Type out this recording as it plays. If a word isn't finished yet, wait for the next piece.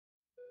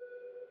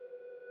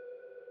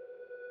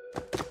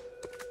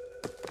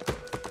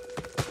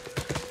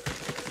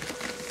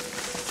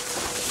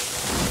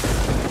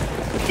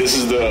This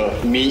is the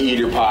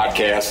MeatEater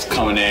Podcast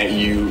coming at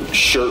you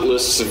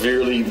shirtless,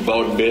 severely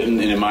bug-bitten,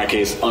 and in my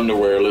case,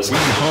 underwearless. We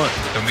hunt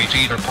the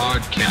MeatEater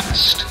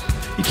Podcast.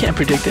 You can't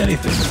predict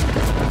anything.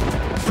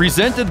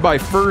 Presented by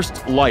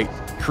First Light,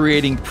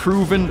 creating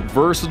proven,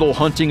 versatile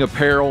hunting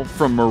apparel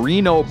from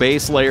merino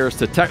base layers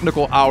to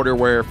technical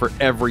outerwear for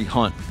every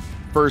hunt.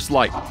 First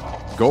Light.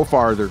 Go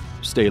farther,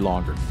 stay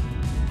longer.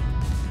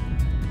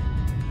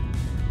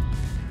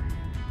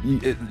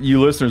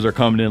 You listeners are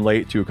coming in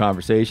late to a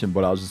conversation,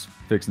 but I was just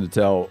fixing to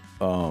tell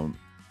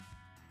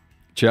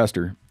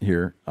Chester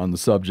here on the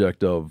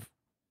subject of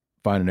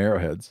finding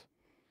arrowheads.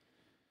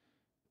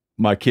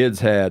 My kids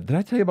had, did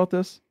I tell you about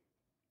this?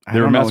 They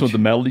were messing with the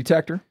metal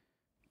detector.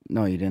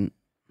 No, you didn't.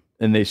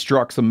 And they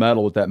struck some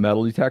metal with that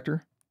metal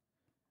detector.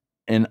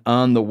 And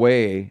on the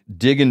way,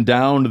 digging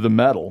down to the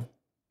metal,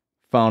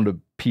 found a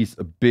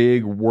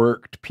big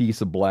worked piece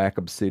of black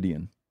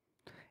obsidian.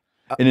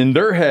 And in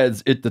their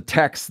heads, it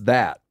detects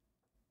that.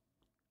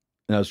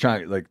 And I was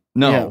trying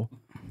to,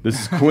 this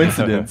is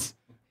coincidence.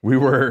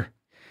 Dude,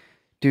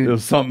 it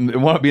was something, it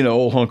wanted to be an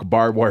old hunk of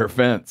barbed wire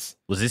fence.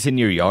 Was this in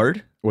your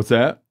yard? What's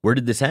that? Where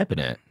did this happen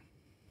at?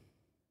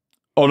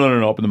 Oh,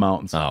 no, up in the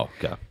mountains. Oh,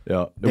 okay.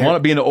 Yeah. It wanted to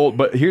be an old,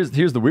 but here's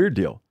the weird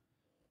deal.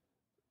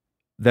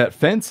 That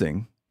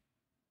fencing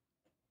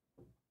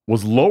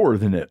was lower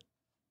than it.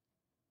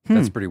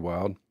 That's pretty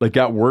wild. Like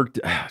got worked,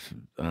 I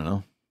don't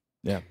know.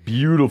 Yeah.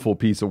 Beautiful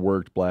piece of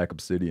worked black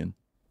obsidian.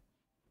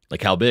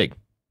 Like how big?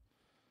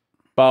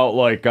 About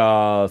like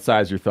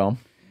size of your thumb.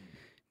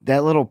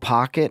 That little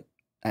pocket,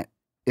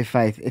 if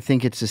I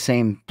think it's the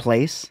same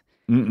place.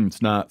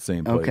 It's not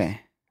same place.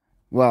 Okay.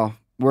 Well,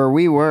 where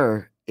we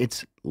were,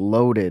 it's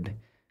loaded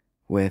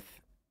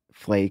with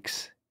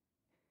flakes,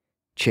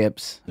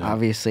 chips,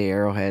 obviously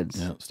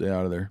arrowheads. Yeah, stay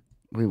out of there.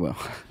 We will.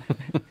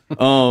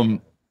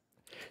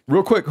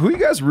 Real quick, who you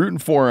guys rooting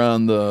for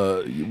on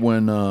the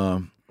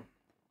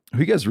who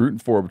you guys rooting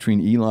for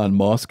between Elon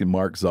Musk and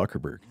Mark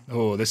Zuckerberg?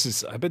 Oh,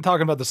 I've been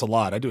talking about this a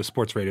lot. I do a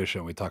sports radio show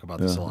and we talk about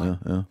this a lot.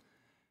 Yeah.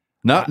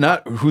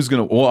 Not who's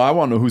gonna. Well, I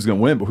want to know who's gonna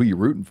win, but who you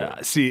rooting for?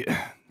 See,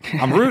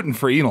 I'm rooting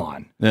for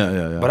Elon.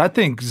 Yeah. But I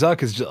think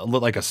Zuck is just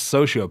like a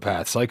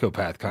sociopath,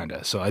 psychopath kind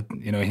of. So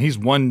he's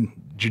won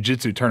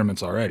jiu-jitsu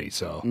tournaments already.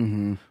 So,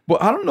 Well,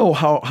 I don't know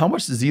how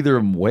much does either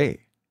of them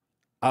weigh.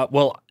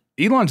 Well,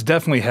 Elon's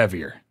definitely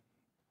heavier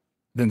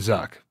than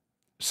Zuck,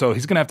 so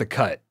he's gonna have to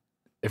cut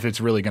if it's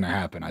really gonna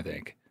happen, I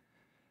think.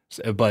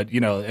 But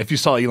if you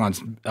saw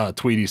Elon's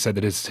tweet, he said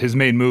that his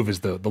main move is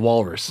the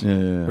walrus,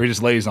 where he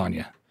just lays on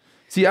you.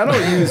 See, I don't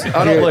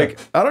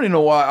even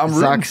know why I'm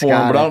rooting for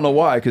him, but I don't know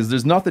why, because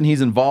there's nothing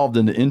he's involved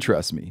in to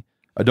interest me.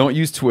 I don't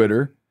use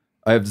Twitter.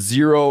 I have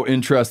zero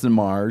interest in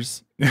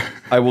Mars.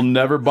 I will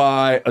never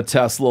buy a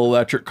Tesla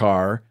electric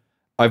car.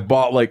 I've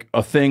bought like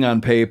a thing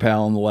on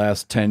PayPal in the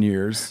last 10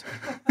 years.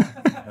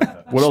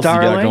 What else you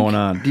got going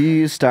on? Do you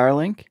use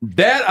Starlink?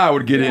 That I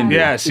would get into.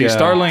 Yeah,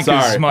 Starlink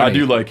is money. I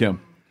do like him.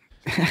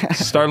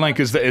 Starlink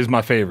is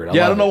my favorite. I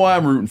don't know why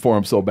I'm rooting for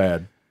him so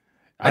bad.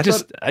 I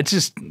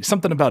just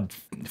something about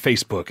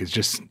Facebook is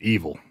just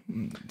evil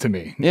to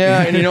me.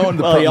 Yeah, and he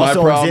also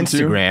owns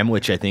Instagram,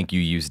 which I think you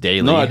use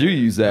daily. No, I do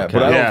use that,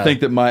 but I don't think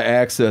that my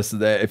access to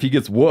that, if he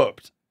gets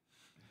whooped,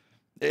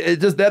 that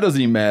doesn't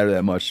even matter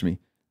that much to me.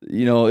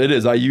 It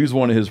is. I use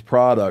one of his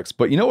products,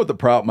 but you know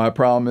what my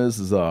problem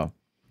is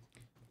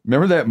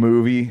remember that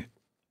movie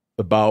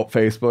about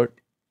Facebook?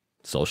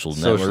 Social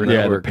network.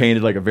 Yeah, they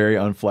painted like a very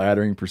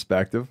unflattering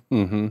perspective.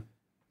 Mm-hmm.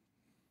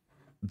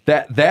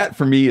 That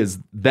for me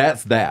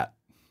that's that,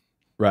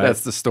 right?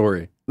 That's the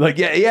story. Like,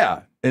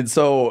 yeah. And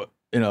so,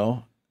 I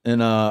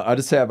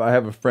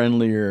have a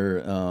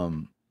friendlier,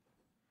 I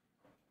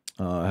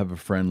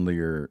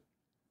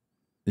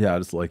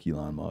just like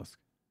Elon Musk.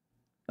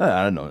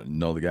 I don't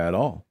know the guy at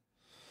all.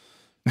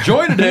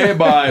 Joined today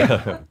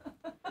by...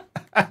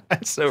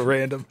 That's so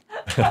random.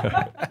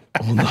 Well,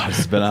 no,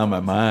 it's been on my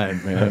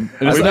mind, man.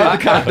 And it's not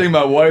the kind of thing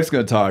my wife's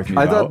going to talk to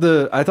me about.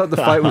 I thought the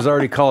fight was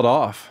already called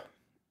off.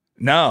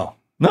 No.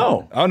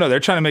 Oh no, they're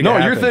trying to make it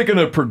happen. No, you're thinking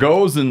of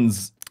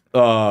Prigozhin's.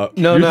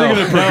 Thinking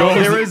of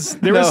Prigozhin.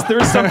 There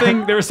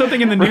was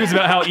something in the news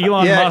about how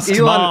Elon Musk's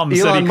mom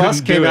said Elon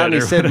Musk came out and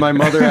he said, "My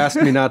mother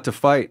asked me not to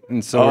fight,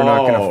 and so we're not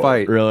going to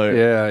fight." Really?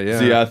 Yeah.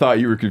 See, I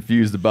thought you were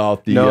confused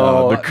about the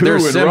coup they're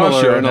in similar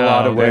Russia in a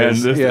lot of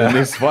ways. And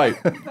this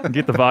fight.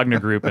 Get the Wagner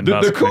Group and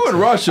the coup in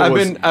Russia.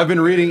 I've been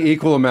reading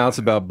equal amounts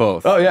about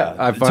both. Oh yeah,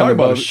 I find talking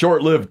about a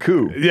short-lived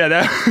coup. Yeah,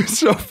 that was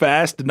so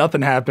fast.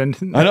 Nothing happened.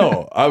 I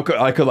know.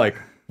 I could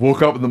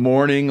woke up in the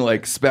morning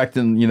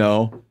expecting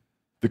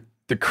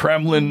the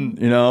Kremlin,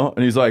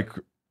 and he's like,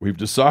 "We've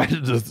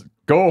decided to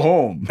go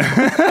home."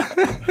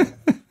 I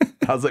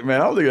was like,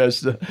 "Man, I don't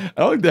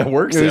think that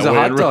works." He was a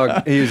hot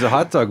dog. He was a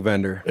hot dog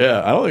vendor.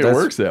 Yeah, I don't think it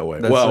works that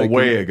way. Well,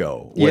 way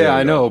ago.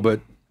 I know,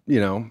 but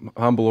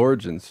humble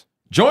origins.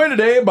 Joined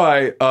today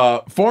by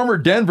former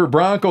Denver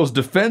Broncos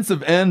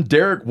defensive end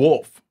Derek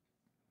Wolfe,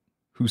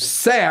 who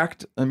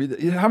sacked. I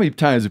mean, how many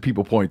times do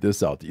people point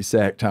this out that you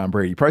sacked Tom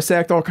Brady? You probably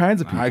sacked all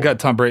kinds of people. I got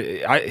Tom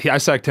Brady. I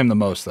sacked him the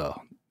most,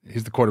 though.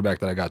 He's the quarterback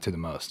that I got to the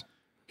most.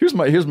 Here's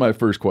my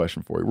first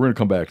question for you. We're going to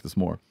come back to this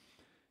more.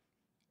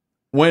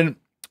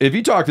 If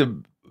you talk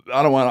to,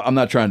 I'm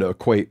not trying to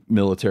equate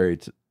military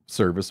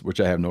service,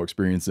 which I have no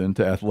experience in,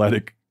 to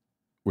athletic,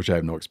 which I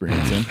have no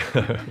experience in.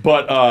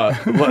 But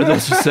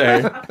let's just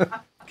say,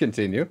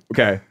 continue.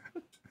 Okay,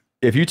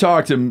 if you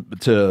talk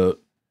to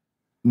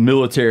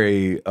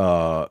military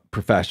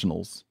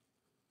professionals,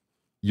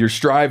 you're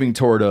striving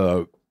toward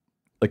a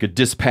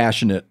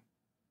dispassionate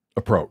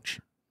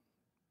approach.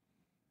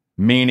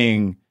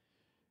 Meaning,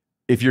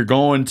 if you're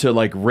going to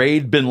like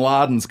raid bin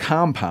Laden's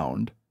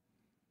compound,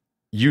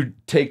 you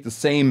take the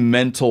same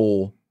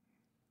mental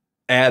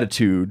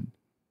attitude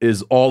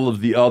as all of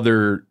the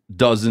other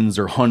dozens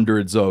or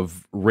hundreds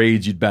of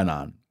raids you'd been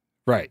on.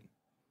 Right.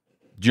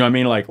 Do you know what I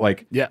mean?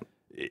 Like, yeah.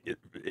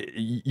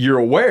 You're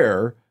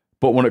aware,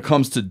 but when it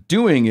comes to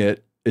doing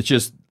it, it's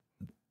just,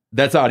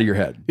 that's out of your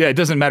head. Yeah, it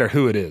doesn't matter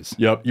who it is.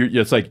 Yep.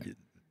 It's like,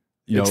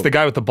 it's the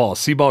guy with the ball.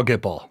 See ball,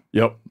 get ball.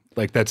 Yep.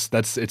 Like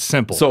it's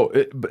simple. So,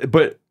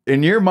 but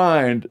in your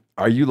mind,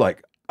 are you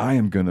like, I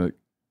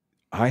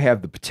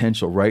have the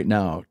potential right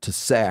now to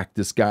sack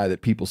this guy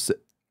that people say.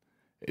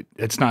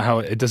 It's not how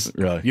it does.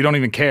 Really? You don't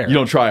even care. You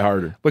don't try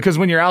harder. Because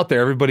when you're out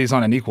there, everybody's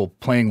on an equal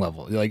playing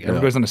level. Like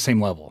everybody's on the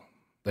same level.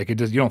 Like you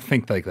don't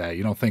think like that.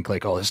 You don't think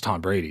like, oh, this is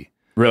Tom Brady.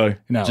 Really?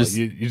 No,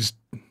 you just,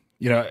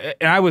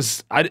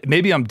 and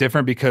maybe I'm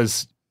different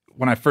because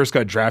when I first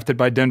got drafted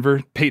by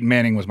Denver, Peyton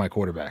Manning was my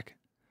quarterback.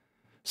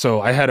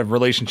 So I had a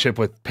relationship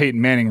with Peyton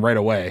Manning right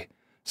away.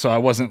 So I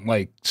wasn't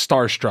like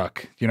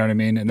starstruck, you know what I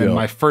mean? And then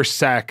my first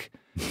sack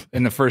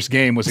in the first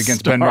game was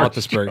against Ben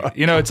Roethlisberger.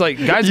 It's like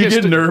guys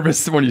get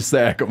nervous when you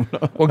sack them.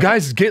 Well,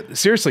 guys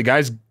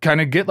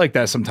kind of get like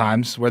that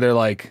sometimes where they're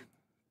like,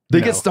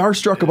 they get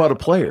starstruck about a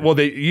player. Well,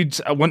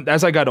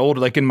 as I got older,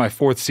 like in my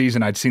fourth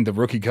season, I'd seen the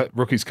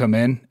rookies come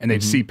in and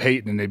they'd see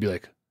Peyton and they'd be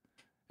like,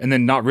 and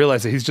then not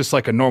realize that he's just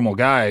like a normal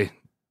guy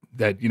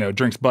that,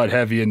 drinks Bud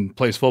Heavy and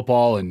plays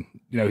football and,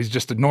 he's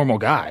just a normal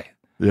guy.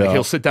 Yeah. Like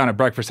he'll sit down at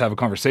breakfast, have a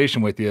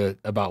conversation with you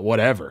about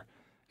whatever.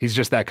 He's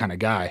just that kind of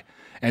guy.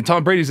 And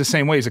Tom Brady's the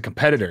same way. He's a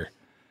competitor.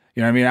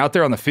 You know what I mean? Out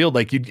there on the field,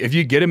 like if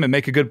you get him and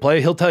make a good play,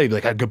 he'll tell you,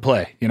 like, a good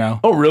play,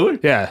 Oh, really?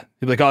 Yeah.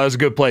 He'll be like, oh, that was a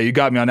good play. You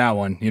got me on that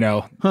one,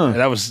 Huh.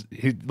 That was,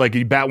 he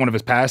bat one of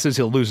his passes,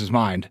 he'll lose his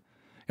mind.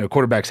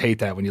 Quarterbacks hate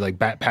that when you like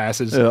bat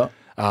passes,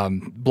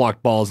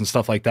 block balls and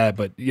stuff like that.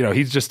 But,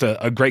 he's just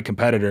a great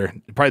competitor,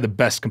 probably the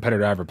best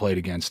competitor I ever played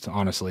against,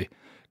 honestly.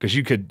 Because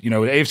you could, the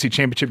AFC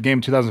Championship game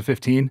in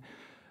 2015,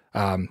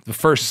 the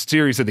first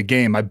series of the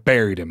game, I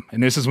buried him.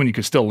 And this is when you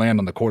could still land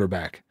on the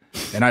quarterback.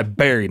 And I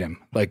buried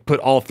him, like put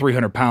all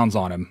 300 pounds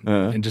on him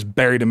and just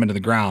buried him into the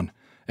ground.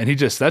 And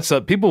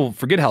people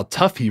forget how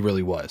tough he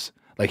really was.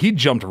 Like he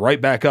jumped right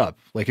back up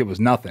like it was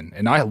nothing.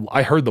 And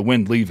I heard the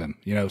wind leave him,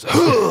 It was,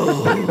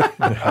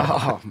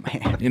 oh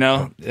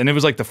man, and it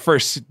was like the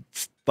first,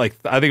 like,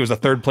 I think it was the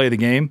third play of the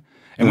game.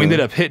 And we ended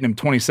up hitting him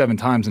 27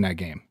 times in that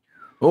game.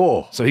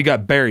 Oh, so he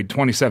got buried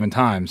 27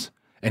 times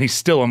and he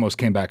still almost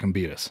came back and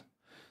beat us.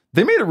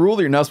 They made a rule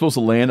that you're not supposed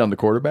to land on the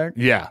quarterback?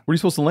 Yeah. What are you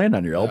supposed to land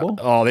on, your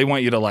elbow? They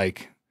want you to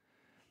like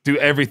do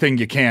everything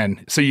you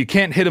can. So you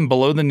can't hit him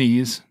below the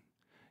knees.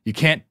 You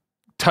can't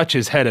touch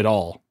his head at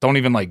all. Don't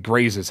even like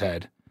graze his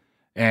head.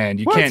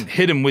 And you can't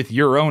hit him with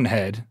your own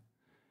head.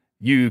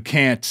 You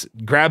can't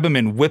grab him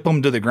and whip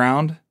him to the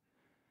ground.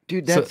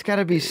 Dude, that's got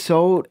to be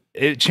so...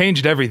 It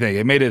changed everything.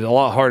 It made it a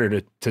lot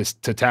harder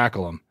to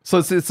tackle him. So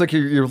it's like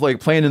you're like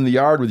playing in the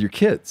yard with your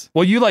kids.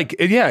 Well,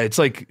 it's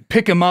like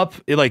pick them up.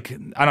 I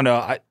don't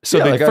know.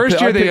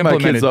 First year they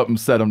implemented... my kids up and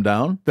set them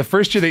down. The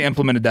first year they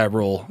implemented that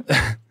rule...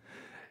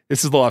 This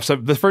is a little off. So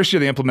the first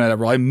year they implemented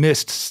that rule, I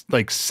missed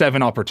like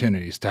 7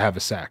 opportunities to have a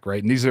sack,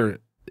 right? And these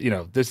are,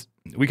 this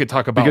we could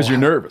talk about... Because you're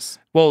nervous.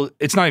 Well,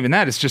 it's not even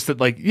that. It's just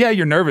that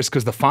you're nervous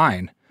because the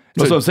fine...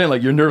 That's what I'm saying.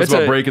 Like, you're nervous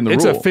about breaking the rule.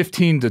 It's a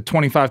 $15,000 to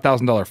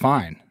 $25,000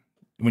 fine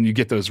when you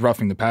get those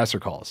roughing the passer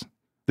calls.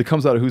 That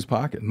comes out of whose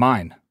pocket?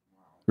 Mine.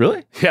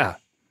 Really? Yeah.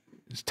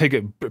 Just take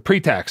it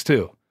pre-tax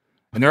too,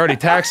 and they're already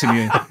taxing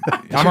you.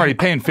 I'm already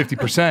paying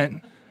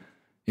 50%.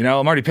 I'm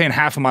already paying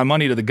half of my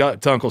money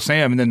to Uncle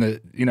Sam, and then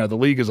the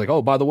league is like,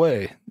 oh, by the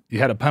way, you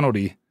had a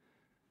penalty,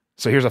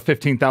 so here's a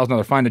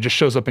 $15,000 fine that just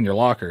shows up in your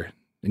locker,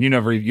 and you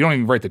don't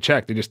even write the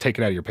check. They just take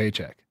it out of your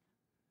paycheck.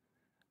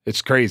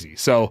 It's crazy.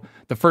 So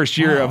the first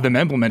year of them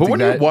implementing that. But when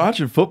you're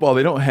watching football,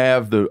 they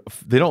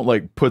don't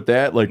like put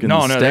that like in the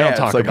stats, they don't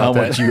talk like about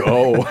how much you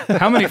owe.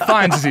 How many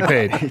fines has he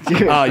paid?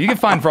 You get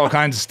fined for all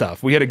kinds of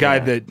stuff. We had a guy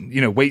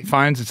that, weight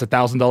fines, it's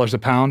 $1,000 a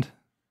pound.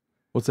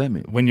 What's that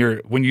mean? When you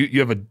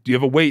have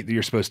a weight that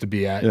you're supposed to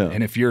be at,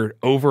 and if you're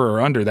over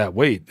or under that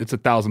weight, it's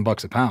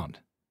 $1,000 a pound.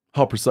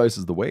 How precise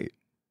is the weight?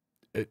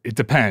 It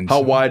depends.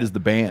 How wide is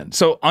the band?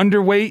 So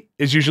underweight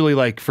is usually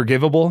like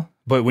forgivable.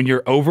 But when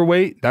you're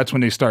overweight, that's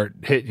when they start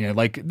hitting you.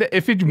 Like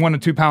if you're 1 to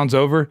 2 pounds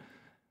over,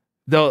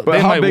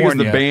 But how big is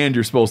the band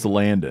you're supposed to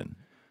land in?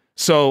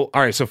 So,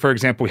 all right. So, for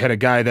example, we had a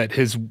guy that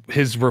his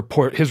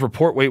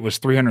report weight was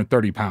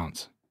 330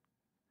 pounds.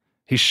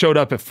 He showed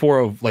up at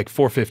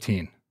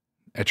 4:15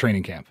 at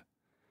training camp,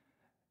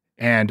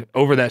 and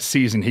over that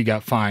season, he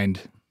got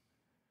fined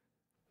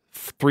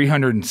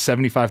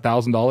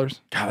 $375,000.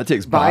 God, that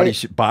takes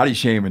body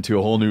shaming to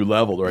a whole new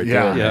level, right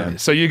there. Yeah.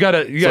 So you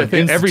gotta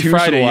think every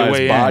Friday you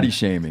weigh body in.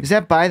 shaming. Is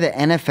that by the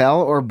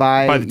NFL or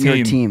by the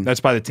your team?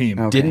 That's by the team.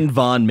 Okay. Didn't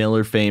Von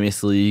Miller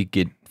famously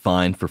get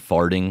fined for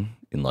farting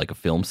in like a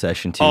film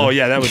session too? Oh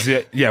yeah, that was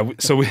it. Yeah.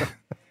 So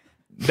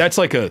that's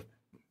like a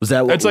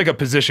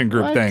position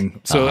group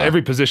thing. So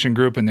every position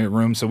group in their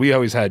room. So we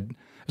always had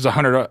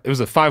it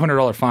was a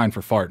 $500 fine for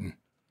farting.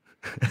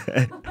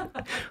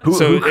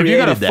 Who if you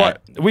got a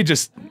that? we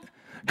just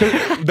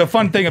the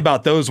fun thing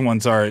about those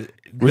ones are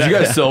Was you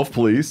guys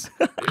self-police?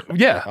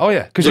 Yeah. Oh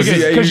yeah.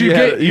 Because you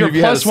get you're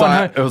plus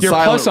 100. You're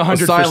plus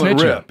 100 for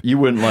snitching. Rip. You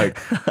wouldn't like.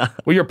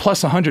 Well, you're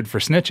plus 100 for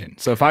snitching.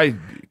 So if I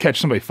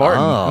catch somebody farting,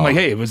 I'm like,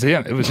 hey, it was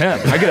him. It was him.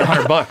 I get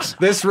 $100.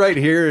 This right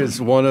here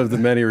is one of the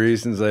many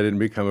reasons I didn't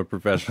become a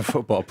professional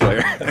football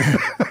player.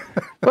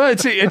 Well,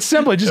 it's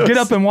simple. Just get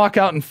up and walk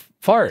out and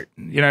fart.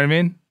 You know what I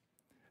mean?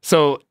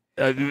 So.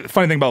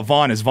 Funny thing about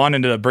Vaughn is Vaughn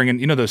ended up bringing,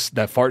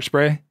 that fart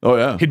spray? Oh,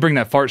 yeah. He'd bring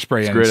that fart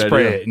spray in and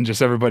spray idea. it, and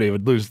just everybody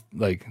would lose,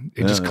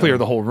 just clear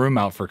the whole room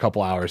out for a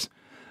couple hours.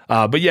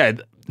 But yeah,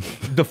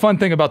 the fun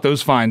thing about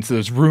those fines,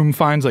 those room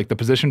fines, like the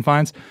position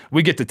fines,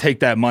 we get to take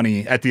that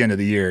money at the end of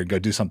the year and go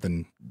do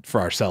something for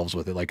ourselves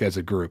with it, like as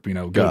a group,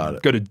 go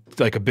to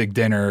like a big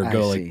dinner,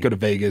 go to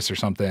Vegas or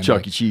something.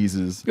 Chuck E.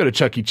 Cheese's. Go to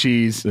Chuck E.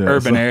 Cheese,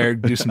 Urban Air,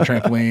 do some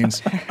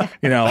trampolines,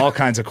 all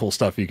kinds of cool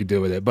stuff you could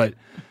do with it. But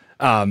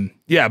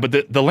but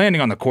the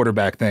landing on the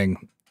quarterback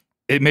thing,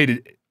 it made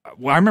it.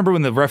 Well, I remember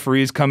when the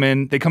referees come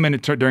in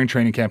during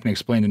training camp and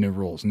explain the new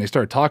rules, and they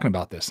started talking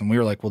about this, and we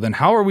were like, well, then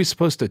how are we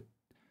supposed to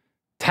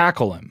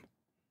tackle him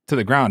to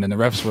the ground? And the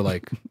refs were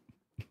like,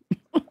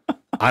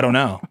 I don't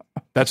know.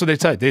 That's what they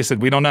said. They said,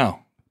 we don't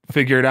know.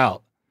 Figure it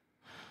out.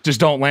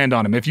 Just don't land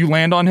on him. If you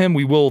land on him,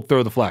 we will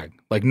throw the flag.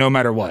 Like no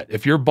matter what.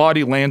 If your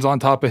body lands on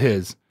top of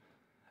his,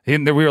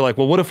 and we were like,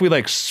 well, what if we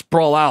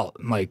sprawl out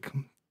and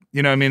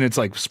you know what I mean? It's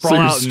like sprawl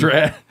out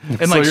and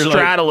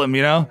straddle him,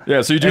 Yeah,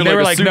 so you're doing and they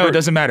were like, no, it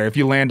doesn't matter. If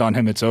you land on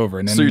him, it's over.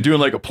 And then, so you're doing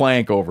like a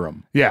plank over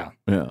him. Yeah.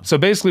 So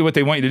basically what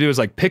they want you to do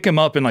is pick him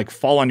up and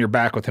fall on your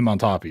back with him on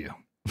top of you.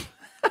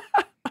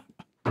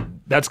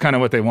 That's kind of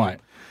what they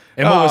want.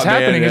 And what was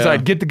happening is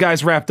I'd get the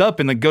guys wrapped up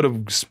and go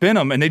to spin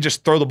them and they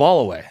just throw the ball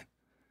away.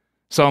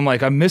 So I'm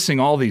like, I'm missing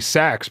all these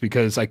sacks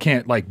because I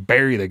can't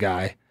bury the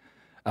guy.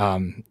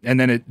 And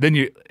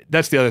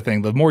that's the other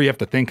thing. The more you have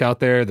to think out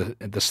there,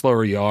 the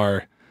slower you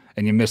are.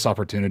 And you miss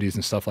opportunities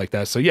and stuff like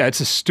that. So yeah, it's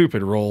a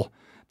stupid rule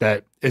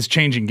that is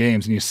changing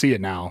games, and you see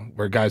it now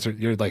where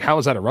you're like, how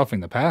is that a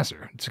roughing the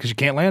passer? It's because you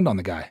can't land on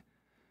the guy,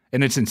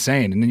 and it's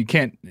insane. And then you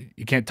can't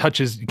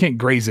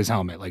graze his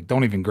helmet.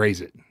 Don't even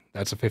graze it.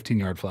 That's a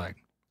 15-yard flag.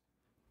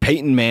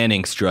 Peyton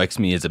Manning strikes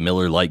me as a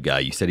Miller Lite guy.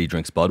 You said he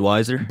drinks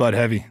Budweiser? Bud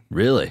Heavy.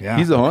 Really? Yeah.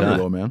 He's a hunter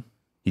though, man.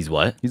 He's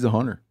what? He's a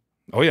hunter.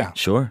 Oh yeah.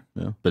 Sure.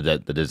 Yeah. But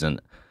that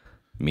doesn't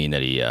mean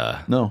that he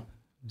no.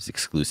 is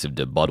exclusive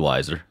to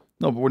Budweiser.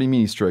 No, but what do you mean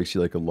he strikes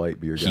you like a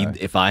light beer guy?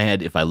 If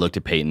I looked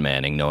at Peyton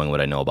Manning, knowing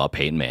what I know about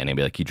Peyton Manning, I'd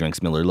be like, he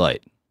drinks Miller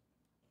Lite,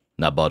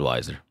 not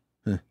Budweiser.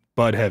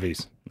 Bud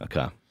Heavies.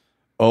 Okay.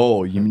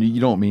 Oh, you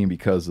don't mean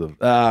because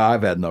of?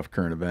 I've had enough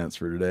current events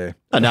for today.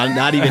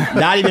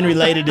 Not even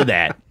related to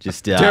that.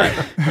 Just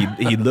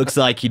he looks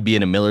like he'd be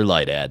in a Miller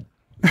Lite ad.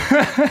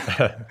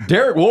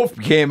 Derek Wolfe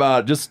came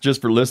out just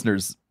for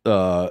listeners.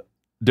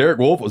 Derek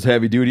Wolfe was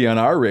heavy duty on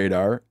our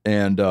radar,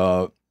 and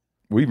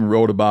we even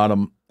wrote about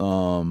him.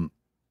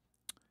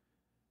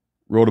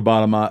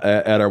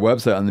 At our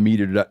website on the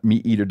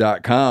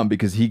MeatEater.com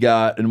because he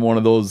got in one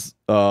of those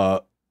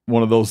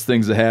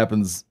things that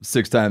happens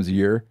 6 times a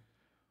year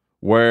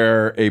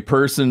where a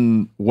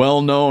person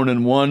well known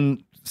in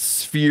one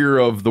sphere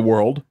of the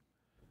world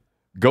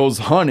goes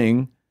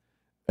hunting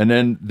and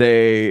then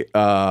they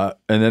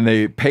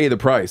pay the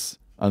price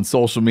on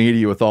social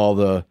media with all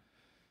the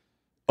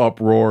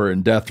uproar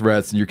and death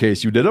threats. In your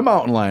case, you did a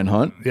mountain lion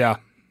hunt. Yeah.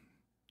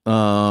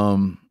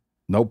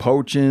 No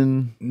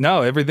poaching.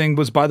 No, everything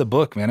was by the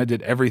book, man. I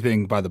did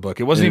everything by the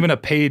book. It wasn't even a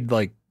paid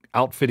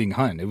outfitting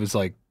hunt. It was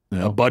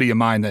a buddy of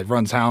mine that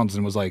runs hounds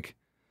and was like,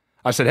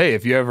 I said, hey,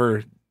 if you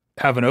ever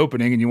have an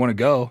opening and you want to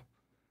go,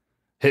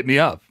 hit me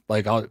up.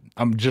 We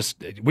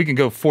can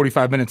go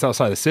 45 minutes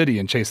outside the city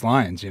and chase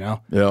lions,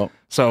 Yeah.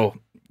 So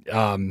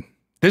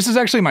this is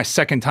actually my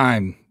second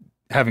time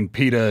having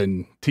PETA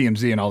and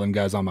TMZ and all them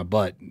guys on my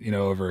butt,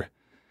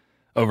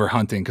 over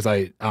hunting because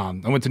I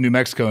went to New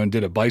Mexico and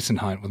did a bison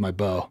hunt with my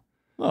bow.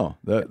 Oh,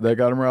 that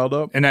got him riled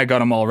up? And that got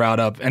him all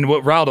riled up. And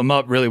what riled him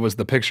up really was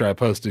the picture I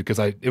posted because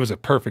it was a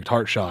perfect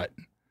heart shot.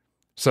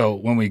 So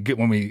when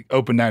we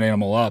opened that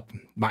animal up,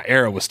 my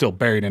arrow was still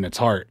buried in its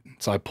heart.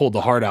 So I pulled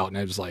the heart out and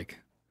it was like...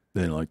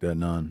 They didn't like that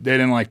none. They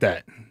didn't like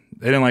that.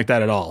 They didn't like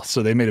that at all.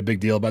 So they made a big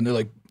deal about it. They're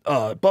like,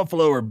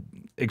 buffalo are...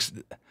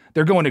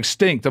 they're going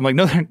extinct. I'm like,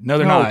 no, they're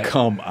not. Oh,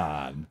 come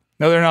on.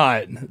 No, they're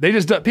not. They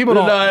just people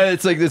don't. No,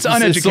 it's like it's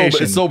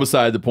uneducation. It's so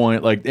beside the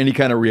point. Like any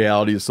kind of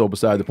reality is so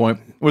beside the point.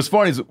 What's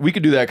funny is we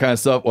could do that kind of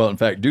stuff. Well, in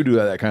fact, do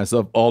that kind of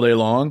stuff all day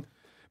long.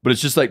 But it's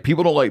just like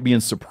people don't like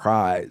being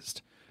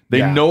surprised.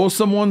 They know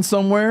someone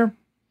somewhere,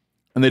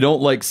 and they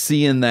don't like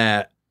seeing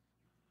that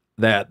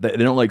they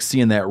don't like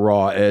seeing that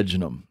raw edge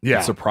in them. Yeah,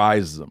 it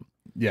surprises them.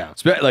 Yeah,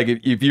 like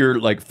if you're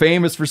like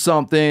famous for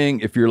something,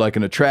 if you're like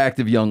an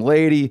attractive young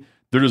lady,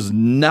 they're just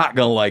not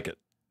gonna like it.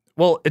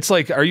 Well, it's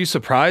like, are you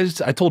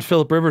surprised? I told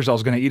Philip Rivers I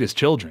was going to eat his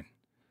children.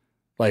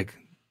 Like,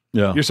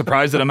 you're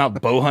surprised that I'm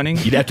out bow hunting?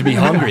 You'd have to be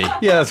hungry.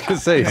 Yeah, I was going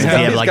to say. He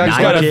had like 9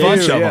 got a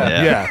bunch kids. of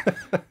them. Yeah.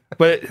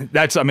 But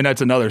that's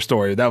another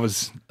story. That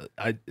was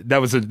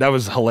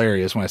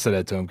hilarious when I said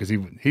that to him because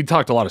he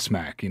talked a lot of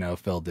smack,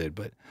 Phil did.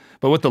 But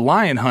with the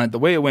lion hunt, the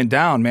way it went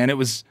down, man, it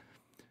was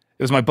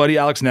my buddy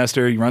Alex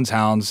Nestor. He runs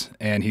hounds,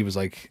 and he was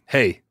like,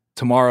 "Hey,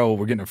 tomorrow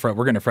we're getting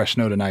a fresh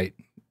snow tonight.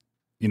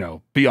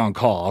 Be on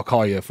call. I'll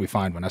call you if we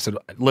find one." I said,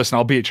 "Listen,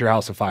 I'll be at your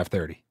house at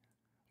 5:30.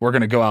 We're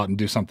going to go out and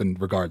do something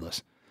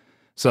regardless."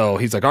 So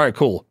he's like, "All right,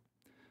 cool."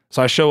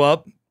 So I show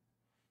up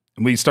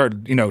and we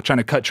start, trying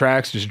to cut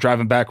tracks, just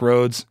driving back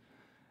roads,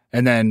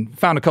 and then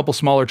found a couple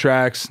smaller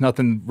tracks,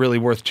 nothing really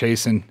worth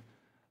chasing.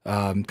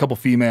 A couple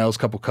females,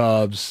 couple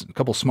cubs, a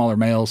couple smaller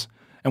males.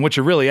 And what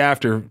you're really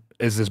after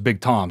is this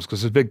big toms,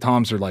 because the big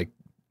toms are like,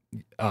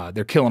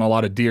 they're killing a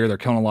lot of deer. They're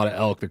killing a lot of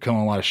elk. They're killing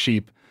a lot of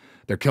sheep.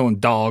 They're killing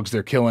dogs.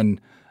 They're killing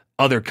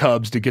other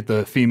cubs to get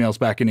the females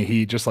back into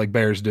heat, just like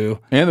bears do.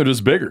 And they're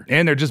just bigger.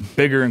 And they're just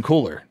bigger and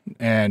cooler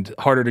and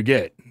harder to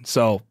get.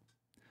 So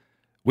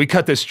we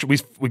cut this.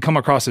 We come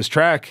across this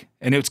track,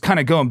 and it's kind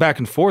of going back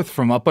and forth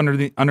from up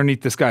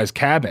underneath this guy's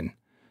cabin.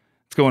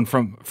 It's going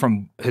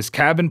from his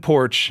cabin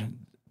porch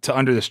to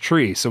under this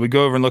tree. So we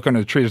go over and look under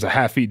the tree. There's a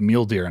half-eaten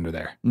mule deer under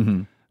there,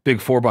 big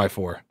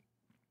 4x4,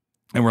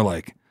 and we're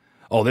like,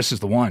 "Oh, this is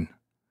the one."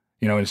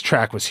 His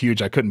track was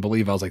huge. I couldn't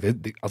believe. I was like,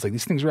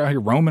 these things are out here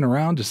roaming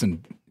around just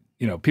in,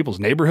 people's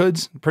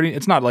neighborhoods.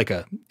 It's not like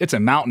it's a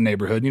mountain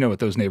neighborhood. You know what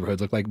those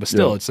neighborhoods look like, but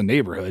still it's a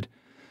neighborhood.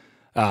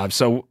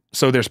 So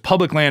there's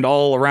public land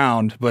all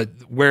around, but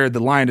where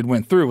the lion had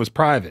went through was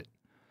private.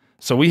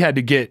 So we had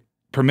to get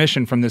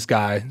permission from this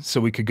guy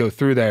so we could go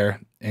through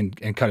there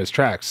and cut his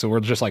tracks. So we're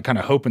just like kind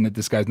of hoping that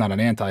this guy's not an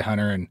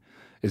anti-hunter and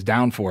is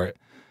down for it.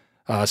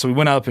 So we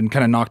went up and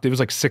kind of knocked. It was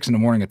like 6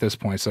 a.m. at this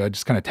point. So I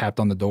just kind of tapped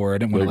on the door. I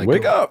didn't want to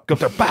wake up, go up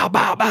there, bow,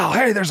 bow, bow.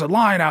 Hey, there's a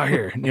lion out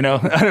here. I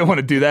didn't want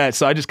to do that.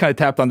 So I just kind of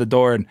tapped on the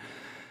door, and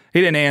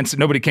he didn't answer.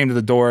 Nobody came to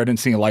the door. I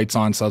didn't see any lights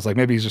on. So I was like,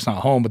 maybe he's just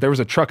not home. But there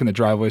was a truck in the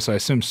driveway, so I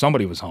assumed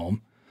somebody was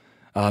home.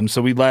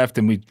 So we left,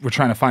 and we were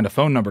trying to find a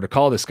phone number to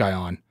call this guy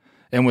on.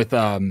 And with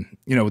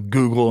with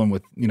Google and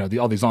with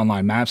all these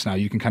online maps now,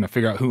 you can kind of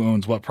figure out who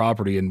owns what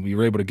property. And we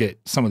were able to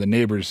get some of the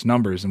neighbors'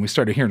 numbers, and we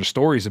started hearing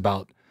stories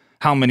about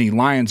how many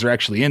lions are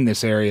actually in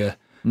this area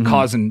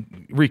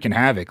wreaking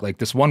havoc. Like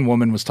this one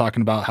woman was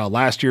talking about how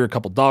last year a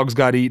couple dogs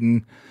got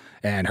eaten,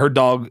 and her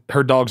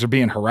dogs are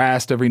being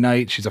harassed every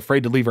night. She's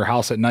afraid to leave her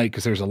house at night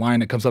because there's a lion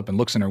that comes up and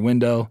looks in her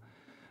window,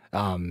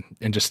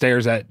 and just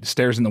stares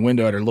in the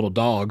window at her little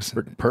dogs.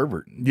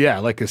 Pervert. Yeah,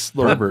 like this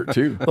little pervert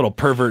too. Little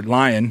pervert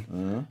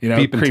lion.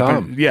 Peeping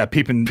Tom. Yeah,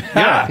 peeping.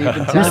 Yeah,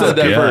 who said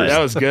that first? That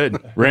was good.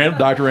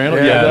 Dr.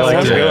 Randall. Yeah,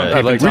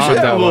 that was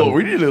good.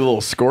 We need a little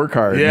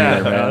scorecard. Yeah,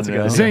 in there, man. that's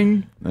good.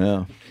 Zing.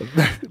 Yeah.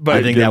 But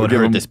I think that would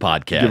hurt this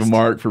podcast. Give a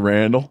mark for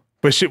Randall.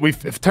 But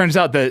it turns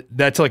out that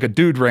that's like a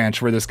dude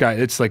ranch where this guy,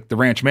 it's like the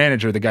ranch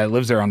manager, the guy that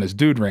lives there on this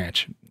dude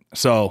ranch.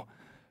 So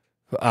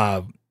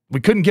we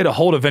couldn't get a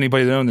hold of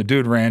anybody that owned the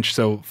dude ranch.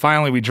 So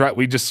finally we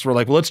just were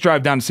like, well, let's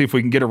drive down to see if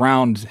we can get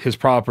around his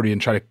property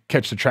and try to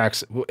catch the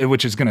tracks,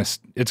 which is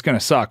it's gonna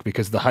suck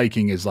because the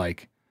hiking is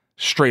like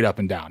straight up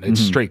and down.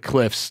 It's straight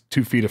cliffs,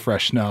 2 feet of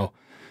fresh snow.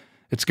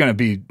 It's going to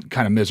be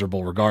kind of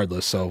miserable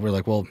regardless. So we're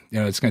like, well,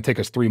 it's going to take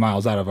us 3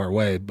 miles out of our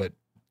way, but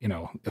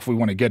if we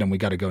want to get him, we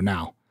got to go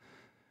now.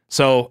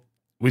 So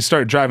we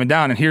started driving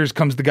down, and here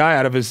comes the guy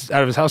out of his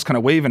house kind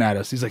of waving at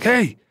us. He's like,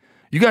 "Hey,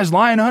 you guys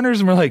lion hunters?"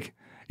 And we're like,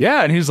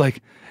 "Yeah." And he's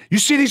like, "You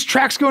see these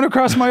tracks going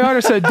across my yard?" I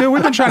said, "Dude,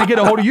 we've been trying to get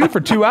a hold of you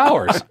for 2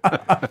 hours."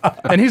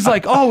 And he's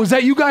like, "Oh, is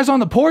that you guys on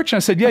the porch?" And I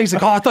said, "Yeah." He's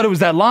like, "Oh, I thought it was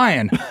that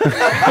lion." So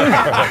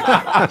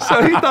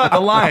he thought the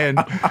lion,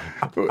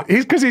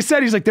 because he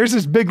said, he's like, "There's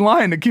this big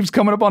lion that keeps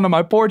coming up onto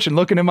my porch and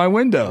looking in my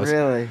windows."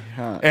 Really?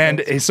 Huh.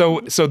 And so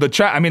the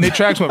the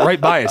tracks went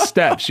right by his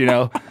steps,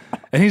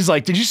 And he's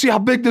like, "Did you see how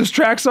big those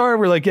tracks are?"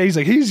 We're like, "Yeah." He's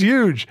like, "He's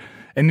huge."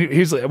 And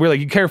we're like,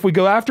 "You care if we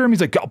go after him?"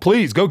 He's like,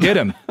 "Please go get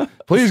him.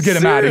 Please get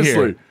him out of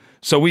here."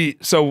 So we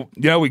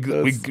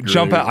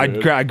jump out.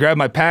 I grab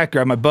my pack,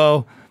 grab my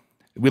bow.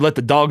 We let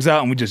the dogs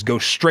out, and we just go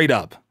straight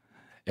up.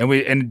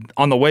 And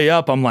on the way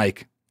up,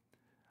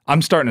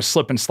 I'm starting to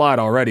slip and slide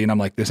already, and I'm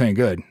like, this ain't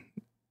good.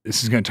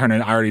 This is going to turn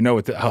in. I already know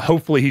it.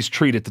 Hopefully he's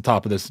treed at the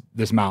top of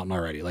this mountain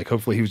already. Like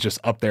hopefully he was just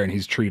up there and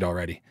he's treed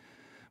already.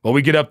 Well,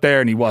 we get up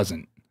there and he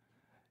wasn't.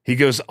 He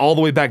goes all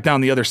the way back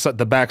down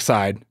the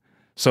backside.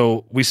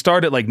 So we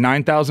start at like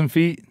 9,000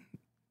 feet,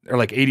 or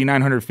like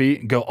 8,900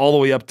 feet and go all the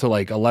way up to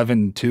like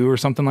 11.2 or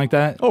something like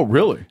that. Oh,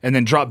 really? And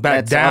then drop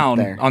back That's up down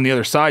there. on the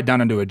other side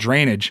down into a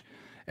drainage.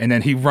 And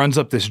then he runs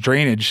up this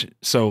drainage.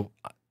 So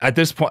at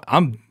this point,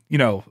 I'm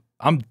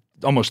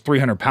almost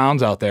 300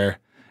 pounds out there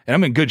and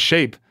I'm in good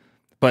shape,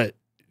 but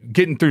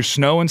getting through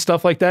snow and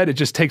stuff like that, it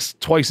just takes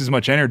twice as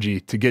much energy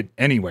to get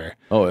anywhere.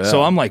 Oh, yeah.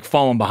 So I'm like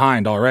falling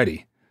behind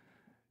already,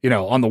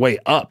 on the way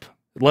up,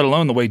 let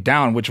alone the way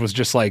down, which was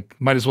just like,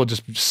 might as well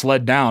just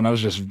sled down. I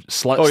was just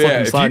Oh, yeah.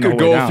 If you could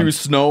go through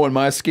snow in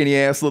my skinny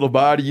ass little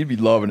body, you'd be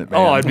loving it, man.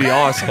 Oh, I'd be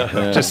awesome.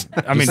 Just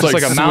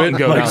like a mountain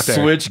goat out there.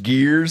 Switch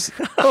gears.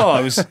 Oh,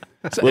 I was...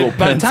 Little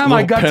by the time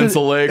I got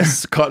pencil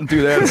legs cutting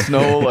through that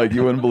snow like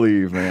you wouldn't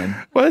believe,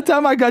 man. By the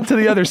time I got to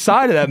the other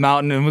side of that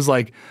mountain and was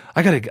like,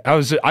 I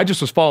just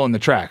was following the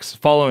tracks,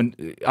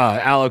 following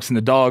Alex and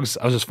the dogs.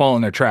 I was just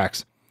following their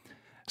tracks.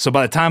 So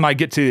by the time I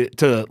get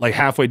to like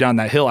halfway down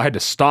that hill, I had to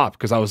stop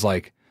because I was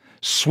like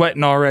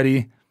sweating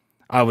already.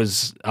 I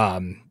was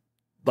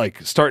like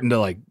starting to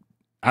like,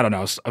 I don't know.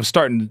 I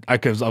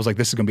was like,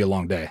 this is gonna be a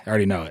long day. I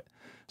already know it.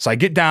 So I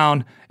get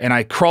down and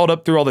I crawled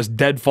up through all this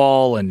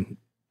deadfall and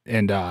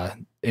the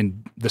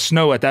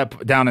snow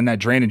down in that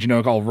drainage,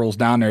 it all rolls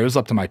down there. It was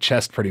up to my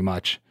chest pretty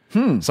much.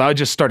 So I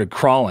just started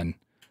crawling.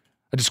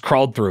 I just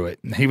crawled through it.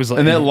 And he was like,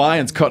 and that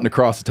lion's cutting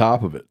across the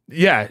top of it.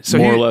 Yeah. So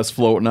more or less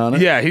floating on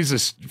it. Yeah. He's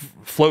just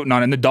floating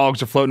on it and the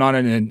dogs are floating on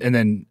it. And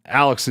then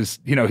Alex is,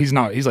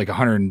 he's like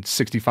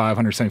 165,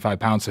 175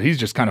 pounds. So he's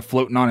just kind of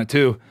floating on it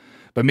too.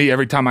 But me,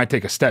 every time I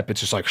take a step,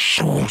 it's just like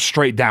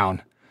straight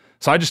down.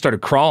 So I just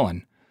started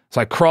crawling. So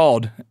I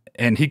crawled.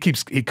 And he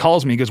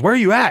calls me, he goes, where are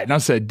you at? And I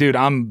said, dude,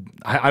 I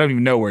don't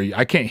even know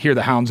I can't hear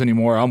the hounds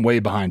anymore. I'm way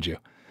behind you.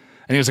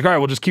 And he was like, all right,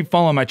 well, just keep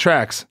following my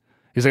tracks.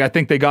 He's like, I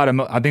think they got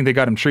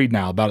him treed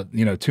now about,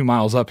 2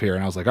 miles up here.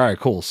 And I was like, all right,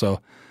 cool.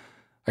 So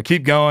I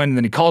keep going. And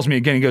then he calls me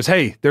again. He goes,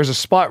 hey, there's a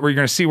spot where you're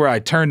going to see where I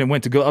turned and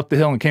went to go up the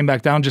hill and came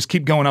back down. Just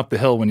keep going up the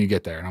hill when you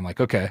get there. And I'm like,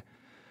 okay.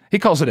 He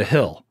calls it a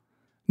hill.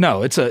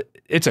 No, it's a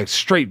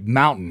straight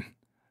mountain.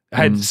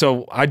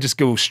 So I just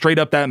go straight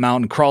up that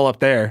mountain, crawl up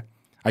there.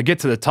 I get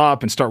to the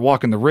top and start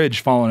walking the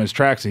ridge, following his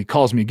tracks. And he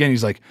calls me again.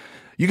 He's like,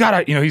 you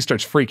gotta, he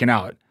starts freaking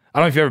out. I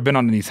don't know if you've ever been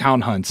on these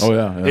hound hunts. Oh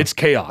yeah. It's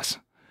chaos.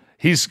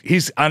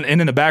 He's and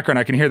in the background,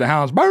 I can hear the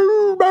hounds.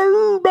 Burr,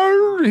 burr,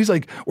 burr. He's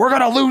like, we're going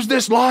to lose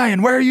this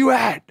lion. Where are you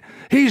at?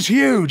 He's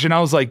huge. And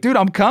I was like, dude,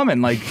 I'm coming.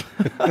 Like,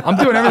 I'm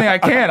doing everything I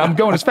can. I'm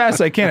going as fast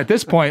as I can. At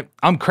this point,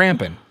 I'm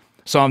cramping.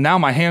 So now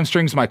my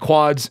hamstrings, my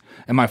quads,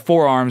 and my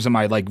forearms and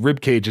my like rib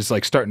cage is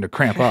like starting to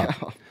cramp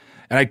up.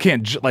 And I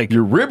can't like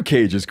your rib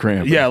cage is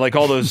cramping. Yeah, like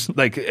all those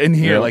like in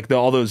here, like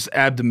all those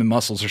abdomen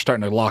muscles are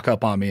starting to lock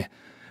up on me,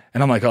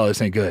 and I'm like, oh, this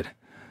ain't good.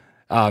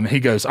 He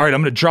goes, all right,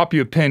 I'm gonna drop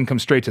you a pin. Come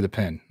straight to the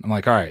pin. I'm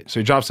like, all right.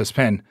 So he drops this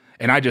pin,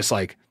 and I just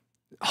like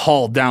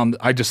hauled down.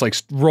 I just like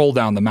roll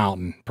down the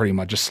mountain, pretty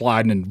much, just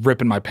sliding and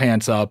ripping my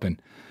pants up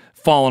and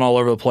falling all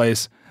over the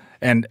place.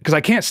 And because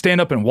I can't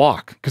stand up and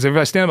walk, because if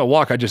I stand up and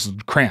walk, I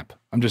just cramp.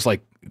 I'm just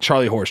like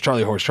Charlie horse,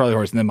 Charlie horse, Charlie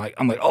horse. And then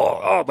I'm like,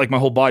 oh, like my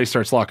whole body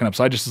starts locking up.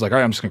 So I just was like, all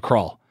right, I'm just going to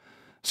crawl.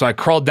 So I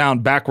crawled down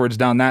backwards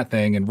down that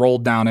thing and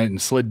rolled down it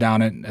and slid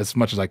down it as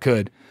much as I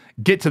could.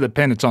 Get to the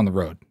pin, it's on the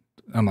road.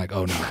 I'm like,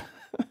 oh no.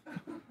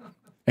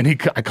 And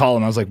I call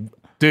him. I was like,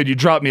 dude, you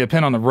dropped me a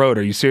pin on the road.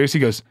 Are you serious? He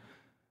goes,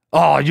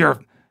 oh,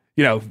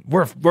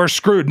 we're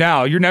screwed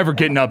now. You're never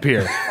getting up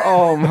here.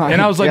 Oh my!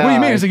 And I was like, God. what do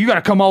you mean? He's like, you got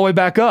to come all the way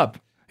back up.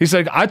 He's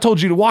like, I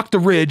told you to walk the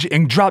ridge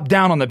and drop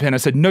down on the pin. I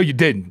said, no, you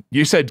didn't.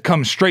 You said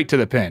come straight to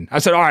the pin. I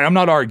said, all right, I'm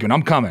not arguing.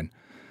 I'm coming.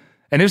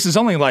 And this is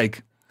only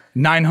like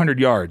 900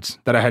 yards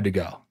that I had to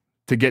go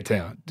to get to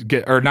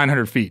him, or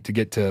 900 feet to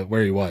get to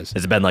where he was.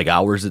 Has it been like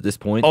hours at this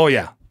point? Oh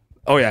yeah.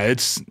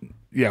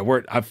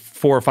 We're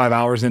 4 or 5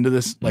 hours into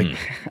this. Like,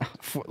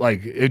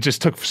 like it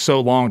just took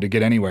so long to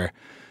get anywhere.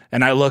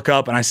 And I look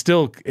up and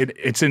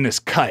it's in this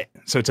cut.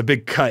 So it's a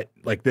big cut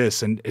like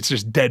this, and it's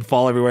just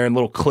deadfall everywhere and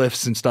little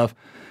cliffs and stuff.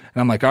 And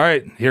I'm like, all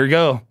right, here we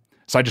go.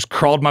 So I just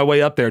crawled my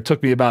way up there. It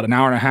took me about an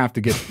hour and a half to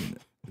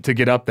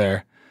get up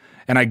there.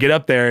 And I get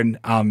up there and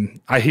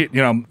I hear,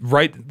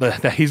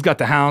 he's got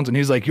the hounds and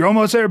he's like, you're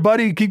almost there,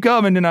 buddy. Keep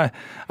coming. And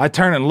I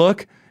turn and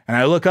look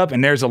up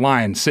and there's a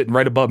lion sitting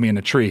right above me in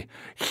a tree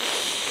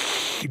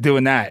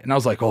doing that. And I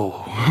was like,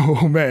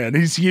 oh man,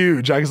 he's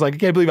huge. I was like, I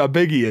can't believe how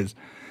big he is.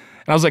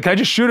 And I was like, can I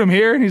just shoot him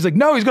here? And he's like,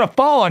 no, he's going to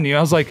fall on you.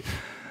 I was like,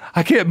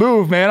 I can't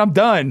move, man. I'm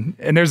done.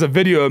 And there's a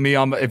video of me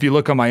if you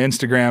look on my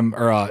Instagram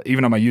or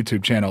even on my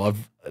YouTube channel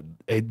of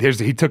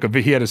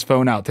he had his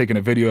phone out taking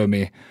a video of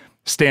me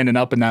standing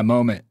up in that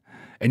moment,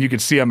 and you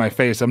could see on my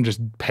face I'm just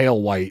pale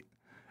white.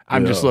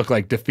 I'm just look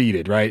like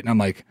defeated, right? And I'm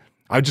like,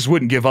 I just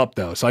wouldn't give up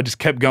though, so I just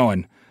kept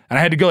going, and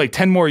I had to go like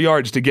 10 more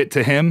yards to get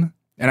to him,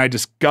 and I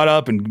just got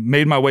up and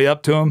made my way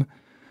up to him,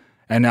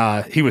 and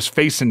he was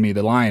facing me.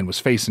 The lion was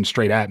facing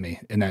straight at me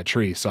in that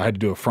tree, so I had to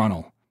do a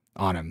frontal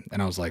on him,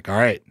 and I was like, all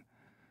right.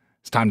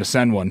 It's time to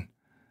send one.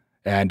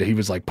 And he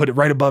was like, put it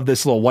right above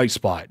this little white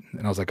spot.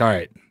 And I was like, all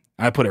right.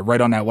 And I put it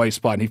right on that white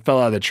spot, and he fell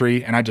out of the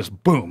tree, and I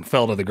just, boom,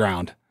 fell to the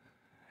ground.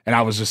 And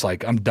I was just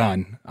like, I'm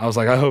done. I was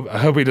like, I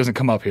hope he doesn't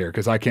come up here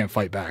because I can't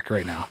fight back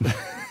right now.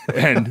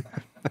 And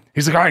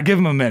he's like, all right, give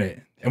him a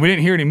minute. And we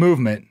didn't hear any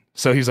movement.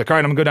 So he's like, all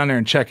right, I'm gonna go down there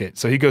and check it.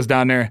 So he goes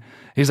down there.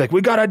 He's like,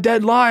 we got a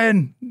dead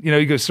lion. You know,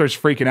 he starts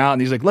freaking out,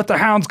 and he's like, let the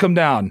hounds come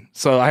down.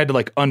 So I had to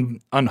like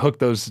unhook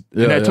those.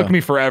 Yeah, and it took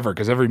me forever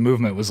because every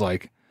movement was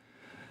like,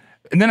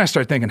 and then I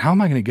started thinking, how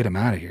am I going to get him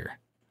out of here?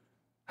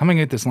 How am I going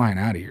to get this lion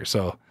out of here?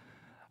 So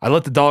I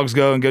let the dogs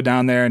go and go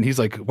down there, and he's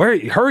like,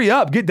 hurry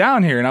up, get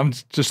down here. And I'm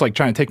just like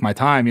trying to take my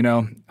time, you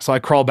know? So I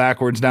crawl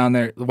backwards down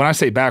there. When I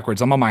say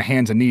backwards, I'm on my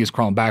hands and knees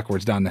crawling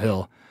backwards down the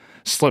hill,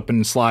 slipping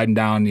and sliding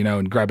down, you know,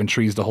 and grabbing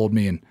trees to hold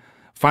me. And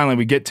finally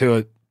we get to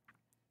it,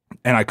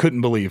 and I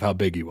couldn't believe how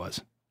big he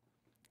was.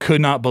 Could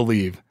not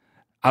believe.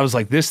 I was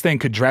like, this thing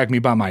could drag me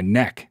by my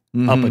neck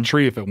up a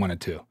tree if it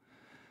wanted to.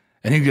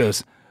 And he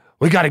goes,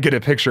 we got to get a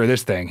picture of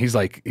this thing. He's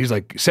like,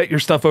 set your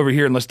stuff over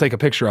here and let's take a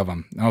picture of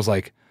him. And I was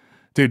like,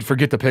 dude,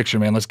 forget the picture,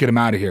 man. Let's get him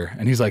out of here.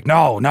 And he's like,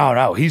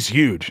 no. He's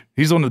huge.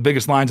 He's one of the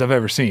biggest lions I've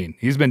ever seen.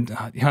 He's been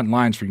hunting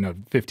lions for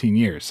 15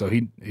 years. So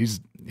he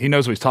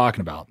knows what he's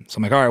talking about. So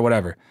I'm like, all right,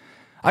 whatever.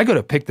 I go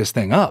to pick this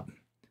thing up,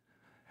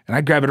 and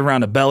I grab it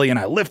around the belly and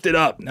I lift it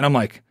up, and I'm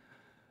like,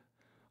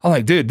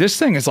 dude, this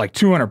thing is like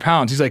 200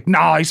 pounds. He's like,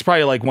 nah, he's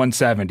probably like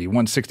 170,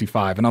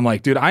 165. And I'm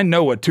like, dude, I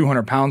know what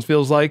 200 pounds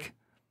feels like.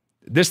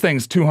 This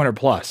thing's 200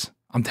 plus.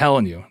 I'm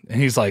telling you.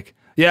 And he's like,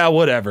 yeah,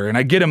 whatever. And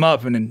I get him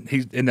up, and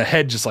then the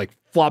head just like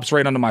flops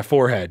right onto my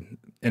forehead.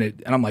 And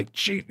I'm like,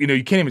 gee, you know,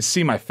 you can't even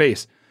see my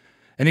face.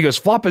 And he goes,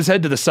 flop his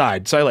head to the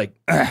side. So I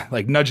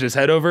like nudged his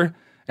head over,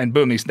 and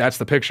boom, that's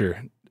the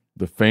picture.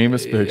 The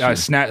famous picture.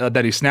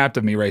 That he snapped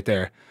of me right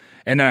there.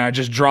 And then I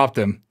just dropped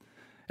him.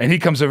 And he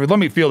comes over, let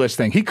me feel this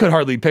thing. He could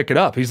hardly pick it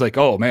up. He's like,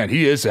 oh man,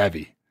 he is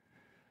heavy.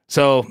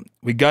 So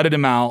we gutted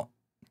him out,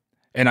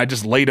 and I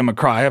just laid him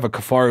across. I have a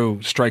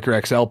Kafaru Striker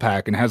XL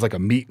pack, and it has like a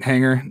meat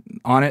hanger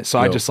on it. So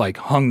I just like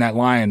hung that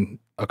lion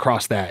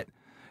across that.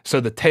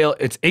 So the tail,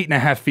 it's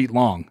 8.5 feet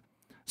long.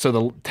 So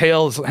the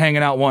tail's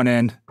hanging out one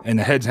end and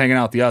the head's hanging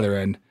out the other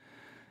end.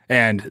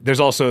 And there's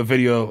also a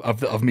video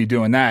of me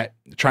doing that,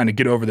 trying to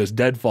get over this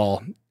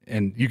deadfall.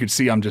 And you could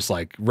see I'm just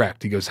like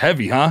wrecked. He goes,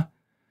 heavy, huh?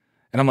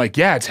 And I'm like,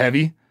 yeah, it's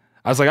heavy.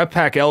 I was like, I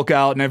pack elk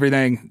out and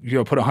everything, you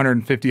know, put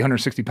 150,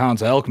 160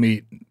 pounds of elk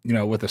meat, you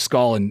know, with a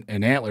skull and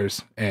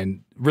antlers,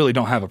 and really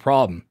don't have a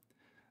problem.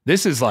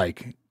 This is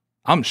like,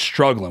 I'm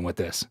struggling with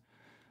this.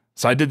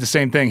 So I did the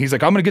same thing. He's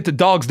like, I'm going to get the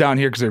dogs down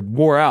here because they're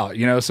wore out,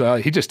 you know? So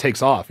he just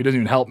takes off. He doesn't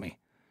even help me.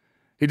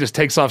 He just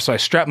takes off. So I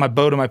strap my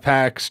bow to my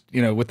pack,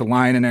 you know, with the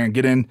lion in there, and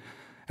get in,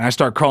 and I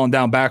start crawling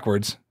down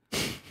backwards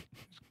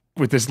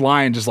with this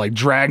lion just like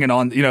dragging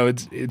on, you know,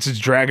 it's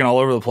just dragging all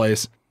over the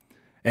place.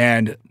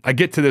 And I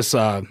get to this,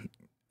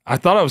 I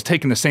thought I was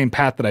taking the same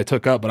path that I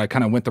took up, but I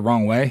kind of went the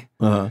wrong way.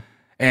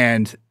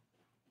 And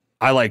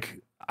I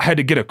had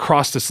to get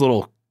across this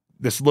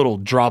little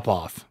drop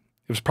off.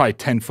 It was probably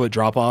 10-foot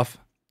drop off.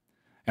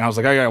 And I was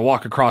like, I got to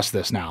walk across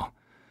this now.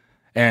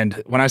 And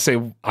when I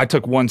say I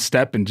took one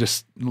step and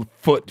just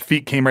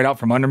feet came right out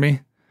from under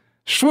me,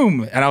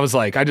 shwoom. And I was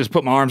like, I just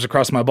put my arms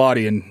across my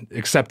body and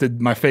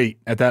accepted my fate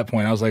at that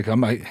point. I was like,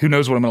 who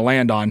knows what I'm going to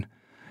land on.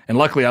 And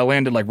luckily I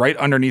landed like right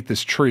underneath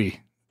this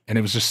tree, and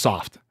it was just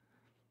soft.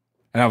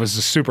 And I was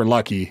just super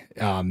lucky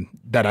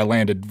that I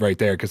landed right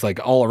there, because like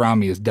all around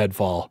me is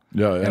deadfall.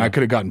 Yeah. And I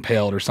could have gotten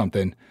impaled or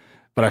something.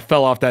 But I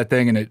fell off that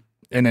thing,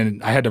 and then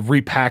I had to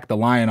repack the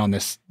lion on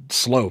this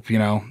slope, you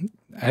know.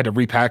 I had to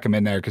repack him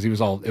in there because it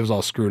was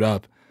all screwed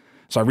up.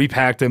 So I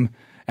repacked him,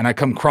 and I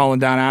come crawling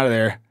down out of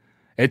there.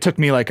 It took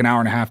me like an hour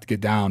and a half to get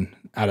down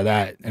out of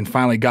that, and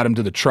finally got him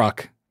to the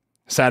truck,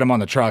 sat him on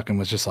the truck, and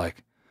was just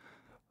like,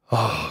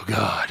 oh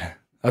God.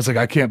 I was like,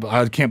 I can't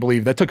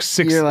believe that took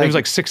it was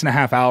like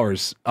 6.5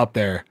 hours up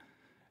there,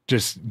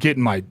 just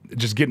getting my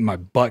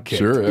butt kicked.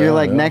 Sure, You're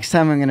like, next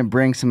time I'm going to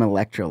bring some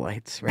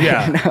electrolytes, right?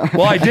 Yeah.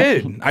 Well, I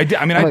did. I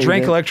mean, I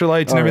drank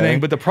electrolytes and everything,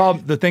 really?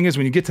 But the thing is,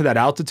 when you get to that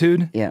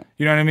altitude, you know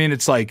what I mean?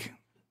 It's like,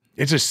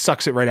 it just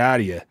sucks it right out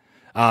of you.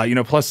 You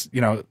know, plus, you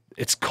know,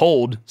 it's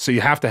cold, so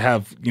you have to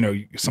have, you know,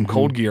 some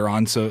cold gear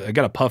on. So I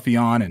got a puffy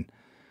on and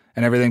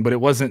everything, but it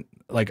wasn't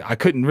like, I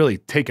couldn't really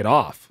take it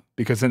off,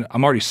 because then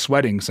I'm already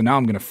sweating. So now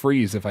I'm going to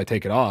freeze if I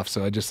take it off.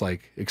 So I just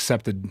like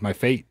accepted my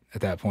fate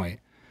at that point.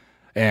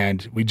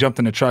 And we jumped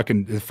in the truck.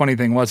 And the funny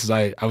thing was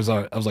I was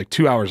like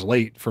 2 hours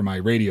late for my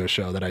radio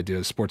show that I do,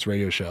 a sports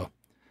radio show.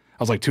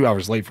 I was like 2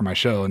 hours late for my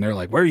show, and they're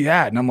like, where are you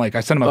at? And I'm like,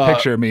 I sent them a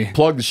picture of me.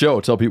 Plug the show.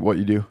 Tell people what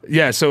you do.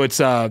 Yeah. So it's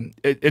a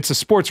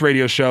sports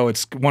radio show.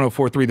 It's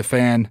 104.3 The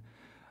Fan.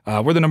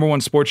 We're the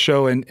 #1 sports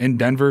show in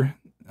Denver.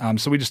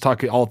 So we just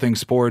talk all things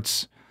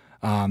sports.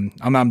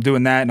 I'm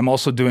doing that, and I'm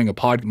also doing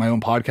my own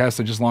podcast.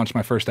 I just launched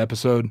my first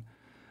episode.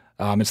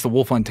 It's the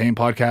Wolfe Untamed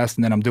Podcast,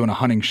 and then I'm doing a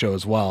hunting show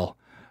as well.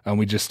 And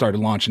we just started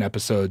launching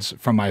episodes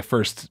from my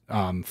first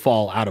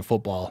fall out of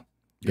football.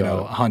 You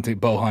know, hunting,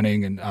 bow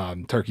hunting,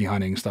 and turkey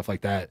hunting, stuff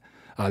like that.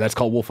 That's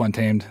called Wolfe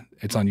Untamed.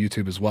 It's on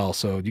YouTube as well,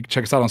 so you can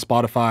check us out on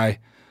Spotify.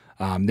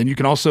 Then you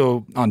can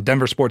also on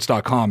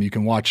denversports.com. You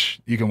can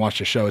watch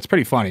the show. It's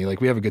pretty funny. Like,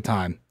 we have a good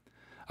time.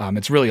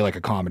 It's really like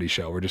a comedy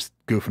show. We're just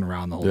goofing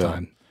around the whole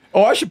time.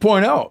 Oh, I should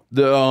point out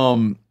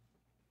the.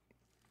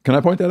 Can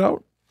I point that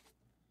out?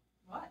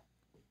 What?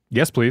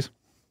 Yes, please.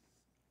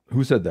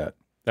 Who said that?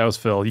 That was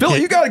Phil. Phil,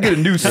 you got to get a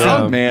new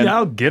son, man. Yeah,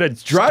 I'll get a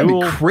It's driving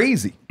me stool.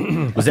 crazy.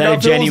 Was that a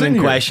genuine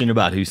question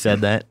about who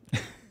said that?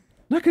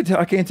 I can't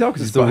tell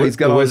because It's the he's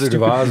got the all Wizard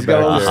of Oz he's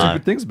got all back the there.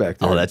 stupid things back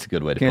there. Oh, that's a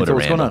good way to Can't put tell it,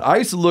 what's going Randall. on. I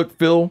used to look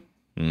Phil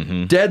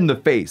dead in the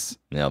face.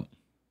 Yep.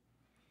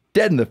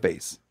 Dead in the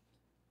face.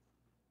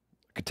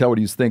 I could tell what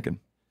he was thinking.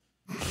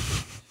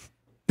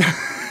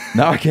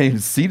 Now I can't even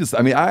see this.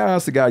 I mean, I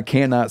honestly, God,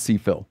 cannot see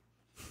Phil.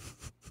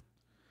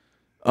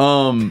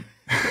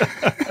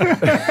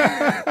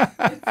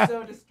 It's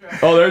so distracting.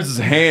 Oh, there's his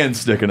hand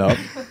sticking up.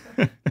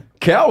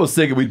 Cal was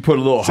thinking we'd put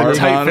a little a heart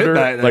tight fit monitor,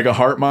 back there. like a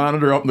heart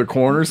monitor up in the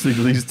corner so you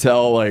can at least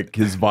tell like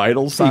his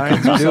vital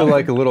signs. You do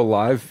like a little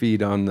live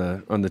feed on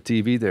the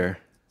TV there.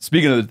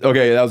 Speaking of,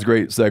 okay, that was a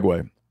great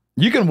segue.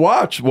 You can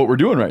watch what we're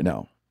doing right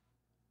now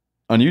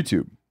on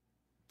YouTube.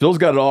 Phil's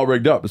got it all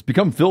rigged up. It's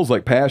become Phil's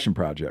like passion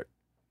project.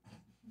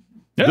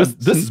 Yeah,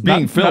 This is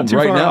being filmed too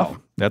right far now. off.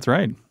 That's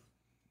right.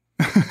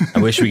 I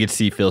wish we could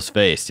see Phil's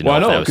face to know Well, I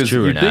if know that was because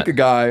true or you not. think a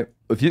guy,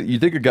 if you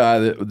think a guy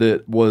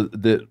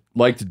that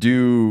liked to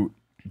do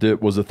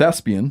that was a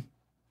thespian.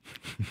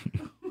 You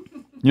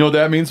know what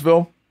that means,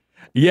 Phil?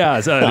 Yeah,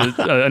 it's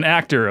an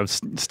actor of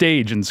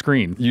stage and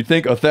screen. You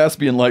think a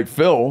thespian like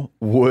Phil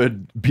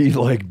would be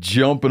like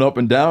jumping up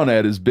and down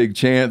at his big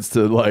chance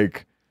to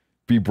like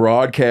be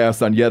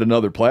broadcast on yet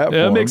another platform?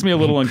 Yeah, it makes me a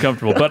little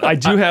uncomfortable, but I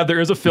do have. There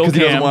is a Phil because he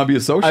doesn't cam. want to be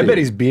associated. I bet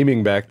he's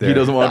beaming back there. He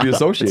doesn't want to be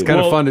associated. It's kind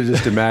Well, of fun to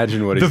just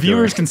imagine what The he's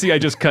viewers doing. can see I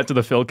just cut to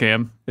the Phil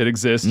cam. It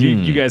exists.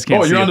 You guys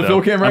can't Oh, see you're it, on the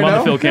though. Phil cam right I'm on now?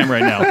 the Phil cam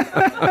right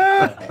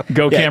now.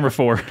 Go camera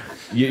 4.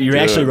 You're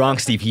actually wrong,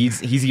 Steve. He's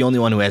the only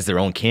one who has their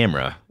own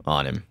camera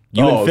on him.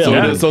 You and Phil. so,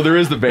 Yeah. so there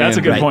is the van. That's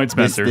a good Right. point,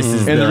 Spencer. This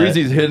is And the the-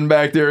 reason he's hidden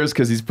back there is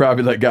because he's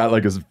probably like got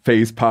like his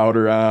face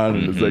powder on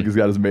and it's like he's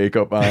got his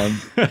makeup on.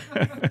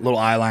 Little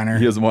eyeliner.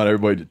 He doesn't want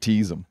everybody to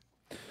tease him.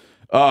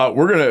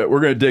 We're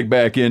gonna dig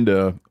back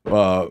into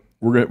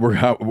we're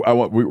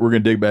gonna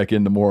dig back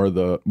into more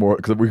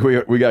because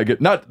we gotta get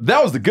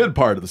that was the good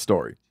part of the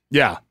story.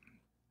 Yeah.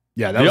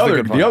 Yeah. That was the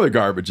good part. The other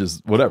garbage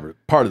is whatever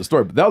part of the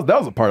story, but that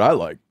was the part I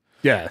liked.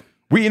 Yeah.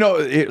 We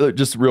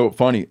just real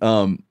funny.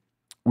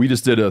 We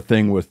just did a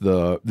thing with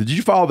did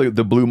you follow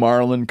the blue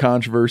marlin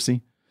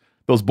controversy?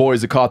 Those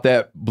boys that caught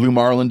that blue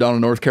marlin down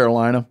in North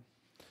Carolina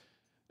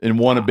and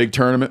won a big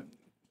tournament.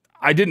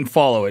 I didn't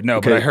follow it, no,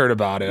 but Okay. I heard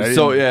about it. I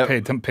So,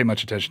 didn't pay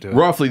much attention to it.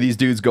 Roughly, these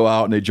dudes go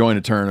out and they join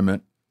a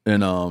tournament,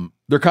 and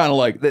they're kind of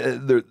like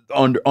they're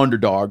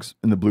underdogs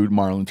in the blue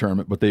marlin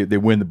tournament, but they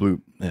win the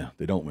blue. Yeah,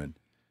 they don't win.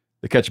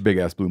 They catch a big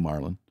ass blue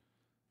marlin.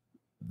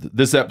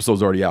 This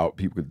episode's already out.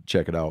 People could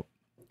check it out.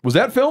 Was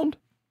that filmed?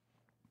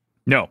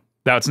 No,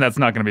 that's not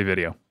going to be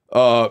video.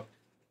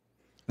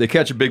 They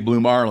catch a big blue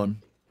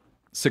marlin,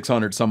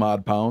 600 some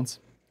odd pounds,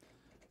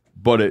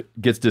 but it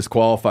gets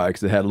disqualified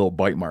because it had a little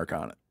bite mark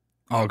on it.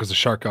 Oh, because the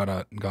shark got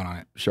on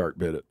it. Shark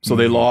bit it. So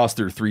they lost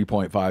their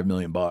 $3.5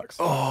 million.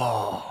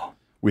 Oh.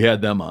 We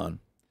had them on.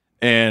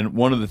 And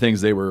one of the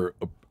things they were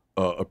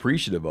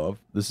appreciative of,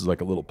 this is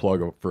like a little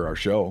plug for our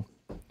show,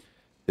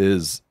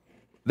 is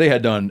they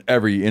had done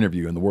every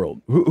interview in the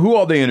world. Who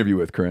all they interview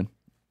with, Corinne?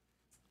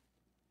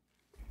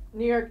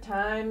 New York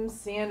Times,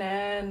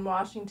 CNN,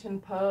 Washington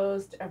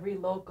Post, every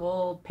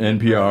local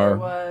paper NPR.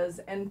 was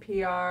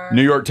NPR,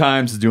 New York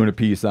Times is doing a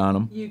piece on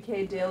them.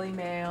 UK Daily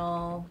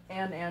Mail,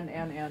 and.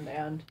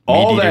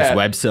 All MeatEater's that,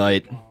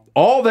 website.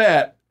 all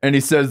that, and he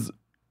says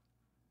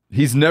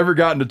he's never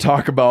gotten to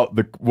talk about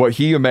what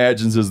he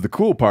imagines is the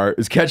cool part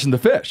is catching the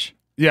fish.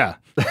 Yeah.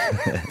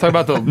 Talk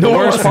about the No one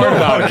worst wants to part know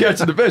about about it.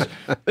 catching the fish.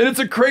 And it's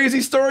a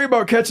crazy story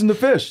about catching the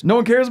fish. No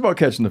one cares about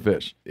catching the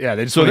fish. Yeah,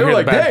 they just So want they to were hear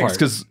like, the bad thanks, part.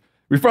 because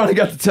we finally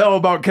got to tell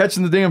about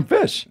catching the damn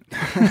fish.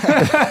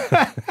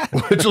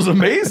 Which was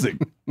amazing.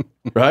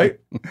 Right?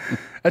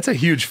 That's a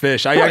huge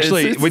fish. I Right,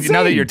 actually, it's now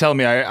that insane. you're telling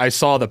me, I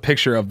saw the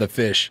picture of the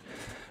fish,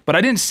 but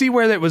I didn't see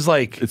where that was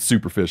like, It's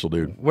superficial,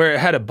 dude. where it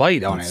had a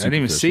bite on it. I didn't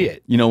even see Superficial.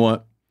 it. You know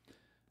what?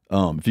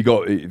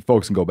 If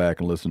folks can go back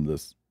and listen to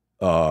this,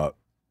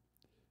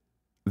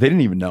 they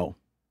didn't even know.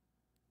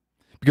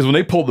 Because when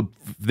they pulled the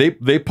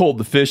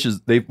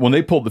fishes, when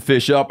they pulled the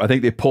fish up, I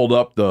think they pulled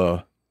up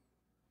the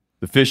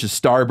fish's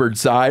starboard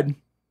side,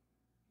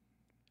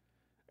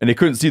 and they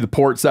couldn't see the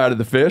port side of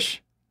the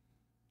fish.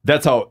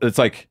 That's how it's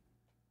like.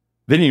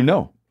 They didn't even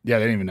know. Yeah,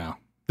 they didn't even know.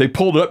 They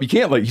pulled it up. You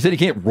can't you said you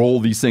can't roll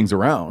these things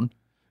around.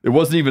 It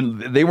wasn't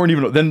even. They weren't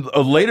even. Then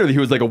later he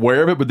was like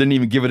aware of it, but didn't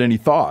even give it any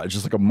thought. It's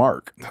just like a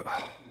mark.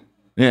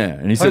 Yeah,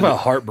 and he Talk said, about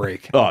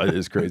heartbreak. "Oh, it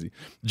is crazy."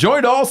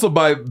 Joined also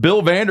by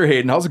Bill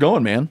Vanderheyden. How's it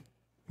going, man?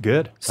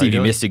 Good. Steve,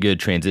 you missed a good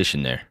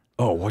transition there.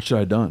 Oh, what should I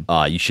have done?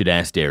 You should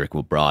ask Derek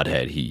what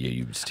broadhead he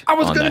used. I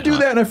was on going to do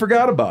hunt. that and I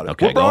forgot about it.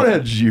 Okay, What go on.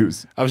 broadhead did you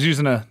use? I was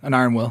using an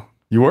iron will.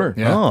 You were?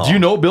 Yeah. Oh. Do you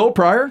know Bill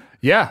prior?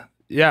 Yeah.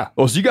 Yeah.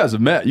 Oh, so you guys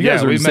have met. You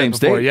guys are in we've the met same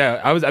before. state.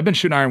 Yeah. I've been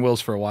shooting iron wills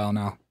for a while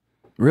now.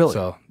 Really?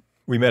 So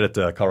We met at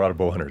the Colorado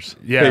Bow Hunters.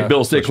 yeah. Hey,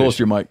 Bill, stay close to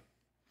your mic.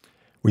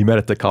 We met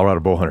at the Colorado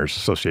Bow Hunters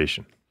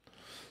Association.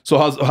 So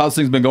how's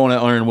things been going at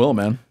Iron Will,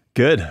 man?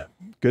 Good.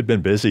 Good.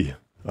 Been busy.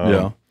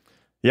 Yeah.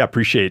 Yeah,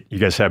 appreciate you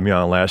guys having me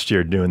on last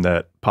year doing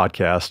that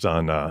podcast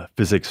on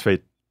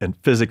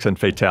physics and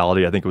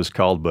fatality, I think it was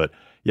called. But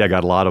yeah, I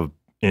got a lot of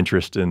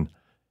interest in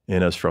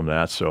us from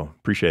that, so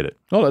appreciate it.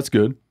 Oh, that's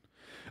good.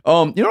 You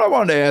know what I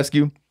wanted to ask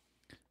you?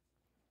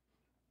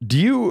 Do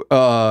you,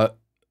 I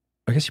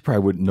guess you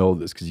probably wouldn't know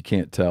this because you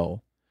can't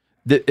tell.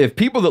 If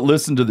people that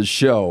listen to the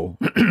show,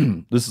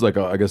 this is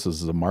I guess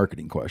this is a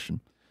marketing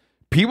question.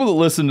 People that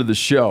listen to the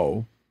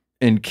show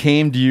and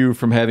came to you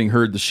from having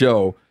heard the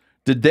show,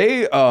 did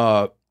they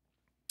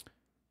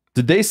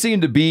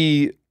seem to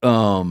be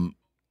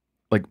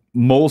like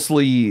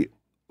mostly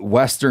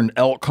Western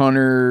elk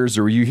hunters,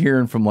 or were you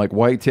hearing from like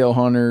whitetail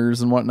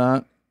hunters and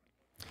whatnot?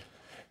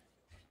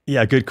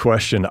 Yeah, good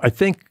question. I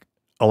think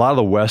a lot of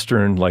the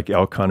Western like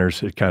elk hunters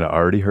had kind of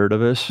already heard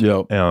of us.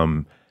 Yep.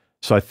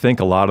 So I think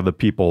a lot of the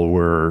people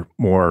were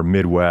more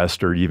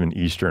Midwest or even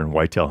Eastern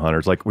whitetail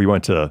hunters. Like we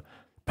went to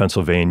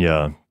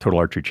Pennsylvania Total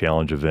Archery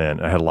Challenge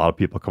event. I had a lot of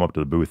people come up to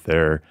the booth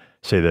there,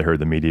 say they heard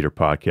the MeatEater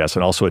podcast.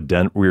 And also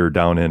we were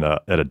down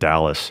at a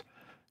Dallas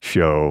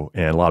show,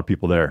 and a lot of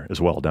people there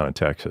as well down in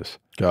Texas.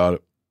 Got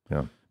it.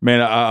 Yeah.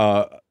 Man,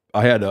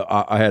 I had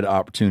an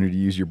opportunity to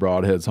use your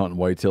broadheads hunting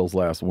whitetails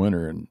last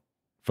winter, and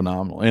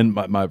phenomenal. And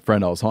my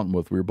friend I was hunting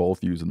with, we were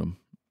both using them,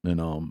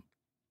 and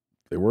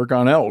they work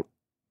on elk,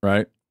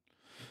 right?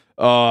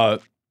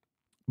 But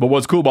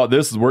what's cool about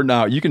this is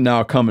you can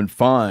now come and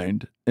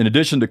find, in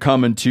addition to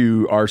coming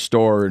to our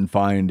store and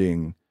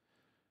finding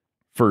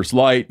First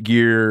Light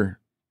gear,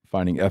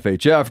 finding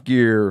FHF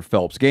gear,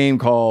 Phelps game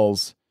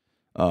calls,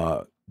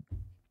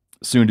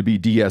 soon to be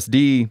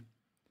DSD,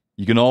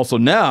 you can also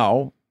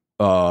now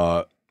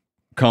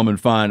come and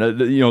find,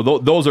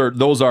 those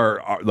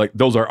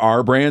are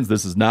our brands.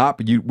 This is not,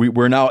 but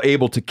we're now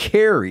able to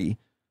carry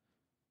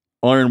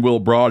Iron Will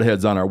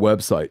broadheads on our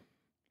website.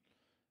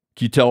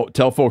 Can you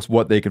tell folks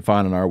what they can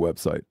find on our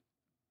website?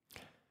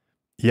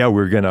 Yeah,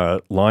 we're going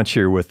to launch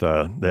here with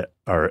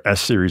our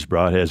S-Series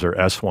broadheads, or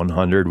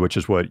S100, which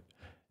is what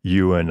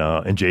you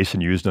and Jason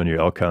used on your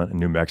elk hunt in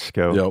New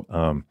Mexico. Yep.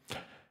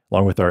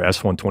 Along with our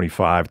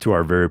S125, two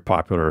our very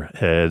popular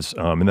heads,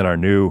 and then our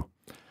new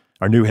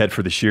head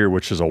for this year,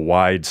 which is a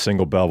wide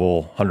single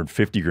bevel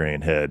 150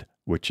 grain head,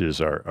 which is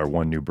our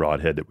one new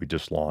broadhead that we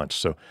just launched.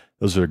 So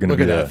those are going to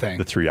be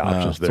the three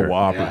options there. It's a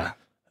whopper.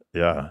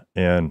 Yeah.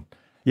 And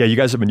yeah, you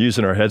guys have been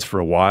using our heads for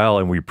a while,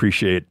 and we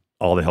appreciate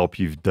all the help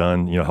you've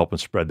done, helping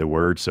spread the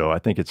word. So I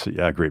think it's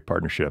a great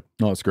partnership.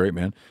 No, it's great,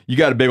 man. You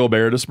got a big old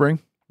bear this spring?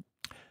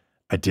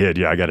 I did.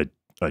 Yeah, I got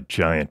a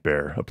giant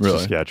bear up in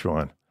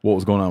Saskatchewan. What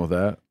was going on with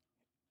that?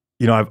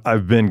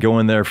 I've been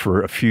going there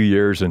for a few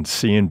years and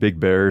seeing big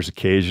bears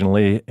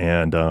occasionally,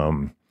 and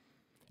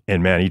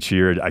man, each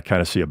year I kind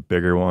of see a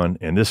bigger one.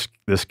 And this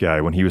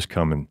guy, when he was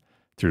coming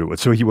through,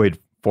 so he weighed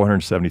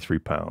 473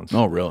 pounds.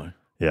 Oh, really?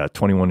 Yeah,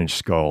 21-inch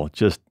skull,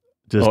 just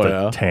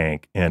a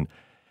tank. And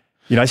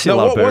I see now, a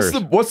lot of bears.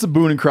 What's the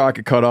Boone and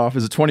Crockett cutoff?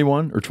 Is it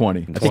 21 or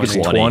 20? I think it's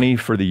 20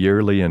 for the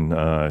yearly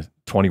and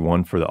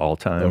 21 for the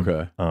all-time.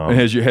 Okay. And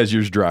has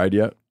yours dried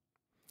yet?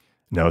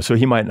 No, so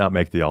he might not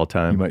make the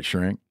all-time. He might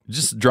shrink.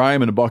 Just dry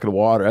him in a bucket of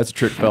water. That's a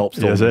trick Phelps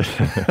told me. Is it?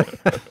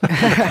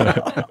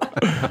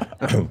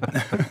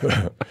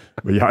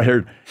 But yeah, I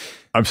heard,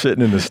 I'm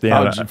sitting in the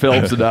stand.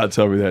 Phelps did not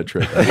tell me that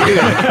trick.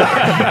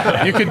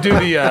 You could do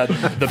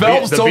the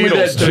Phelps the told me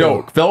Beatles that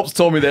joke. Phelps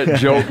told me that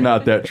joke,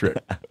 not that trick.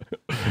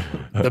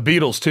 The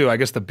beetles too. I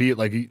guess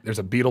there's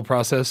a beetle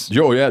process.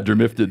 Oh yeah,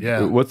 dermifted.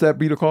 Yeah. What's that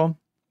beetle called?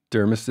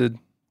 Dermisted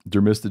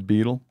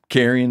beetle,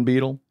 carrion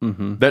beetle.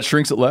 Mm-hmm. That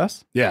shrinks it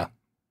less. Yeah,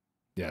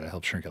 that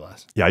helps shrink it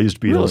less. Yeah, I used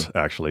beetles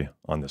actually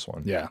on this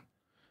one. Yeah,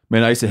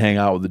 man, I used to hang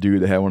out with the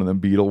dude that had one of them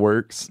beetle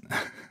works.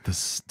 And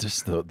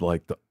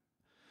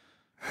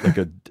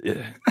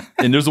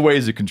there's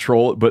ways to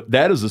control it, but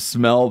that is a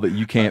smell that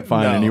you can't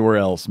find anywhere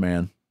else,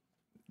 man.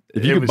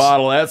 If you could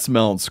bottle that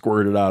smell and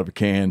squirt it out of a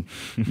can,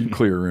 you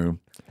clear a room.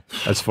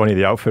 That's funny.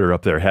 The outfitter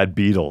up there had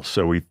beetles,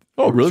 so we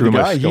really? threw The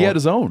guy, he had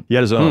his own. He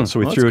had his own, so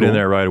we threw it in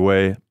there right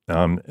away.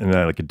 And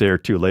then like a day or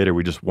two later,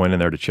 we just went in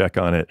there to check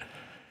on it,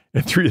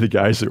 and three of the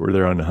guys that were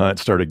there on the hunt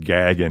started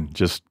gagging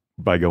just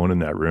by going in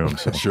that room.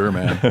 So. Sure,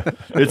 man.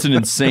 It's an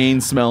insane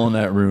smell in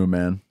that room,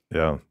 man.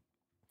 Yeah.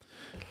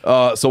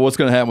 So what's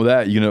going to happen with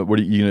that? You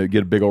gonna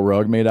get a big old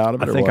rug made out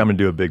of it? I think I'm gonna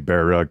do a big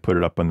bear rug, put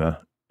it up in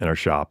our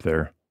shop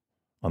there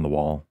on the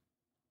wall.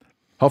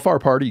 How far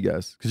apart are you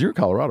guys? Because you're in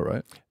Colorado,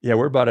 right? Yeah,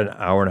 we're about an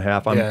hour and a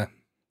half.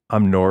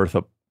 I'm north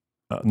of.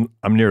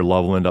 I'm near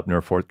Loveland, up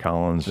near Fort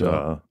Collins,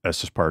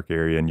 Estes Park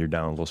area, and you're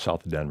down a little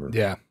south of Denver.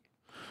 Yeah.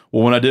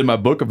 Well, when I did my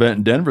book event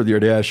in Denver the other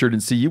day, I sure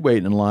didn't see you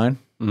waiting in line.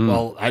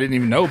 Well, I didn't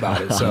even know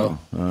about it, so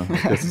I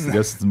guess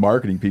it's the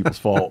marketing people's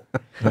fault.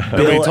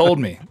 Billy told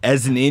me.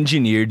 As an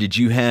engineer, did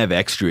you have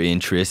extra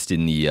interest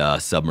in the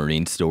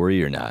submarine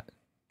story or not?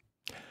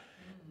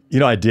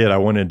 I did. I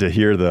wanted to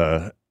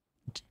hear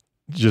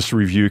just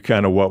review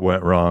kind of what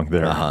went wrong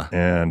there.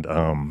 And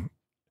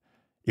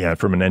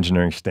from an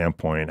engineering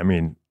standpoint, I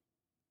mean,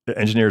 the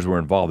engineers were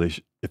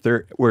involved. If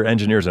there were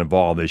engineers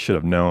involved, they should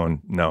have known,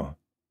 no,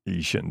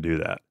 you shouldn't do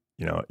that.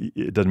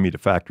 it doesn't meet a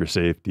factor of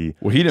safety.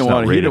 Well, he didn't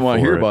want to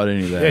hear about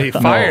any of that. Yeah, he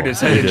fired his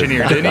head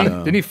engineer, didn't he?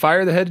 Didn't he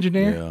fire the head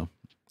engineer? Yeah.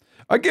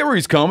 I get where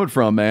he's coming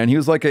from, man. He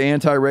was like an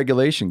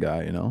anti-regulation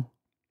guy,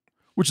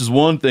 which is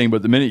one thing,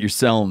 but the minute you're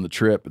selling the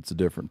trip, it's a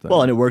different thing.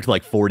 Well, and it worked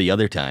like 40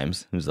 other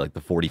times. It was like the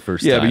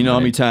 41st yeah, time. but you know how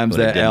many times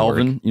that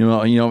Alvin,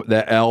 work?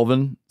 That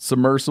Alvin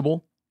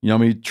submersible, you know how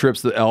many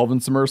trips the Alvin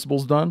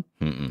submersible's done?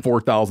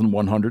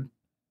 4,100.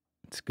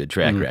 It's a good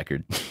track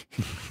record.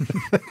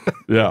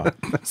 Yeah.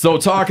 So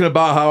talking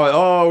about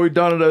how, we've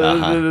done it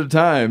at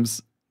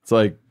times, it's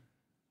like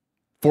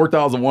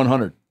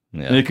 4,100.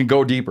 Yeah. And it can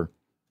go deeper.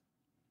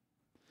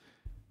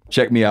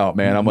 Check me out,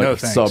 man. I'm like a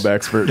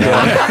sub-expert.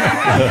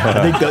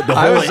 I think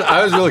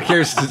I was really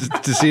curious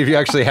to see if you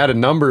actually had a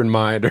number in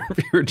mind, or if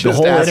you were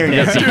just asking.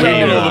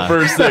 The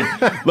first thing,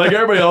 like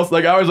everybody else,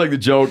 like I always like to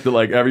joke that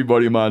like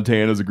everybody in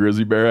Montana is a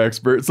grizzly bear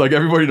expert. It's like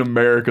everybody in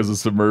America is a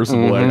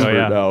submersible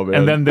expert now, man.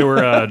 And then there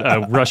were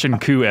a Russian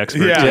coup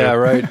expert. Yeah,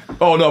 right.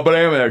 Oh no, but I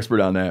am an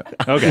expert on that.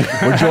 Okay,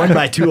 we're joined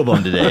by two of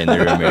them today in the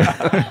room here.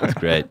 That's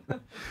great.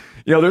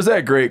 There's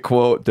that great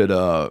quote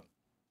that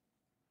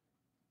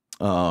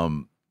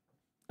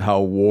how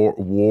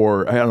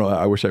war I don't know,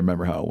 I wish I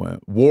remember how it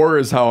went. War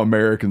is how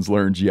Americans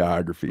learn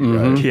geography,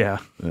 right? Yeah.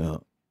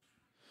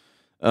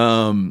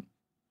 Tell me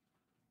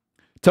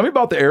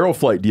about the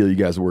Aeroflight deal you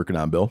guys are working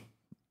on, Bill.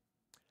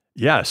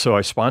 Yeah, so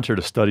I sponsored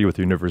a study with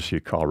the University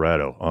of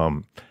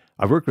Colorado.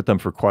 I've worked with them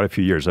for quite a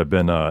few years. I've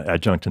been an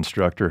adjunct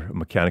instructor of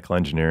mechanical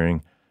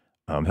engineering,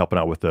 helping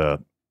out with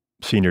the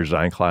senior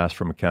design class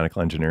for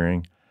mechanical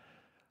engineering.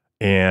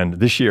 And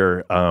this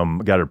year,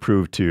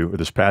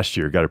 this past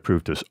year, got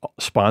approved to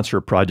sponsor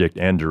a project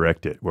and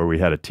direct it, where we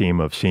had a team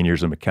of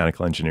seniors in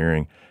mechanical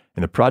engineering.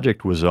 And the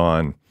project was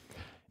on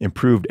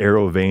improved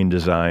arrow vane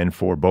design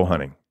for bow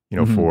hunting,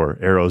 for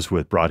arrows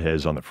with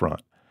broadheads on the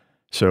front.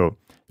 So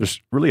there's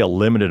really a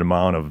limited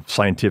amount of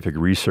scientific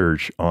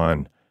research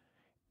on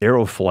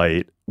arrow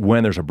flight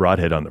when there's a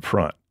broadhead on the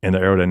front. And the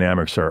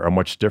aerodynamics are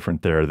much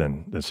different there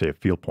than say, a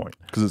field point.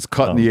 Because it's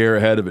cutting the air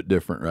ahead of it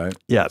different, right?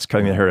 Yeah, it's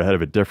cutting the air ahead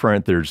of it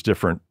different. There's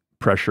different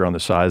pressure on the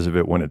sides of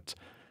it when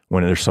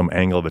there's some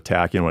angle of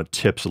attack, when it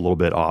tips a little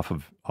bit off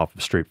of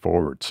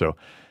straightforward. So,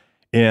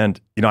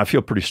 and, I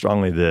feel pretty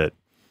strongly that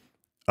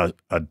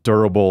a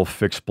durable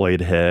fixed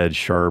blade head,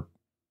 sharp,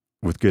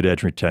 with good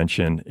edge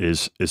retention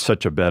is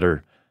such a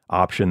better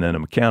option than a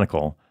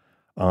mechanical.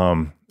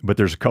 But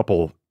there's a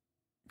couple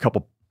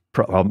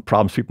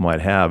problems people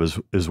might have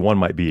is one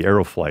might be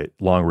Aeroflight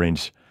long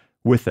range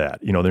with that.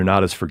 They're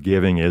not as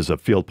forgiving as a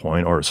field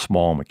point or a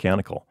small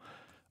mechanical.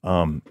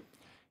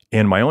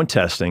 In my own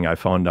testing, I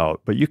found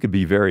out, but you could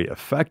be very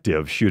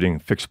effective shooting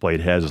fixed blade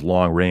heads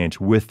long range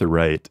with the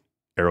right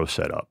arrow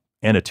setup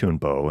and a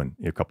tuned bow and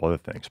a couple other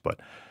things. But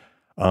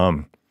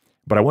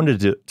I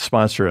wanted to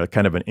sponsor a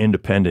kind of an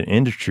independent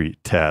industry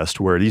test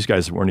where these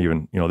guys weren't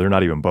even, they're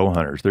not even bow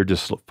hunters. They're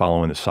just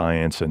following the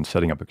science and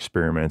setting up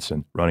experiments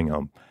and running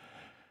them,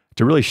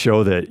 to really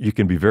show that you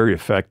can be very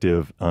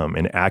effective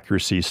in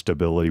accuracy,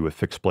 stability with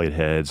fixed blade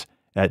heads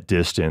at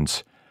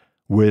distance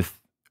with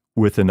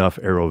enough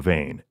arrow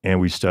vane.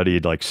 And we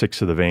studied like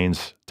 6 of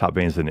the top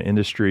vanes in the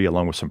industry,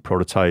 along with some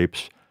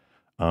prototypes.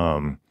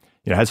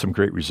 Had some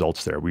great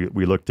results there.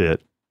 We looked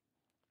at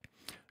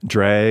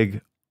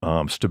drag,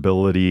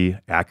 stability,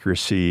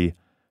 accuracy,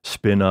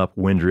 spin up,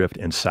 wind drift,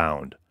 and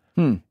sound.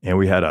 And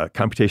we had a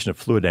computation of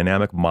fluid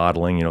dynamic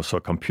modeling, so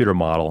a computer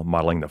model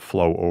modeling the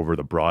flow over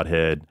the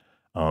broadhead,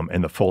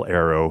 and the full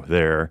arrow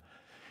there.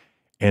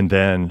 And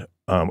then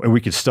and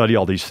we could study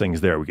all these things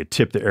there. We could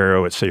tip the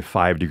arrow at, say,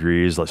 5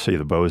 degrees. Let's say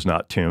the bow is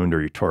not tuned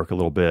or you torque a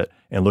little bit,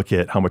 and look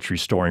at how much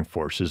restoring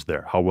force is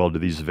there. How well do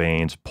these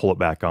vanes pull it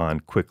back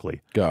on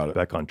quickly? Got it.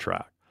 Back on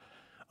track.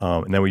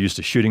 And then we used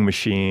a shooting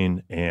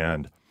machine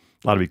and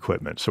a lot of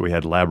equipment. So we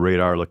had lab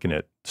radar looking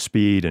at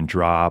speed and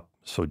drop,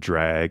 so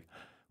drag.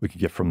 We could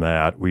get from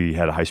that. We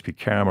had a high-speed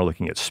camera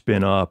looking at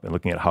spin up and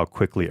looking at how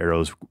quickly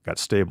arrows got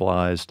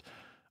stabilized.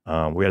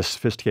 We had a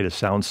sophisticated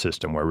sound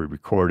system where we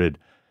recorded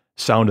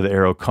sound of the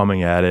arrow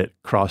coming at it,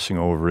 crossing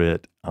over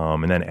it,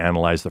 and then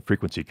analyze the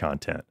frequency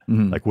content.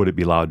 Like, would it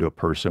be loud to a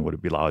person? Would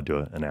it be loud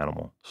to an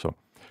animal? So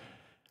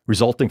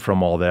resulting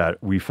from all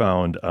that, we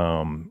found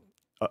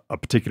a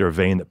particular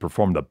vane that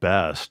performed the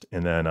best.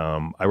 And then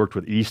I worked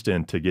with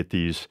Easton to get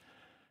these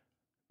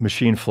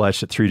machine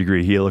fletched at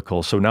 3-degree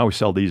helical. So now we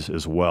sell these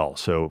as well.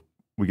 So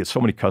we get so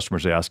many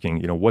customers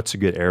asking, what's a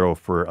good arrow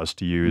for us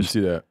to use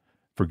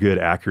for good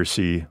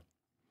accuracy,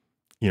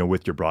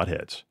 with your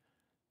broadheads.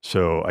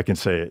 So I can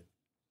say,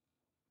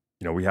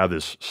 we have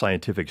this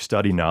scientific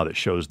study now that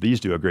shows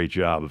these do a great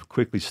job of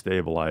quickly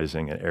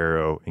stabilizing an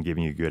arrow and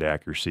giving you good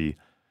accuracy,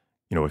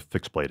 with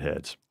fixed blade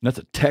heads. That's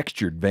a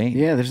textured vane.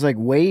 Yeah, there's like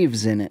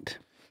waves in it.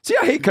 See,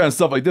 I hate kind of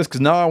stuff like this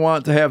because now I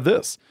want to have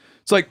this.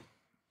 It's like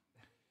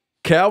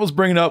Cal was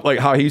bringing up like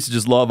how he used to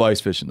just love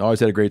ice fishing. Always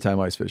had a great time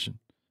ice fishing.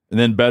 And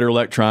then better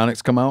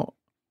electronics come out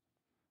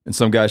and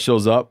some guy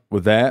shows up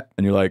with that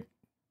and you're like,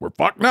 we're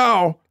fucked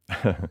now.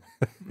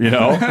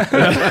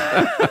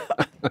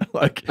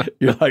 Like,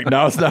 you're like,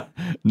 now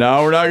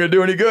we're not going to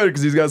do any good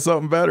because he's got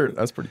something better.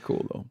 That's pretty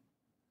cool though.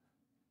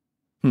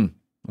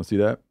 Let's see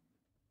that.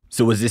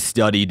 So was this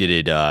study, did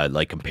it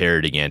like compare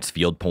it against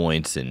field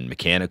points and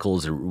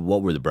mechanicals, or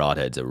what were the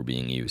broadheads that were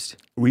being used?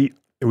 We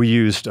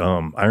used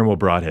iron wool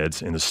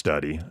broadheads in the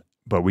study,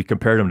 but we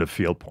compared them to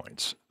field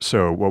points.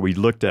 So what we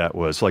looked at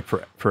was, like,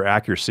 for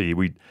accuracy,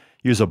 we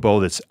use a bow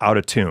that's out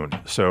of tune.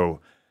 So,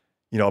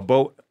 you know,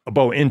 a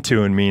bow in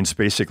tune means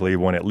basically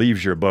when it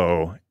leaves your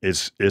bow,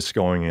 it's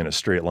going in a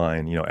straight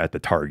line, you know, at the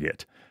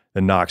target.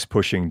 The nock's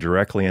pushing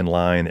directly in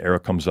line, the arrow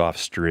comes off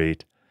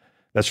straight.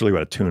 That's really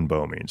what a tuned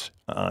bow means.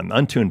 An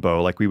untuned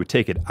bow, like, we would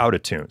take it out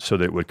of tune so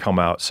that it would come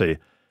out, say,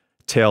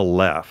 tail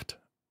left,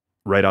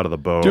 right out of the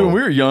bow. Dude, when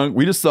we were young,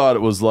 we just thought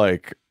it was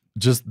like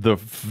just the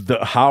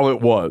how it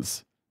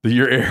was.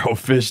 Your arrow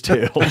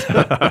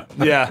fishtailed.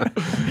 Yeah.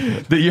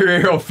 Your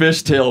arrow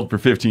fishtailed for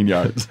 15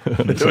 yards.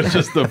 It was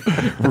just the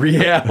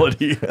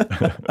reality.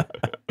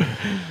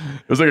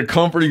 It was like a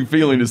comforting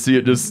feeling to see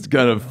it just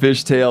kind of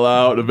fishtail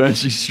out,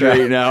 eventually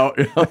straighten out.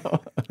 You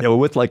know? Yeah, well,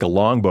 with like a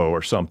longbow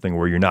or something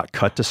where you're not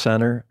cut to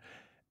center,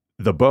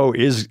 the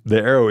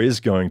arrow is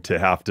going to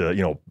have to,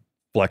 you know,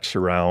 flex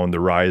around the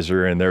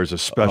riser, and there's a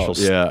special.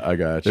 Yeah, I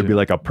got you. There'd be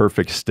like a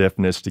perfect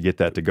stiffness to get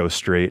that to go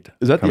straight.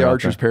 Is that the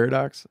archer's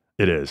paradox?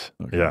 It is.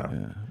 Okay, yeah.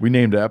 We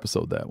named an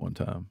episode that one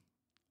time.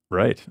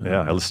 Right.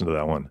 Yeah, I listened to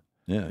that one.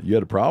 Yeah, you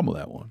had a problem with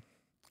that one.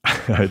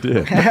 I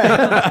did.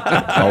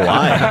 Oh,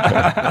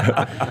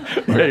 why?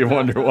 Yeah, you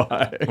wonder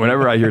why.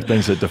 Whenever I hear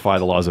things that defy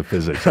the laws of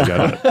physics, I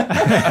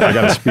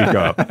gotta speak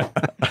up.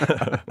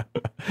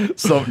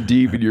 Something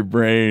deep in your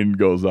brain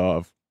goes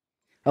off.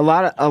 A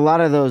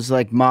lot of those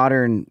like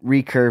modern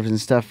recurves and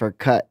stuff are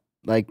cut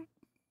like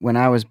when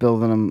I was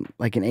building them,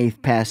 like an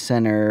 1/8 pass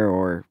center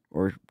or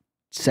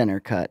center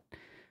cut.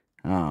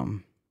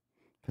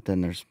 But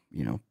then there's,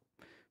 you know,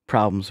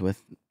 problems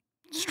with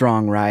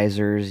strong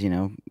risers, you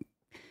know,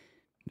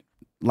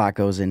 a lot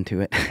goes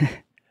into it.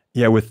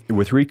 Yeah, with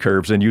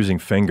recurves and using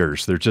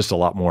fingers, there's just a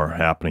lot more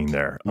happening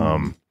there.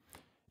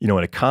 You know,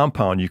 in a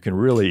compound, you can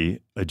really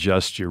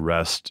adjust your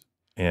rest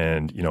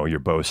and, you know, your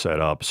bow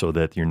set up so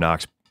that your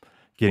nock's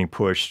getting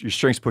pushed, your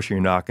string's pushing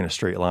your nock in a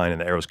straight line,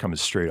 and the arrow's coming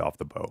straight off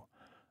the bow.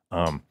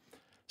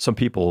 Some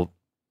people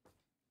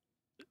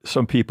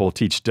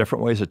teach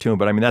different ways to tune,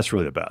 but I mean, that's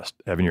really the best,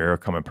 having your arrow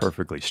coming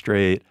perfectly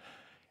straight.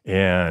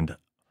 And,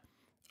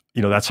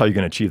 you know, that's how you're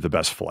going to achieve the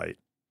best flight.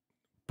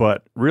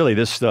 But really,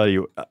 this study,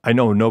 I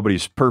know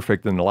nobody's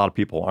perfect, and a lot of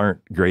people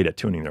aren't great at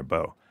tuning their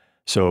bow.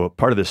 So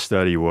part of this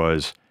study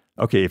was,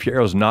 okay, if your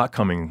arrow's not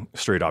coming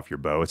straight off your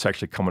bow, it's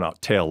actually coming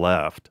out tail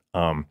left.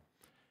 One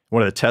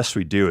of the tests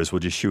we do is we'll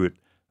just shoot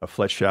a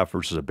fletch shaft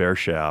versus a bear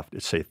shaft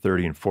at, say,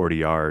 30 and 40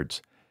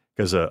 yards.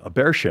 Because a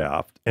bear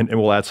shaft, and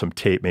we'll add some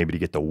tape maybe to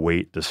get the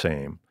weight the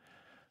same,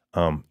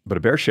 but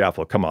a bear shaft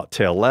will come out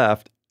tail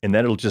left, and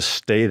then it'll just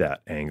stay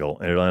that angle,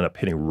 and it'll end up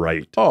hitting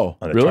right on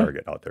the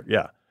target out there.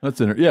 Yeah.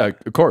 Yeah,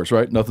 of course,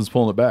 right? Nothing's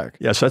pulling it back.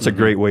 Yeah, so that's a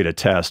great way to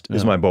test,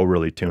 is my bow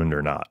really tuned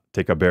or not?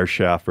 Take a bear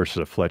shaft versus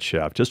a fletch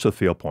shaft, just with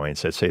field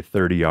points at, say,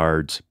 30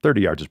 yards.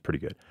 30 yards is pretty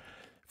good.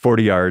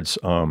 40 yards,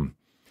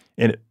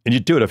 and you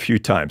do it a few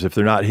times. If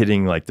they're not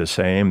hitting like the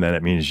same, then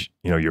it means,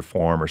 you know, your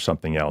form or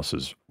something else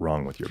is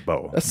wrong with your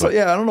bow.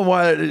 Yeah, I don't know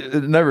why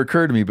it never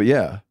occurred to me, but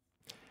yeah.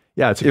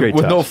 Yeah, it's a great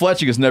with test. no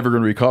fletching, it's never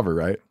going to recover,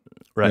 right?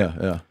 Right.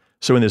 Yeah.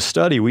 So in this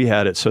study, we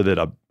had it so that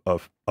a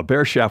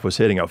bear shaft was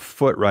hitting a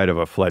foot right of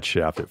a fletch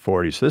shaft at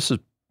 40. So this is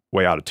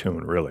way out of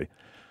tune, really.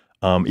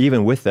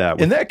 Even with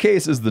that. In that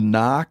case, is the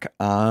nock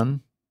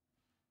on?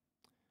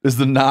 Is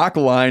the nock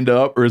lined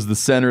up, or is the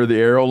center of the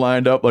arrow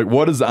lined up? Like,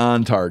 what is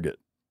on target?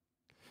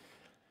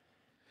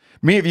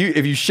 I mean,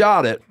 if you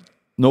shot it,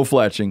 no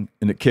fletching,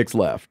 and it kicks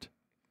left,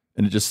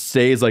 and it just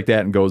stays like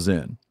that and goes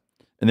in,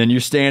 and then you're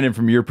standing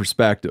from your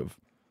perspective,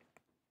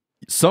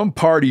 some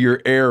part of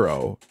your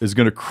arrow is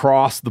going to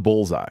cross the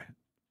bullseye.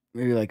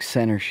 Maybe like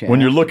center shaft.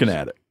 When you're looking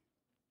at it.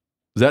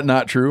 Is that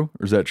not true,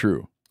 or is that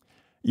true?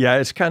 Yeah,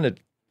 it's kind of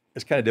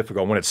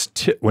difficult when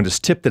it's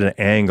tipped at an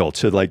angle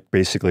to, like,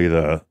 basically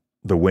the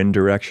wind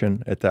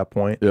direction at that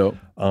point. Yep.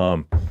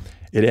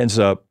 It ends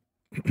up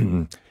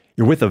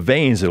with the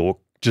vanes, it will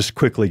just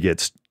quickly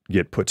get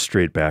put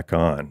straight back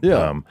on.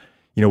 Yeah.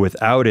 You know,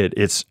 without it,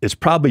 it's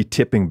probably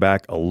tipping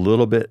back a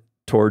little bit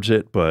towards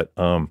it, but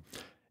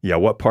yeah,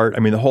 what part? I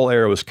mean, the whole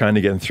arrow is kind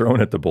of getting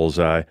thrown at the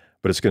bullseye,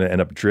 but it's going to end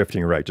up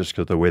drifting right just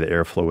because of the way the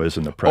airflow is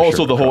and the pressure. Oh,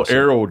 so the whole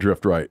arrow will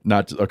drift right.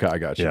 Okay, I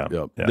got you. Yeah,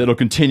 yep. yeah. It'll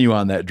continue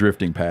on that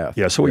drifting path.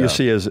 Yeah, so what you'll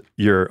see is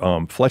your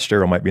fletched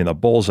arrow might be in the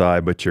bullseye,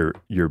 but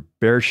your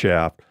bear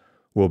shaft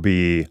will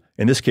be,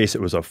 in this case,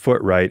 it was a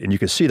foot right, and you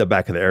can see the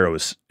back of the arrow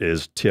is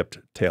tipped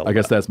tail. I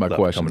guess that's my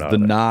question. The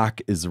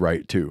nock is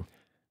right too,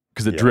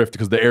 because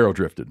the arrow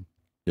drifted.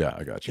 Yeah,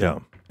 I got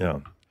you. Yeah.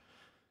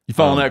 You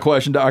following that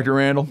question, Dr.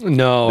 Randall?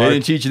 No. They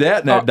didn't teach you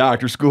that in that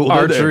doctor school.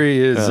 Archery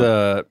is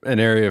an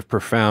area of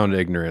profound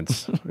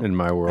ignorance in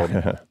my world.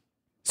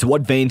 So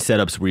what vein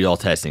setups were you all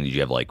testing? Did you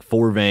have like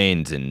 4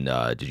 veins, and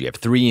did you have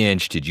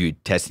 3-inch? Did you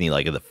test any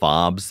like of the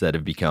fobs that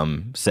have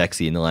become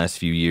sexy in the last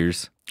few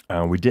years?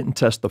 We didn't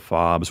test the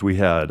fobs. We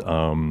had,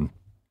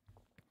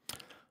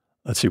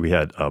 we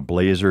had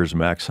Blazers,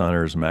 Max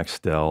Hunters, Max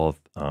Stealth,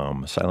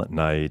 Silent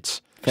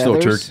Knights.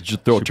 feathers.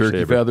 Just throw a Super turkey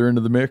saber. feather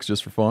into the mix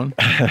just for fun.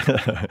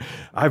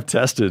 I've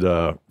tested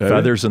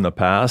feathers in the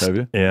past, Have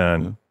you?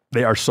 and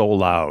they are so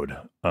loud.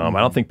 I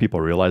don't think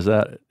people realize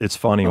that. It's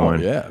funny Oh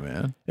when yeah,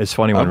 man. it's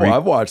funny when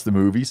I've watched the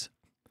movies.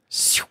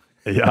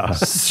 yeah.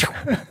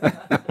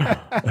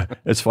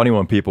 It's funny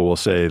when people will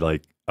say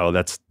like, "Oh,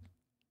 that's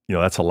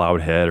a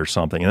loud head or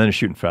something," and then it's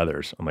shooting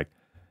feathers. I'm like,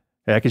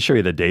 hey, I can show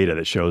you the data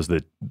that shows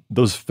that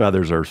those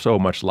feathers are so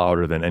much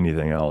louder than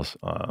anything else.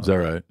 Is that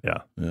right?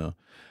 Yeah. Yeah.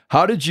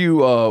 How did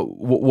you?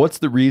 What's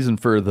the reason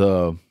for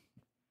the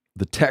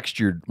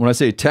textured? When I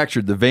say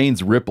textured, the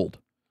veins rippled.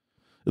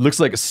 It looks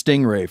like a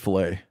stingray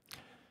fillet.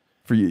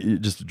 For you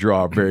just to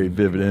draw a very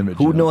vivid image.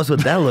 Who knows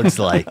what that looks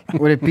like?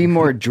 Would it be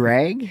more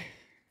drag?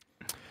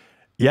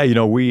 Yeah,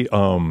 we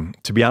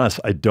to be honest,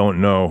 I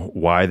don't know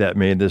why that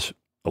made this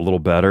a little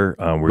better.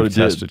 We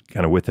tested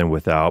kind of with and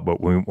without, but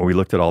when we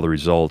looked at all the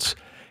results,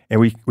 and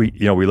we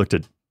looked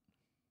at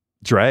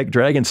drag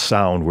and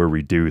sound were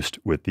reduced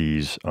with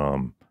these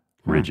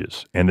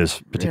ridges and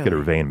this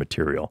particular vein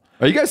material.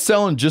 Are you guys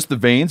selling just the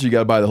veins? Or you got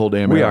to buy the whole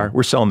damn. We are.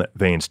 We're selling the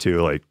veins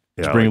too. Like,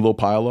 just bring a little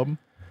pile of them.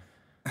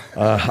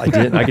 I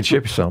did. I could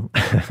ship you some.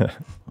 I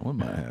wouldn't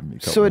mind having me a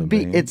couple So of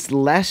veins. it's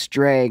less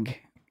drag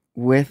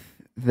with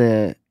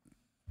the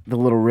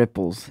little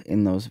ripples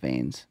in those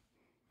veins.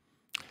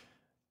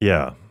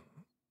 Yeah.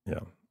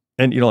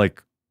 And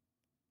like,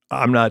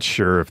 I'm not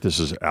sure if this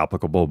is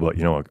applicable, but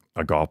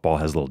a golf ball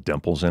has little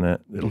dimples in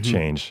it. It'll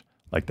change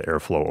like the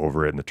airflow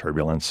over it and the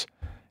turbulence,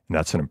 and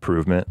that's an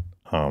improvement.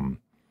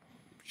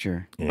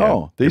 Sure.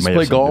 Yeah, they used to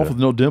play golf with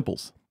no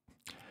dimples.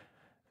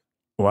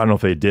 Well, I don't know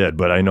if they did,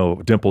 but I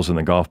know dimples in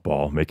the golf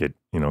ball make it,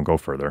 go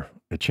further.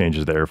 It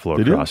changes the airflow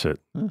across it.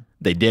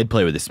 They did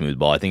play with a smooth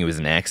ball. I think it was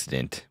an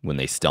accident when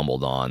they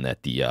stumbled on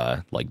that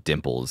the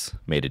dimples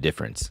made a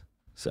difference.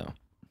 So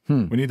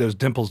we need those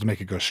dimples to make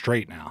it go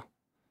straight now.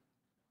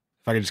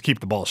 If I could just keep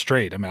the ball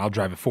straight, I'll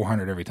drive it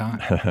 400 every time.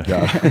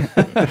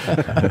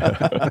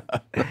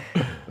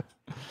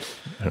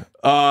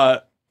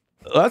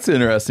 That's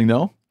interesting,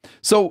 though.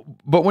 So,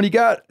 but when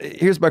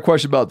here's my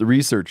question about the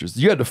researchers.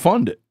 You had to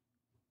fund it.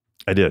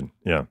 I did,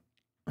 yeah.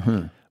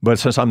 But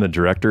since I'm the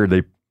director,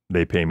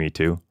 they pay me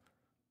too.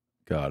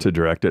 To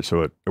direct it,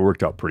 so it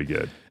worked out pretty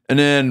good. And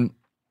then,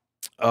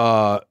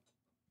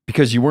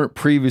 because you weren't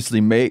previously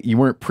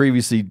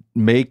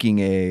making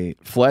a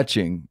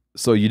fletching,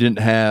 so you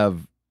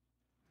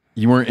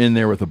weren't in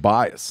there with a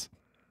bias.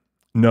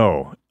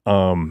 No,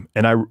 and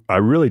I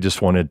really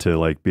just wanted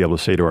to be able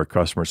to say to our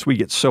customers, we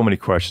get so many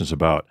questions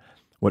about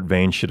what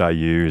vein should I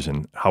use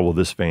and how will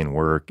this vein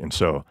work, and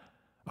so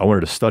I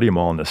wanted to study them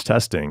all in this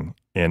testing,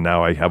 and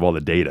now I have all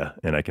the data,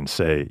 and I can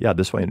say, yeah,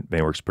 this vein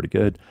works pretty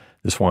good.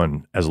 This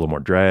one has a little more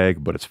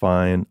drag, but it's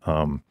fine.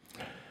 So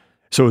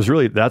it was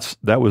really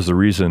that was the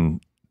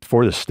reason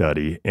for the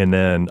study, and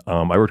then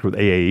I worked with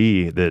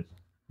AAE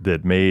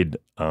that made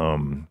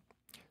some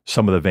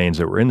of the veins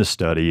that were in the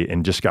study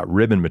and just got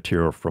ribbon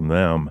material from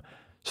them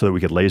so that we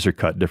could laser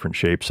cut different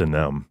shapes in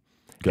them.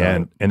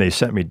 And they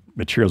sent me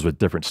materials with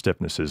different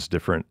stiffnesses,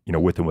 different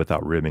with and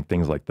without ribbing,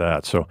 things like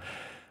that. So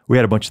we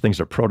had a bunch of things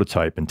to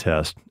prototype and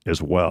test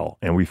as well.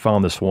 And we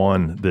found this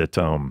one that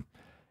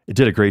it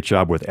did a great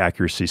job with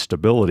accuracy,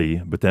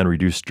 stability, but then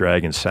reduced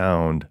drag and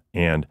sound.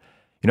 And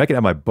I can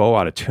have my bow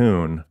out of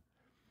tune.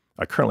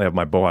 I currently have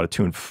my bow out of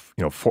tune.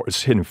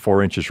 It's hitting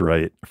 4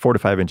 to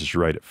 5 inches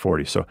right at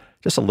 40. So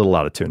just a little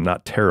out of tune,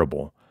 not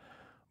terrible.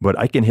 But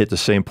I can hit the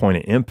same point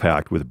of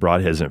impact with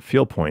broadheads and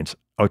field points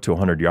out to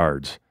 100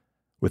 yards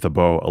with a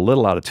bow a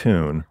little out of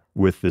tune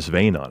with this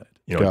vein on it.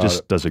 It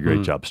just does a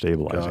great job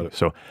stabilizing.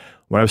 So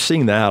when I was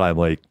seeing that,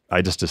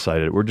 I just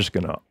decided we're just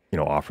going to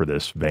offer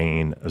this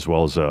vein as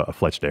well as a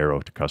fletched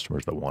arrow to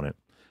customers that want it.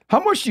 How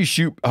much do you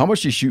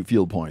shoot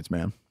field points,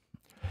 man?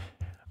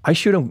 I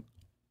shoot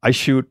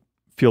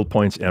field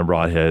points and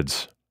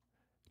broadheads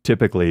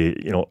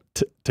typically,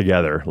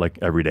 together like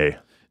every day.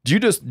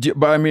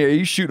 Are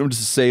you shooting them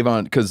just to save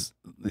on? Because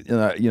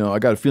I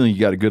got a feeling you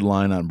got a good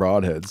line on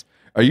broadheads.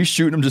 Are you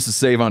shooting them just to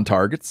save on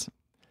targets?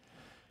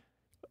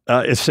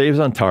 It saves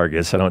on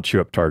targets. I don't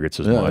chew up targets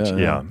as much.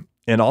 Yeah.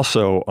 And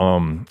also,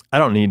 I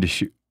don't need to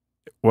shoot.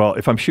 Well,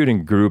 if I'm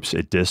shooting groups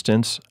at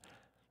distance,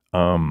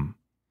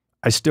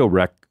 I still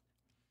wreck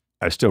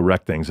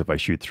things if I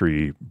shoot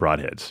 3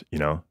 broadheads,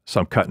 So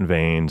I'm cutting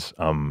veins,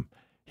 I'm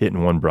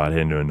hitting one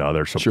broadhead into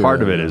another. So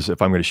part of it is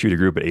if I'm going to shoot a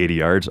group at 80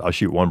 yards, I'll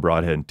shoot 1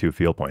 broadhead and 2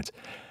 field points.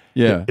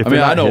 Yeah.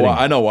 I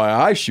know why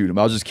I shoot them.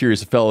 I was just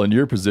curious, a fellow in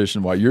your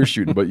position, why you're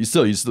shooting, but you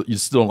still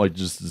don't like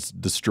just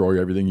destroy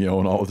everything you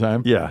own all the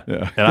time. Yeah.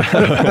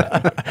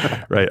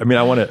 And right.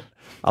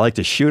 I like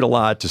to shoot a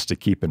lot just to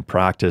keep in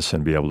practice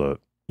and be able to,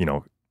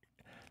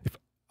 if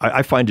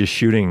I find just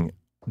shooting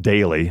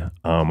daily,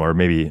 or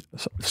maybe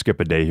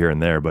skip a day here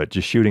and there, but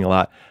just shooting a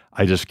lot,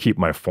 I just keep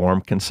my form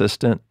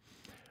consistent.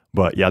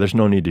 But yeah, there's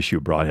no need to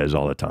shoot broadheads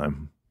all the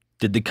time.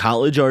 Did the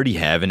college already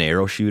have an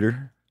arrow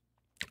shooter?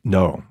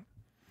 No.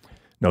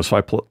 So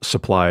I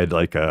supplied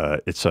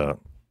it's a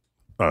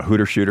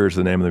Hooter Shooter is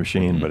the name of the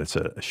machine, but it's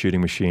a shooting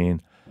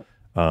machine.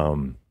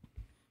 And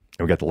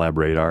we got the lab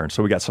radar. And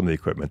so we got some of the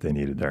equipment they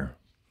needed there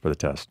for the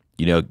test.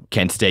 You know,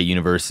 Kent State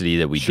University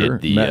that we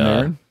did the Matt and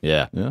Aaron?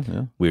 yeah.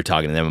 We were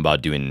talking to them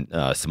about doing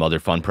some other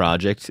fun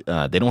project.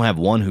 They don't have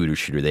one Hooter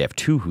shooter; they have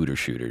 2 Hooter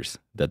shooters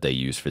that they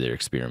use for their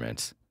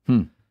experiments.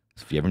 So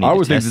if you ever need I to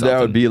would think test that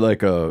would something- be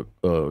like a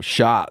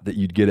shot that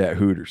you'd get at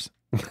Hooters.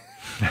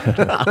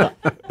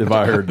 If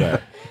I heard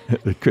that.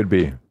 It could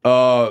be.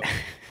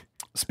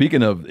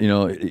 Speaking of,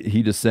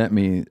 he just sent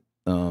me,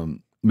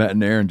 Matt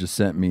and Aaron just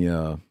sent me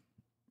a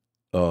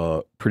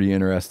pretty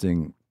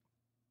interesting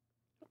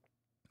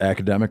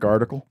academic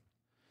article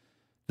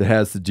that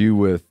has to do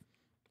with,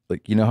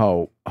 like, you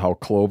know how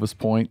Clovis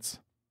points,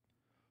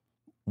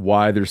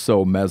 why they're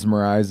so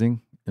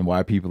mesmerizing and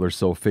why people are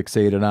so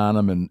fixated on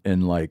them,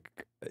 and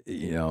like,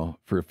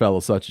 for a fellow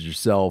such as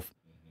yourself,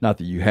 not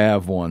that you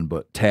have one,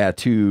 but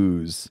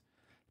tattoos,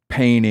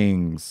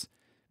 paintings,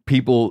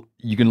 people,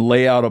 you can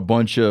lay out a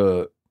bunch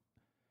of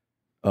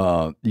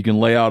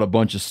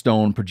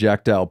stone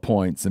projectile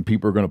points, and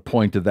people are going to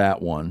point to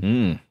that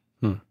one.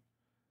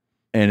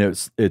 And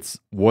it's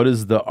what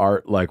is the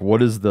art, like,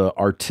 what is the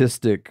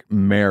artistic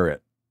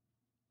merit,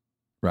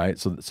 right?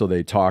 So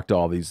they talk to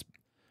all these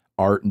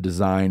art and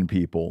design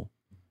people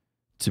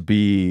to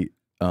be,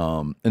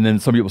 and then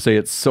some people say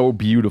it's so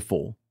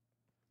beautiful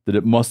that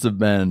it must have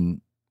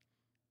been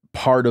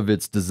part of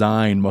its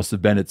design, must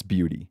have been its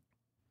beauty.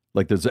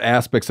 Like, there's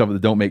aspects of it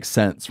that don't make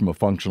sense from a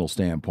functional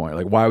standpoint.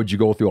 Like, why would you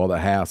go through all the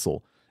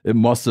hassle? It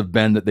must have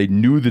been that they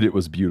knew that it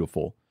was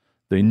beautiful.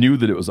 They knew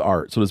that it was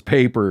art. So this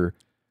paper,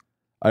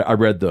 I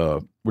read the,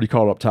 what do you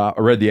call it up top?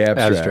 I read the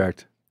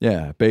abstract.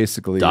 Yeah,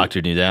 basically.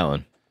 Doctor knew that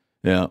one.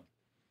 Yeah.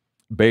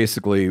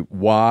 Basically,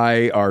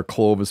 why are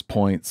Clovis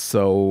points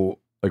so,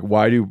 like,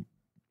 why do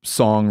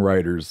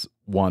songwriters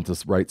want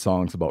to write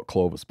songs about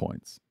Clovis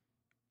points?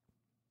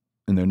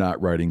 And they're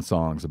not writing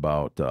songs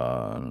about,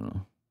 I don't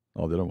know,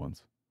 all the other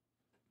ones.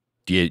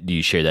 Do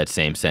you share that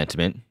same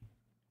sentiment?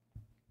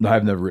 No,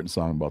 I've never written a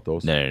song about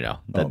those. No.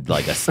 That,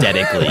 like,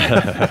 aesthetically,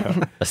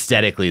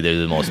 they're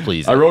the most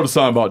pleasing. I wrote a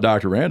song about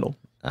Dr. Randall.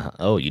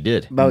 Oh, you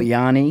did? About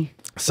Yanni?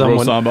 I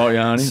wrote a song about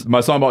Yanni. My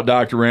song about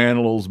Dr.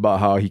 Randall is about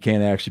how he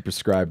can't actually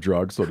prescribe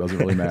drugs, so it doesn't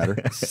really matter.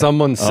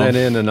 Someone sent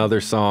in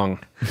another song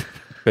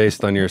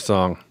based on your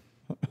song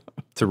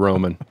to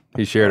Roman.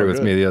 He shared it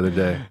with me the other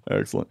day.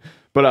 Excellent.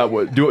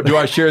 But do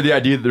I share the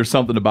idea that there's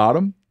something about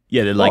him?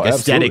 Yeah, they're like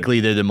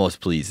aesthetically, they're the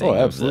most pleasing. Oh,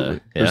 absolutely.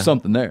 There's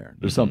something there.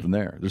 There's something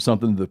there. There's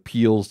something that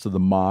appeals to the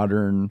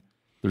modern.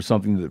 There's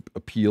something that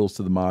appeals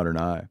to the modern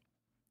eye.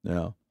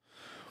 Yeah.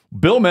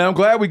 Bill, man, I'm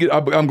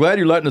glad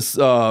you're letting us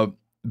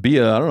be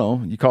a, I don't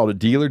know, you call it a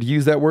dealer, to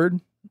use that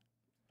word?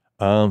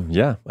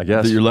 Yeah, I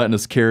guess. That you're letting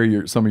us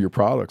carry some of your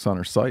products on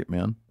our site,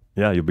 man.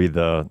 Yeah, you'll be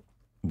the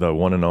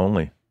one and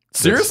only.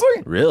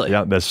 Seriously? Really?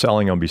 Yeah, that's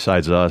selling them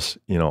besides us,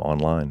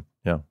 online.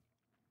 Yeah.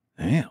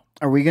 Damn.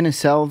 Are we going to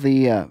sell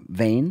the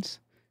veins?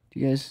 Do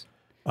you guys?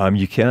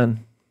 You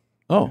can.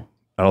 Oh.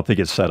 I don't think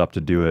it's set up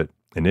to do it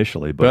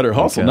initially, but better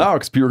hustle now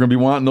because people are going to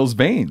be wanting those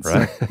veins.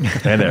 Right.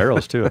 And the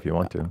arrows too, if you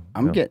want to.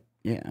 I'm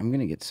going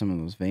to get some of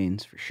those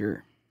veins for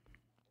sure.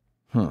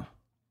 Huh.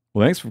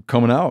 Well, thanks for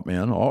coming out,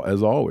 man.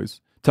 As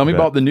always. Tell me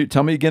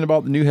again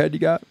about the new head you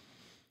got.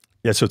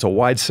 Yeah, so it's a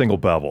wide single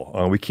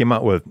bevel. We came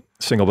out with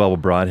single bevel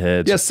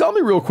broadheads. Yeah, sell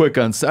me real quick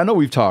on, I know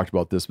we've talked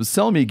about this, but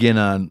sell me again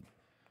on,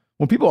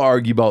 when people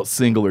argue about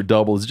single or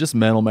double, is it just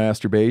mental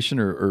masturbation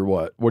or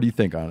what? What do you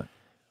think on it?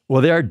 Well,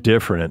 they are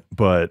different,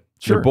 but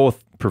they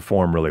both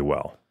perform really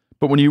well.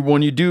 But when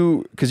you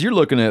do, because you're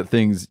looking at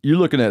things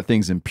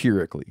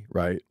empirically,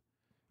 right?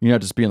 You're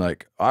not just being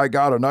like, I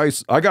got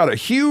a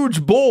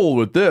huge bull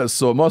with this,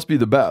 so it must be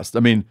the best. I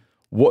mean,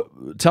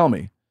 tell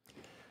me.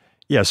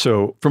 Yeah,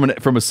 so from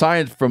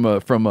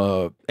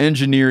a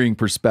engineering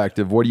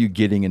perspective, what are you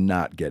getting and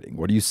not getting?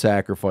 What are you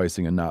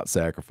sacrificing and not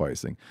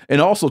sacrificing?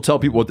 And also tell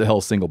people what the hell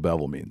single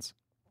bevel means.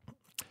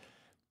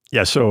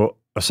 Yeah, so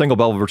a single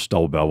bevel versus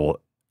double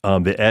bevel,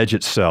 the edge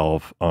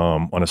itself,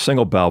 on a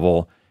single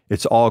bevel,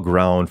 it's all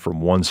ground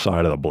from one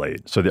side of the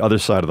blade. So the other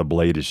side of the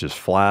blade is just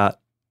flat,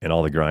 and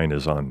all the grind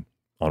is on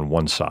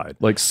one side.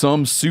 Like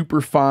some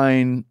super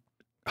fine,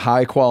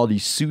 high quality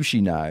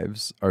sushi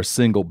knives are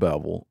single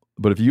bevel.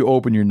 But if you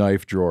open your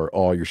knife drawer,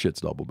 all your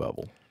shit's double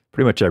bevel.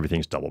 Pretty much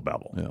everything's double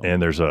bevel. Yeah.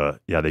 And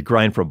they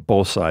grind from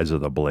both sides of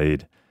the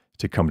blade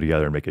to come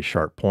together and make a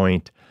sharp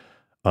point.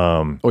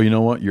 You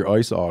know what? Your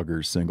ice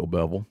auger is single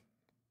bevel.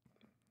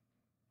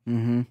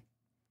 Mm-hmm.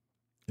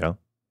 Yeah.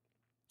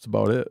 That's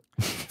about it.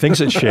 Things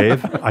that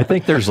shave. I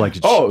think there's like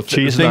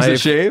cheese things knife, that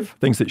shave?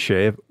 Things that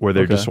shave where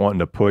they're just wanting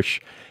to push.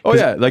 Oh,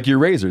 yeah. Like your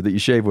razor that you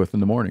shave with in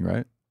the morning,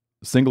 right?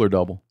 Single or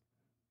double?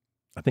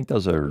 I think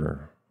those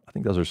are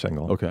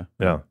single. Okay.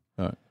 Yeah.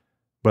 All right.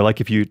 But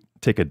like if you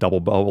take a double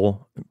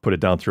bevel, put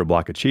it down through a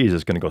block of cheese,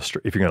 it's going to go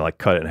straight. If you're going to like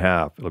cut it in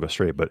half, it'll go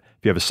straight. But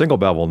if you have a single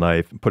bevel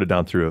knife, put it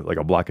down through like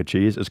a block of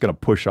cheese, it's going to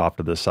push off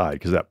to the side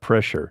because that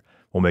pressure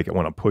will make it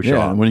want to push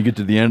off. And when you get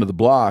to the end of the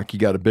block, you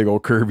got a big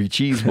old curvy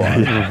cheese block.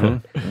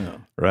 Yeah.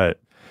 Right.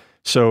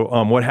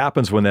 So what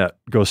happens when that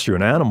goes through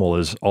an animal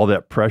is all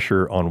that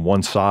pressure on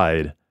one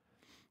side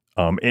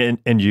And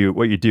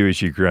what you do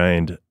is you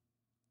grind,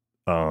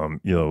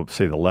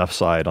 say the left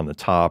side on the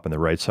top and the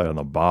right side on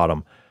the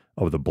bottom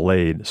of the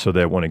blade, so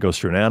that when it goes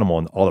through an animal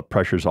and all the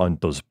pressure's on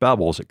those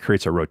bevels, it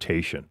creates a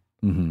rotation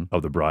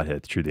of the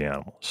broadhead through the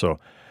animal. So,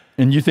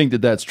 and you think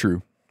that that's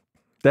true?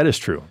 That is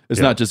true. It's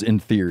not just in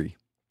theory.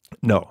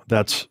 No,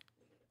 that's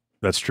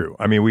true.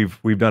 I mean,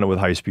 we've done it with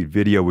high-speed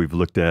video. We've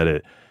looked at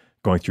it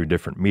going through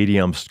different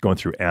mediums, going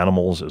through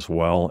animals as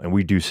well, and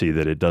we do see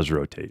that it does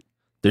rotate.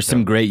 There's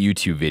some great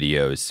YouTube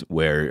videos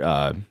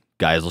where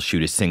guys will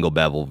shoot a single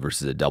bevel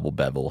versus a double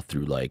bevel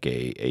through like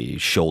a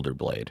shoulder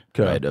blade,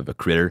 right, of a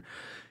critter.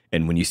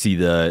 And when you see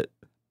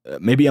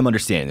maybe I'm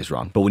understanding this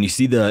wrong, but when you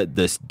see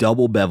this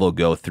double bevel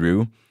go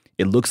through,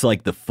 it looks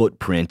like the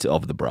footprint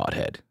of the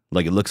broadhead.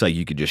 Like it looks like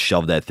you could just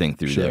shove that thing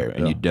through there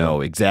and you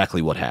know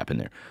exactly what happened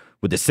there.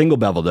 With the single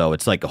bevel though,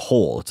 it's like a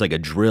hole. It's like a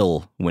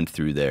drill went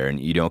through there and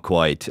you don't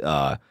quite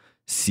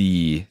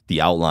see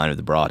the outline of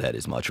the broadhead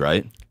as much,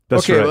 right?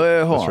 That's okay, right.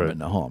 well, hold on a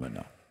minute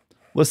now.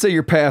 Let's say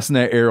you're passing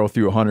that arrow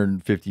through a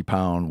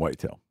 150-pound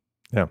whitetail.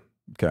 Yeah.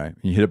 Okay.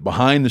 You hit it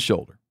behind the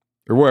shoulder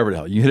or wherever the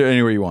hell. You hit it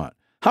anywhere you want.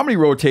 How many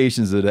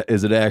rotations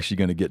is it actually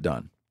going to get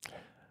done?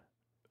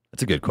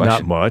 That's a good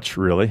question. Not much,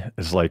 really.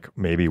 It's like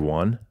maybe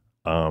one.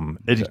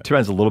 It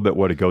depends a little bit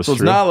what it goes through.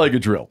 So it's not like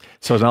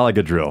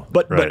a drill.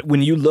 But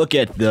when you look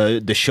at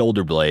the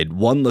shoulder blade,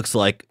 one looks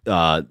like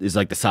is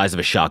like the size of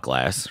a shot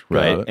glass,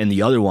 right? And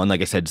the other one,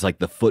 like I said, is like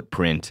the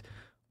footprint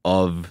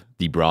of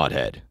the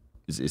broadhead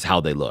is how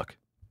they look.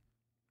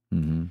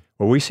 Mm-hmm.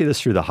 Well, we see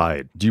this through the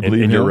hide. Do you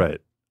believe him? You're right.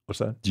 What's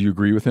that? Do you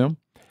agree with him?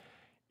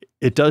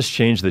 It does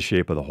change the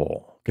shape of the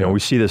hole. You know,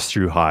 we see this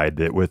through hide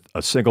that with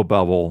a single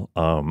bevel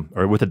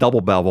or with a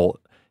double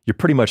bevel, you're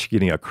pretty much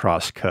getting a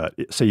cross cut.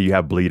 Say you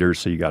have bleeders,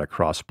 so you got a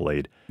cross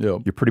blade.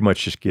 Yep. You're pretty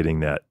much just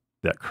getting that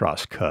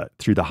cross cut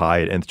through the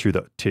hide and through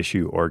the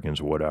tissue,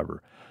 organs,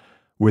 whatever.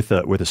 With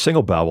a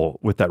single bevel,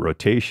 with that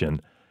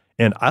rotation,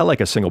 and I like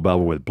a single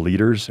bevel with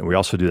bleeders, and we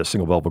also do that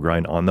single bevel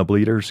grind on the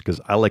bleeders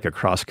because I like a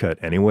cross cut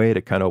anyway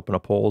to kind of open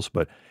up holes.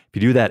 But if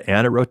you do that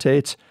and it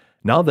rotates,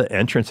 now the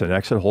entrance and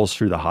exit holes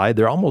through the hide,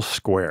 they're almost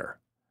square.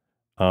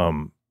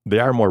 They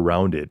are more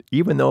rounded,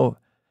 even though,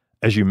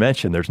 as you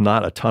mentioned, there's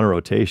not a ton of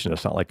rotation.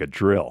 It's not like a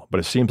drill, but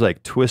it seems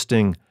like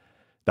twisting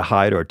the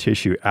hide or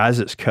tissue as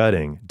it's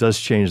cutting does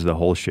change the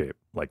hole shape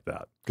like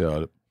that.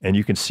 Got it. And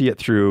you can see it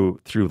through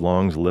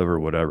lungs, liver,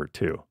 whatever,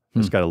 too.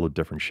 It's got a little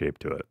different shape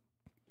to it.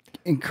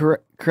 And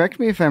correct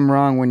me if I'm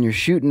wrong, when you're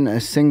shooting a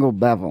single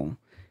bevel,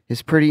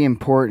 it's pretty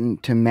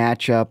important to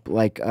match up,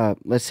 like,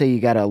 let's say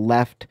you got a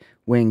left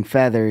wing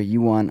feather,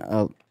 you want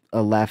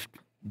a left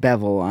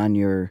bevel on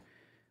your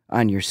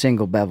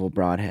single bevel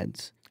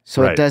broadheads.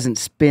 So it doesn't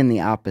spin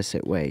the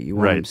opposite way. You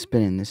want them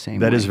spinning the same way.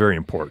 That is very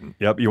important.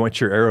 Yep. You want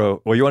your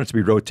arrow, you want it to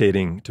be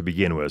rotating to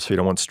begin with. So you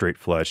don't want straight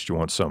fletched. You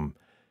want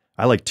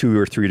I like 2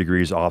 or 3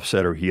 degrees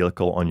offset or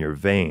helical on your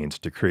vanes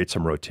to create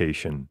some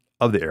rotation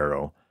of the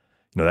arrow.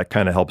 You know, that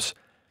kind of helps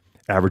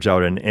average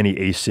out any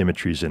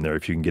asymmetries in there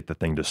if you can get the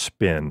thing to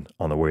spin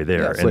on the way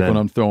there. Yeah, it's like when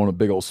I'm throwing a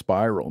big old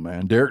spiral,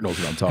 man. Derek knows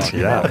what I'm talking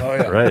about. Oh,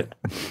 yeah, right.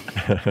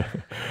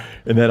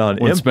 And then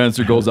when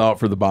Spencer goes out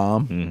for the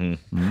bomb.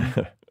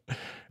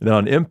 And then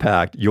on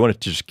impact, you want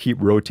it to just keep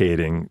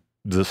rotating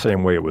the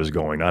same way it was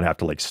going, not have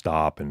to like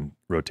stop and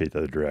rotate the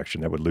other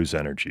direction. That would lose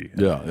energy.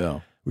 Yeah.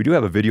 We do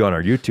have a video on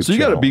our YouTube channel. So you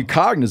got to be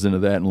cognizant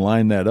of that and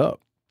line that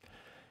up.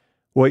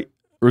 Well,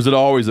 or is it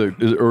always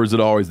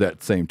that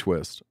same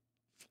twist?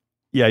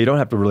 Yeah, you don't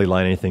have to really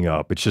line anything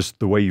up. It's just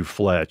the way you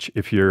fletch.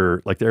 If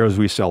you're like the arrows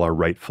we sell are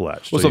right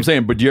fletched. Well, so I'm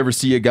saying, but do you ever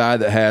see a guy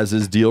that has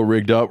his deal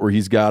rigged up where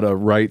he's got a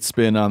right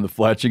spin on the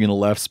fletching and a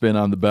left spin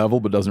on the bevel,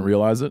 but doesn't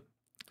realize it?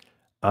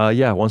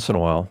 Yeah, once in a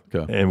while.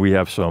 Okay. And we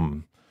have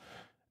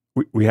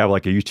we have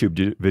like a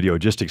YouTube video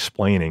just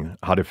explaining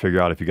how to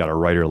figure out if you got a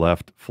right or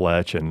left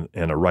fletch and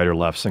a right or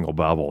left single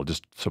bevel,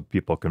 just so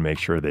people can make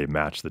sure they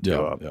match the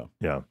two up.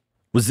 Yeah.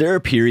 Was there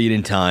a period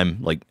in time,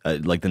 like the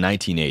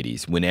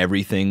 1980s, when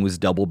everything was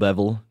double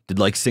bevel? Did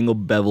like single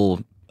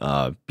bevel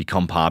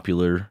become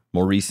popular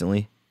more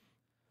recently?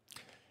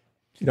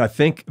 You know, I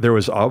think there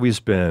was always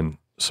been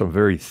some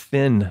very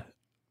thin,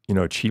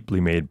 cheaply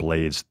made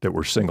blades that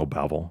were single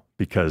bevel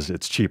because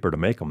it's cheaper to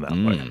make them that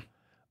way.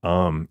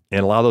 And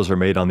a lot of those are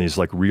made on these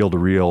like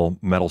reel-to-reel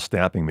metal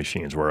stamping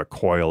machines where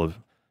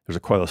there's a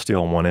coil of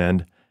steel on one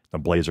end, the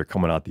blades are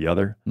coming out the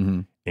other.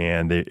 Mm-hmm.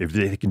 And if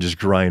they can just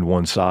grind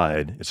one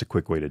side, it's a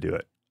quick way to do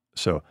it.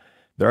 So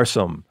there are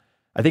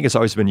I think it's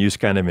always been used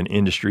kind of in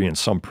industry and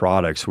some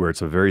products where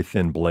it's a very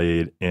thin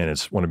blade and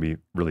it's want to be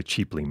really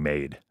cheaply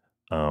made.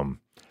 So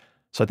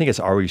I think it's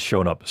always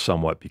shown up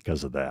somewhat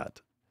because of that.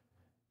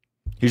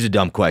 Here's a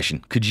dumb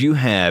question. Could you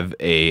have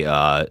a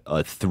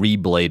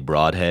 3-blade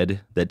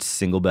broadhead that's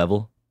single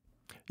bevel?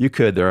 You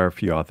could. There are a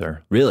few out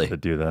there. Really?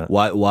 That do that.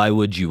 Why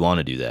would you want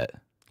to do that?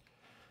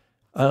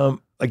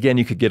 Again,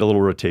 you could get a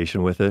little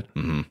rotation with it.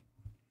 Mm-hmm.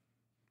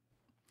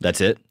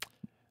 That's it?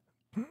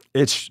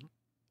 If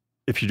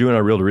you're doing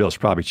a reel-to-reel, it's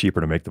probably cheaper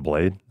to make the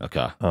blade.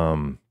 Okay.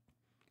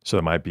 So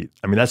it might be.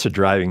 I mean, that's a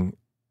driving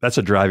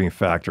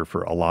factor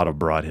for a lot of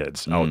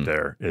broadheads out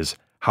there is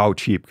how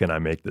cheap can I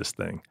make this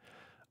thing?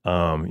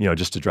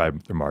 Just to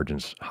drive their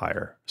margins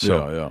higher.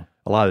 So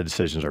a lot of the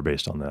decisions are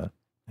based on that.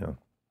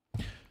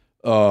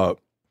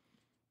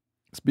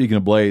 Speaking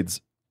of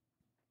blades,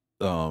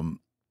 me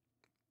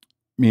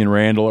and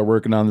Randall are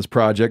working on this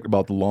project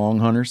about the long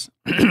hunters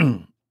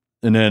and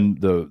then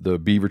the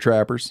beaver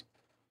trappers.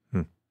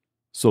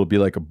 So it'll be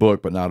like a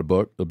book, but not a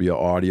book. It'll be an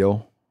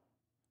audio.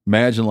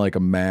 Imagine like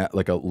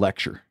a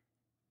lecture,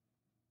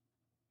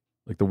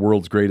 like the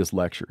world's greatest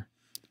lecture.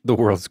 The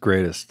world's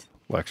greatest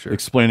lecture.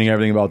 Explaining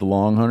everything about the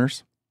long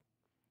hunters,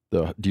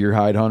 the deer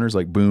hide hunters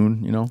like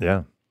Boone,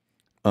 Yeah.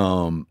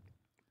 And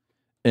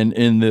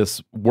in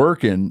this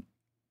working,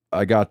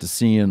 I got to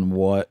seeing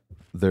what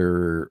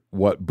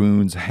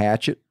Boone's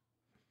hatchet.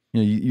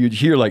 You'd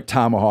hear like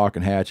tomahawk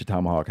and hatchet,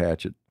 tomahawk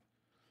hatchet.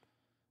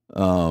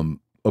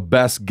 A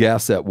best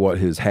guess at what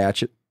his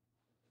hatchet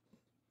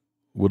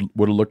would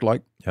have looked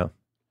like. Yeah.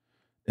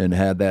 And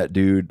had that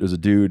dude, there's a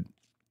dude,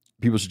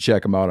 people should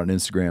check him out on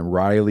Instagram,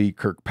 Riley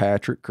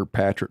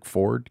Kirkpatrick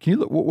Ford. Can you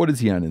look, what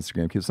is he on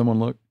Instagram? Can someone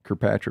look?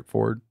 Kirkpatrick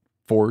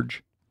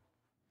Forge.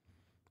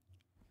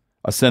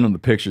 I sent him the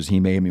pictures. He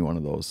made me one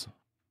of those.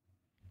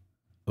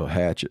 A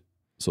hatchet.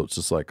 So it's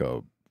just like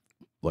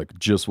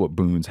just what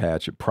Boone's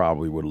hatchet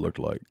probably would have looked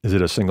like. Is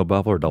it a single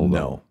bevel or double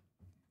bevel? No.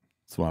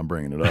 That's why I'm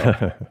bringing it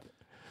up.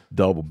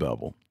 Double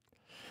bevel.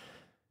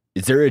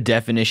 Is there a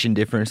definition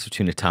difference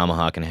between a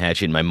tomahawk and a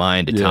hatchet? In my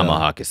mind, a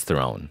tomahawk is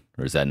thrown,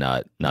 or is that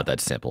not that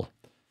simple?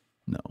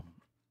 No,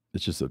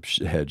 it's just a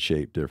head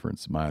shape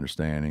difference. My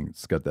understanding,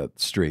 it's got that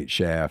straight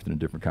shaft and a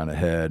different kind of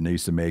head. And they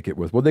used to make it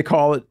with what they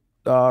call it,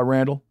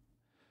 Randall.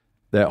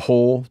 That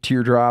whole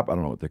teardrop. I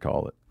don't know what they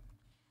call it.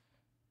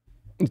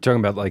 You're talking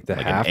about like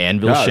the half an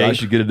anvil shape. I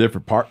should get a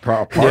different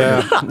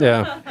partner.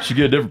 Yeah. Should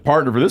get a different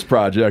partner for this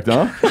project,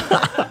 huh?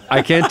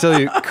 I can't tell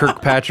you,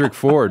 Kirkpatrick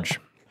Forge.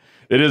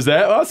 It is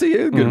that. Oh, see,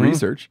 good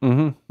research.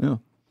 Mm-hmm. Yeah.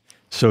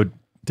 So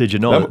did you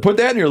know? Put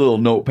that in your little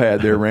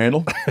notepad there,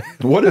 Randall.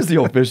 What is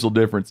the official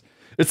difference?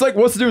 It's like,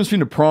 what's the difference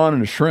between a prawn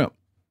and a shrimp?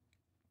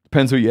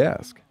 Depends who you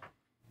ask.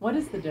 What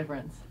is the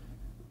difference?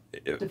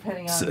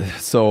 Depending on.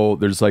 So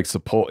there's like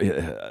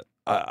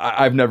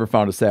I've never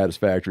found a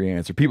satisfactory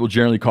answer. People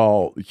generally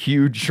call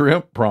huge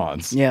shrimp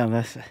prawns. Yeah,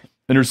 and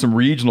there's some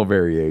regional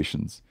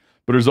variations.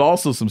 But there's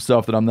also some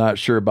stuff that I'm not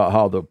sure about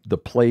how the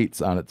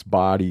plates on its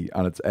body,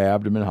 on its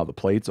abdomen, how the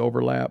plates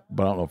overlap.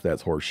 But I don't know if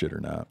that's horse shit or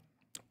not.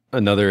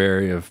 Another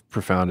area of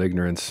profound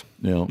ignorance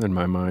in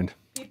my mind.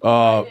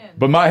 But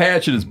my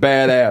hatchet is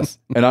badass.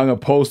 And I'm going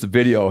to post a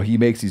video. He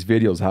makes these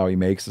videos how he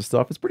makes the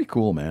stuff. It's pretty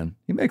cool, man.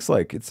 He makes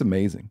it's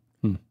amazing.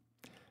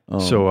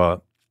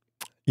 So,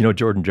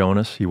 Jordan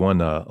Jonas, he won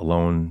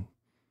one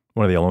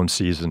of the Alone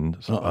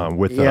seasons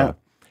with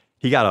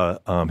he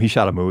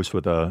shot a moose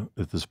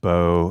with his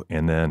bow,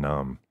 and then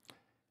a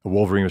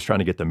wolverine was trying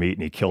to get the meat,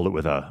 and he killed it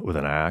with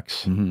an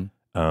axe.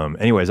 Mm-hmm.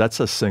 Anyways, that's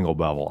a single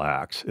bevel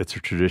axe. It's a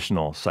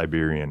traditional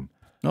Siberian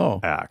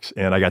axe,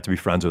 and I got to be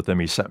friends with him.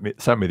 He sent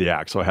me the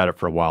axe, so I had it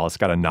for a while. It's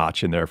got a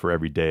notch in there for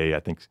every day. I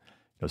think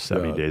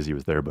 70 days he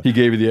was there. But he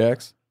gave you the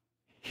axe?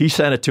 He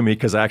sent it to me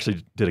because I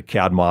actually did a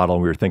CAD model,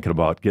 and we were thinking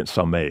about getting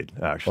some made,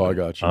 actually. Oh, I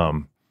got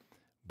you.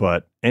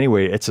 But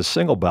anyway, it's a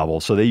single bevel,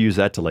 so they use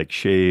that to like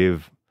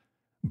shave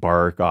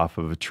bark off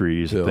of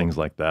trees and things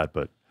like that.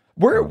 But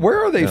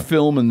where are they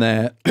filming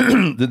that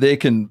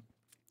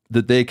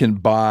that they can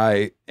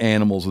buy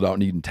animals without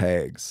needing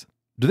tags?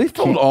 Do they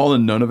film it all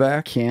in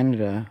Nunavak?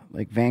 Canada,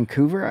 like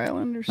Vancouver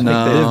Island or something?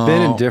 No. They've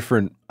been in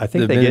different. I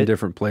think they've been in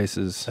different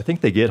places. I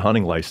think they get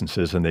hunting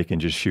licenses and they can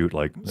just shoot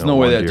like. There's no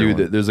way that dude.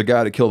 There's a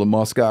guy that killed a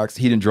muskox.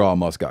 He didn't draw a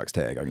muskox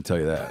tag. I can tell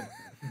you that.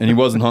 And he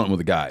wasn't hunting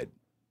with a guide,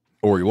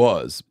 or he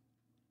was.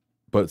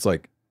 But it's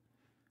like,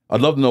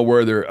 I'd love to know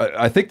where they're.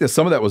 I think that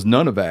some of that was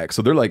Nunavak,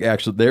 so they're like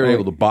they're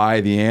able to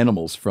buy the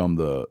animals from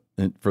the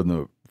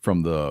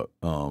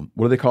what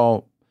do they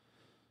call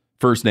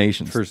First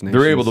Nations?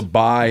 They're able to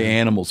buy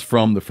animals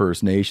from the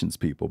First Nations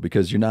people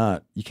because you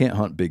can't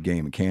hunt big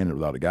game in Canada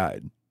without a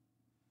guide.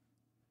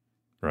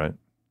 Right.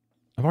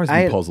 I've always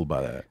been puzzled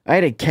by that. I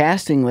had a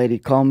casting lady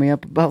call me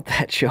up about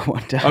that show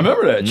one time. I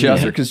remember that,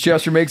 Chester, because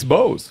Chester makes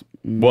bows.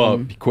 Well,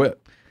 he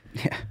quit.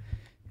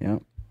 Yeah.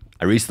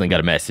 I recently got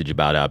a message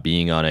about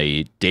being on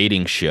a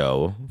dating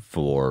show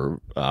for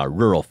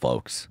rural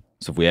folks.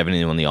 So if we have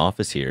anyone in the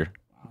office here,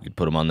 we could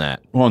put them on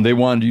that. Oh, and they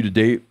wanted you to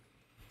date?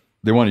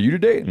 They wanted you to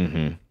date?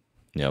 Mm-hmm.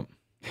 Yep.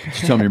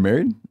 Did you tell me you're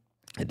married?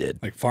 I did.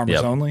 Like farmers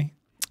only?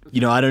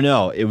 I don't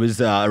know. It was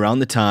around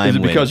the time. Is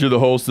it because you're the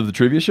host of the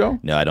trivia show?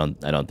 No, I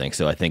don't think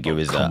so. I think it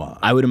was. Come on.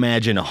 I would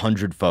imagine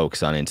 100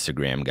 folks on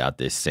Instagram got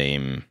this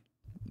same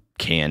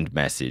canned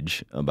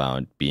message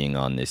about being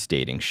on this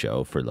dating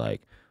show for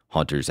like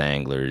hunters,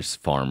 anglers,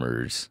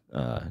 farmers,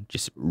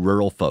 just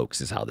rural folks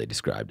is how they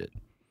described it.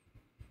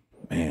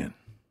 Man,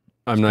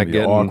 I'm not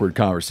getting an awkward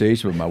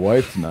conversation with my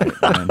wife tonight.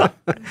 Man.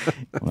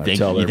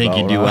 You think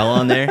you do well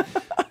on there?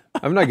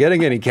 I'm not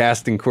getting any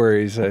casting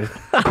queries. I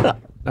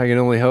can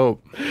only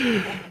hope.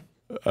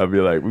 I'd be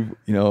like,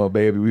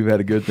 baby, we've had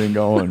a good thing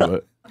going,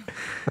 but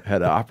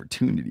had an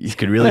opportunity. This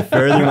could really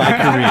further my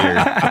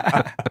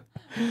career.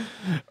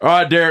 All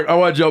right, Derek, I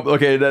want to jump.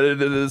 Okay,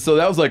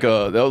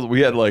 so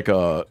we had like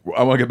I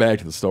want to get back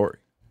to the story.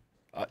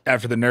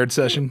 After the nerd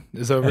session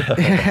is over,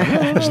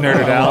 just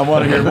nerded out. I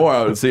want to hear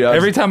more. See,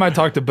 every time I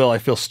talk to Bill, I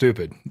feel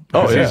stupid.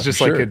 Oh, yeah, he's just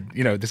like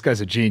this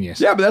guy's a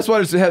genius. Yeah, but that's why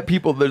there's had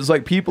people. There's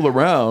like people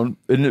around,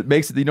 and it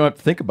makes it you don't have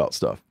to think about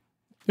stuff.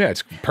 Yeah,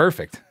 it's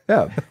perfect.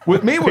 Yeah,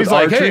 with me, he's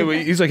like, hey,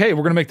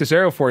 we're gonna make this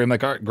arrow for you. I'm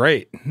like, all right,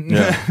 great.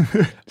 Yeah.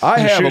 I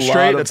have shoot a straight.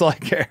 lot of, that's all I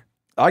care.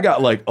 I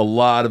got like a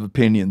lot of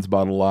opinions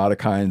about a lot of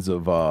kinds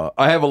of.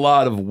 I have a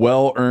lot of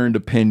well-earned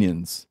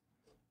opinions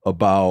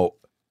about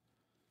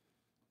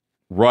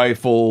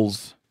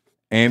rifles,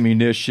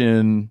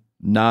 ammunition,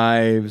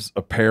 knives,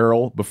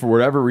 apparel. But for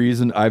whatever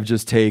reason, I've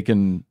just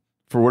taken.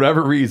 For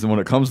whatever reason, when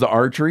it comes to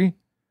archery,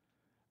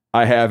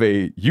 I have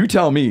a you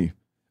tell me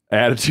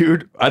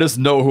attitude. I just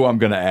know who I'm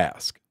going to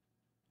ask.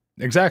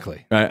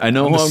 Exactly. I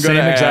know who I'm going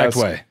to ask. Exact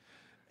way.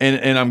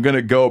 And I'm going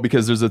to go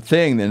because there's a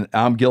thing, and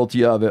I'm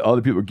guilty of it.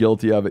 Other people are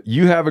guilty of it.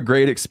 You have a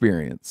great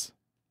experience,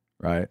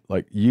 right?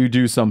 Like you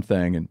do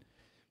something and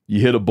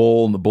you hit a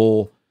bull and the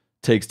bull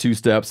takes 2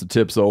 steps and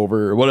tips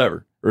over or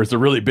whatever. Or it's a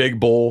really big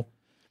bull.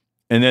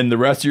 And then the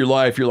rest of your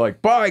life, you're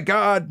like, by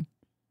God,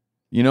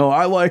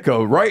 I like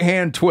a right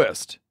hand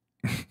twist.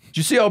 Did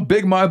you see how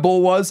big my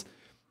bull was?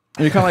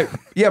 And you're kind of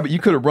like, yeah, but you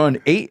could have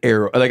run 8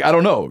 arrow. Like, I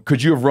don't know.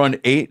 Could you have run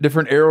 8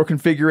 different arrow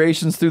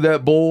configurations through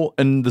that bull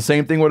and the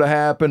same thing would have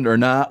happened or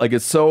not? Like,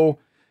 there's so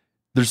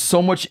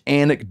much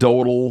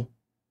anecdotal,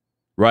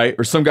 right?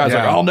 Or some guy's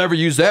like, I'll never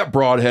use that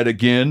broadhead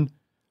again.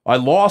 I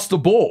lost a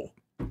bull.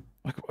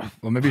 Like,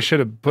 well, maybe you should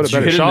have put a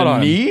better shot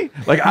on knee.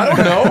 Like, I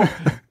don't know.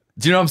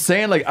 Do you know what I'm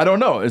saying? Like, I don't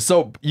know. And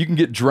so you can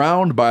get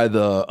drowned by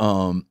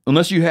the,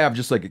 unless you have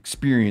just like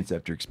experience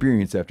after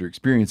experience after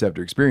experience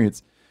after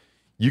experience.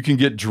 You can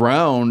get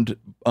drowned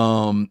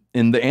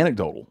in the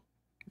anecdotal.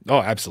 Oh,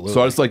 absolutely.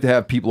 So I just like to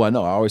have people I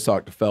know. I always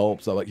talk to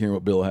Phelps. I like hearing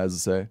what Bill has to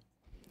say.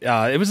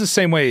 It was the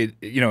same way,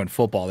 in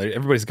football.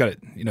 Everybody's got it.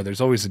 There's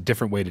always a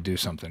different way to do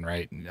something,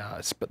 right?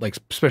 Like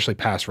especially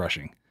pass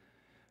rushing,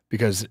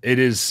 because it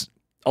is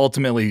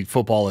ultimately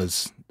football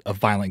is a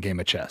violent game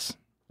of chess.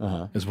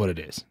 Is what it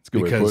is. It's a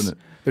good way of putting it.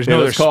 There's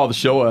let's call the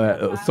show.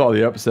 Let's call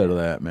the episode of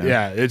that, man.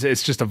 Yeah,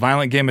 it's just a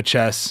violent game of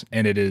chess,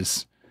 and it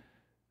is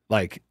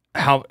like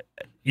how.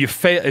 You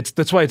fail.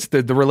 That's why it's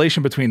the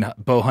relation between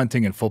bow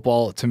hunting and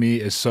football to me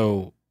is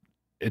so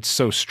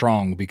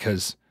strong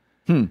because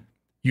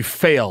you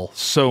fail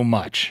so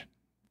much.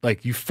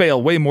 Like you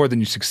fail way more than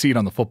you succeed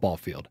on the football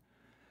field.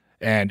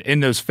 And in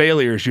those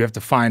failures, you have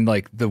to find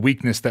like the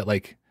weakness that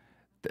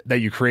that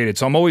you created.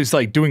 So I'm always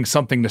like doing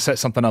something to set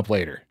something up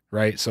later,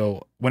 right?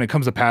 So when it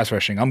comes to pass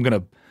rushing,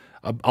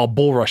 I'll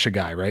bull rush a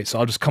guy, right? So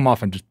I'll just come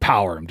off and just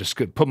power him, just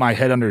put my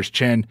head under his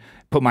chin,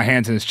 put my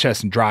hands in his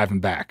chest and drive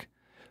him back.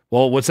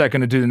 Well, what's that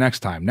going to do the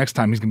next time? Next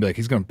time he's going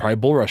to probably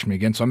bull rush me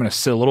again, so I'm going to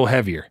sit a little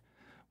heavier.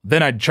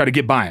 Then I'd try to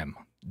get by him,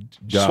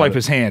 swipe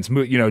his hands,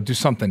 do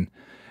something.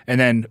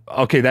 And then,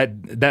 okay,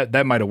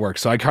 that might have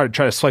worked. So I try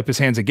to swipe his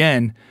hands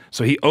again,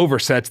 so he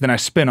oversets, then I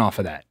spin off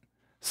of that.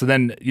 So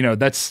then,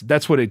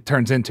 that's what it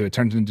turns into. It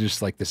turns into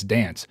just like this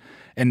dance.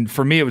 And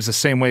for me, it was the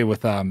same way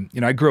with,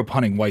 I grew up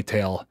hunting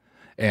whitetail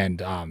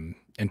and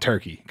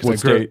turkey. What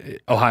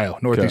state? Ohio,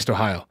 Northeast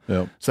Ohio.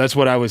 Yep. So that's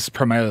what I was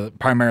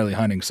primarily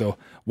hunting. So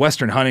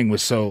Western hunting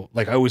was I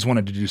always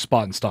wanted to do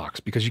spot and stalks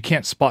because you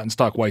can't spot and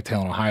stalk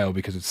whitetail in Ohio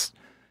because it's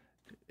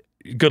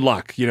good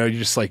luck. You're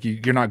just like,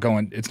 you're not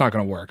going, it's not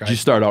going to work. Did you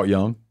start out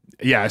young?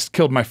 Yeah, I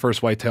killed my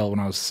first whitetail when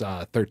I was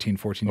 13,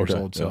 14 years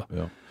old. So,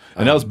 yeah.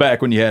 And that was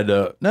back when you had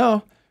to,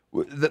 that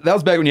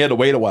was back when you had to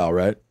wait a while,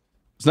 right?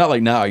 It's not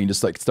like now you can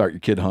just like start your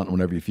kid hunting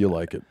whenever you feel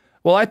like it.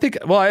 Well,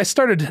 I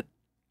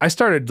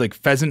started like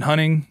pheasant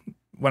hunting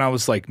when I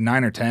was like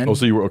 9 or 10. Oh,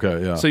 so you were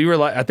okay, yeah. So you were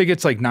like, I think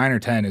it's like 9 or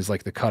 10 is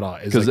like the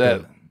cutoff. Because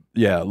a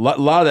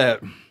lot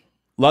of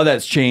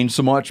that's changed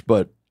so much.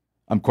 But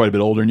I'm quite a bit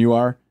older than you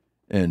are,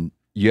 and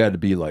you had to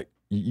be like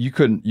you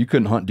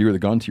couldn't hunt deer with a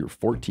gun till you were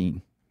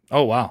 14.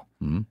 Oh wow.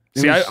 Mm-hmm.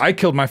 See, I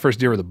killed my first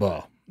deer with a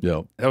bow.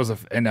 Yeah, that was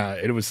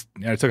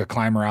I took a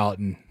climber out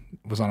and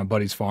was on a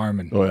buddy's farm,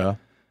 and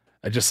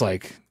I just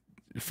like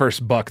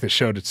first buck that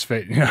showed its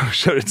face,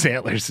 showed its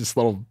antlers. This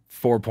little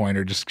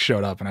 4-pointer just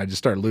showed up, and I just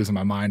started losing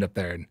my mind up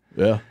there.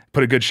 And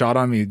put a good shot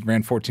on me,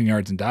 ran 14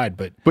 yards and died.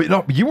 But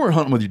you weren't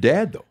hunting with your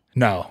dad though.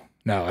 No,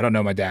 I don't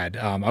know my dad.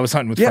 I was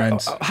hunting with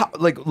friends.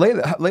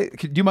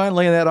 Do you mind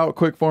laying that out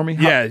quick for me?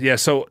 Yeah.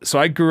 So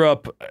I grew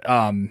up.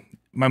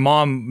 My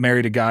mom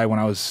married a guy when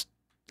I was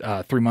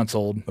 3 months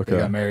old. Okay. They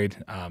got married.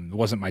 It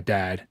wasn't my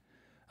dad.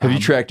 Have you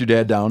tracked your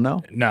dad down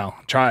now? No,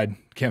 tried.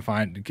 Can't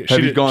find.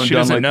 She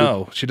doesn't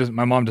know. She doesn't.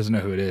 My mom doesn't know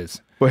who it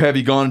is. But have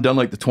you gone and done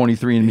like the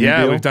 23andMe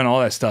Yeah, deal? we've done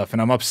all that stuff,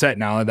 and I'm upset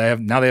now. They have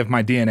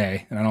my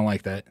DNA, and I don't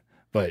like that.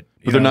 But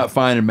they're not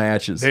finding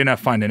matches. They're not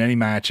finding any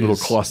matches.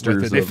 Little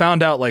clusters. They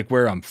found out like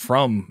where I'm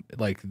from,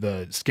 like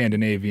the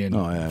Scandinavian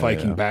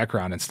Viking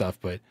background and stuff.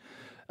 But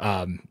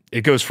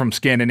it goes from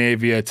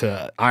Scandinavia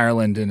to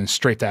Ireland and then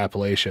straight to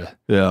Appalachia.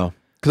 Yeah.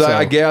 Because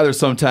I gather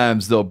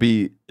sometimes it'll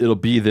be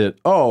that,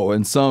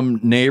 in some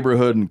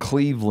neighborhood in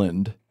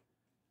Cleveland,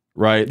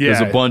 right? Yeah.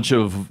 There's a bunch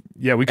of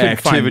yeah, we couldn't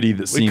activity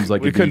find, that seems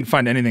like we couldn't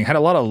find anything. Had a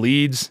lot of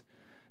leads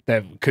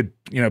that could,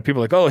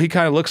 people like, oh, he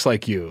kind of looks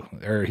like you,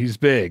 or he's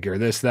big, or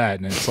this, that,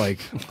 and it's like,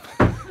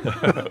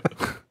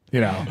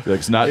 like,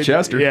 it's not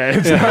Chester. Yeah,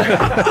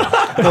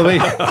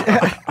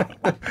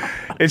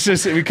 it's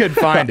just we couldn't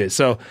find it.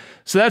 So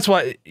that's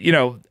why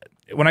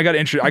when I got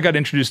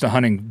introduced to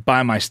hunting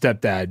by my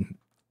stepdad,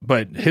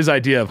 but his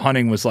idea of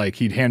hunting was like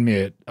he'd hand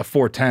me a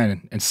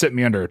 410 and sit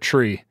me under a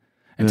tree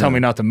and tell me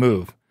not to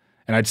move.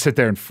 And I'd sit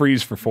there and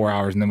freeze for 4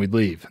 hours, and then we'd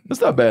leave.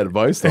 That's not bad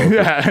advice, though.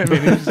 Yeah, I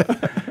mean,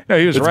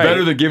 he was it's right.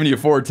 better than giving you a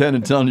 410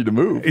 and telling you to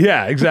move.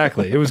 Yeah,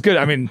 exactly. It was good.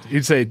 I mean,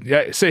 he'd say,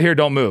 "Yeah, sit here,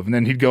 don't move," and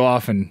then he'd go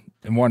off and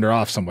wander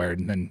off somewhere,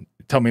 and then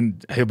tell me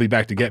he'll be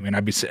back to get me, and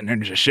I'd be sitting there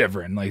just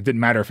shivering. Like, it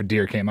didn't matter if a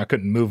deer came; I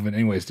couldn't move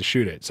anyways to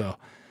shoot it. So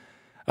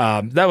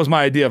that was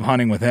my idea of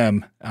hunting with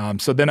him.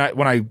 So then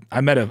when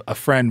I met a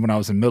friend when I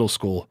was in middle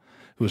school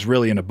who was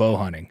really into bow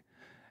hunting,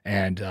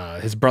 and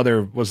his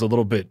brother was a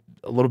little bit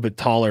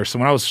taller. So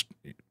when I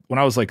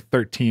was like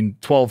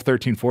 12,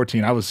 13,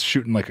 14, I was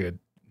shooting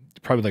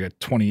probably like a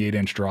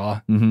 28-inch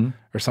draw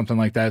or something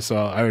like that. So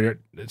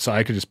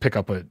I could just pick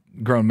up a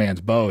grown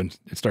man's bow and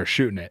start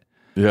shooting it.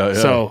 Yeah.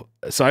 So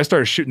I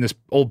started shooting this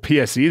old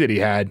PSE that he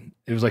had.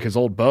 It was like his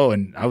old bow,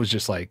 and I was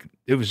just like,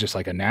 it was just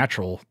like a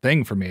natural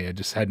thing for me. I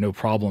just had no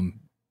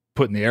problem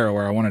putting the arrow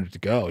where I wanted it to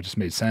go. It just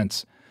made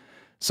sense.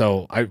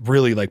 So I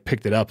really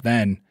picked it up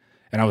then,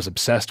 and I was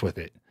obsessed with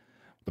it.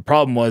 The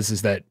problem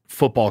is that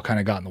football kind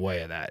of got in the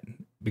way of that,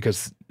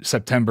 because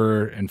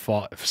September,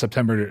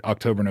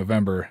 October,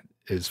 November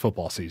is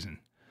football season,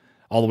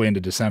 all the way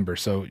into December.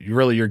 So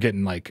you're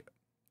getting like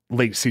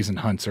late season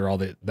hunts are all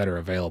that are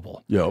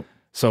available. Yep.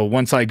 So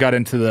once I got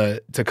into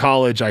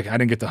college, I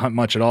didn't get to hunt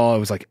much at all. It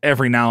was like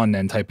every now and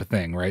then type of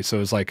thing, right? So it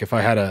was like if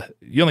I had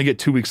you only get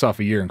 2 weeks off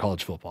a year in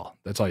college football.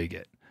 That's all you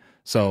get.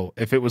 So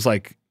if it was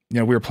like,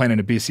 we were playing in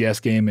a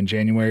BCS game in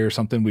January or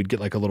something, we'd get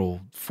like a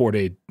little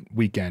 4-day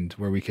weekend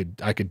where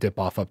I could dip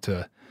off up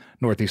to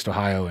Northeast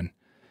Ohio and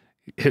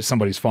hit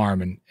somebody's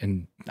farm,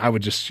 and I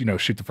would just,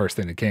 shoot the first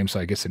thing that came so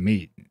I get some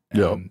meat.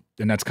 And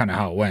that's kind of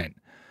how it went.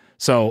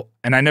 So,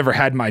 and I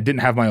didn't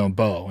have my own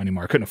bow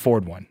anymore. I couldn't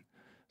afford one.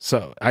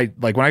 So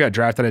when I got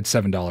drafted, I had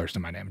 $7 to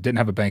my name. Didn't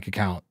have a bank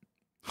account.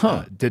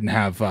 Didn't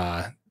have,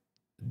 I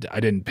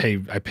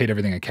paid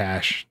everything in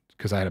cash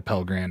because I had a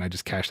Pell Grant. I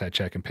just cashed that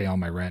check and pay all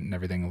my rent and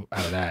everything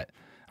out of that.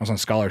 I was on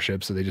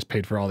scholarship, so they just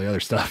paid for all the other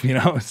stuff,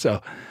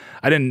 So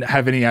I didn't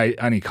have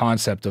any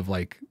concept of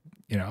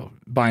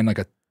buying like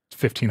a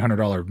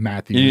 $1,500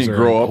 Matthews. You didn't or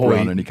grow up Hoyt.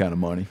 around any kind of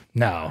money.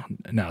 No.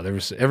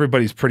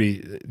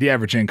 The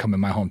average income in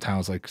my hometown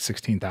was like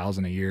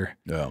 $16,000 a year.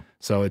 Yeah.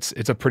 So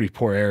it's a pretty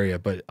poor area,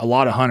 but a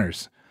lot of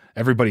hunters.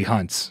 Everybody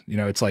hunts.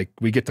 It's like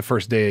we get the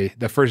first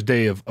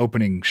day of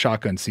opening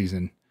shotgun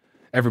season,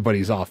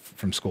 everybody's off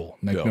from school.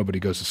 Nobody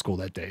goes to school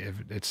that day.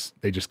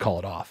 They just call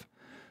it off.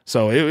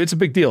 So it's a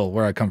big deal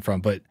where I come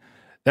from, but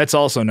that's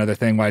also another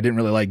thing why I didn't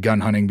really like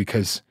gun hunting,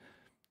 because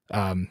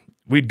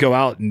we'd go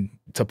out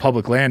to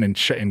public land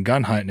and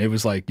gun hunt, and it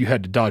was like you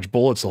had to dodge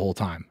bullets the whole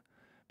time,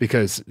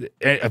 because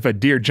if a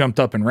deer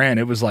jumped up and ran,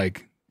 it was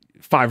like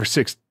 5 or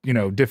 6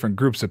 different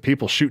groups of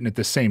people shooting at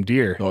the same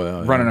deer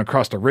running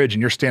across the ridge,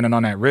 and you're standing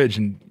on that ridge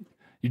and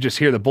you just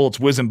hear the bullets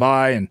whizzing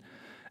by, and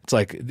it's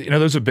like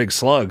those are big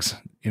slugs,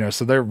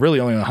 so they're really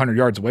only 100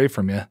 yards away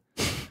from you.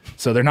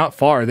 So they're not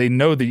far. They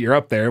know that you're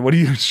up there. What are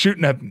you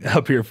shooting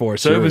up here for?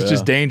 So it was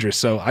just dangerous.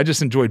 So I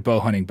just enjoyed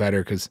bow hunting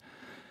better because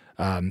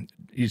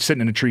you're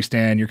sitting in a tree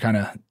stand. You're kind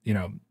of,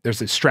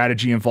 there's a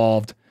strategy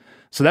involved.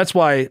 So that's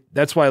why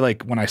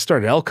like when I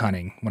started elk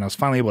hunting, when I was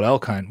finally able to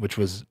elk hunt, which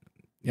was,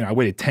 I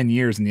waited 10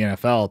 years in the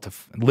NFL to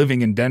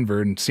living in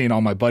Denver and seeing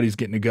all my buddies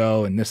getting to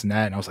go and this and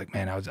that. And I was like,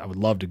 man, I would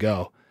love to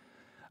go.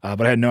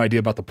 But I had no idea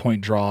about the point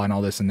draw and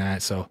all this and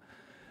that. So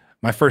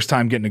my first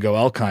time getting to go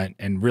elk hunt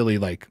and really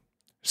like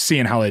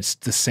seeing how it's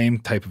the same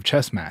type of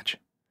chess match.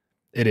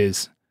 It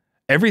is,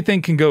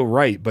 everything can go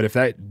right, but if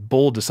that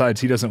bull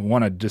decides he doesn't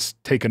want to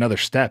just take another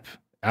step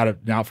out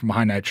from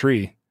behind that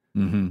tree,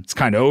 it's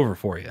kind of over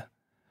for you.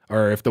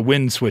 Or if the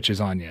wind switches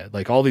on you,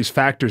 like all these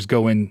factors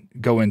go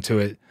into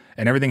it,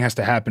 and everything has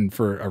to happen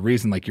for a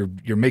reason. Like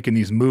you're making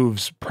these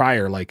moves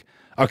prior, like,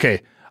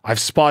 okay, I've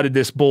spotted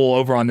this bull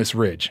over on this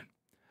ridge.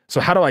 So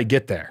how do I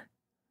get there?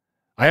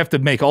 I have to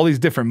make all these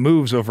different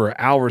moves over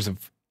hours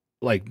of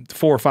like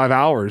 4 or 5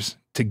 hours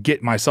to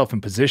get myself in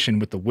position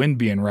with the wind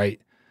being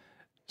right,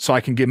 so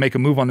I can make a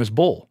move on this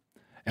bull.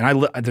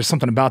 And there's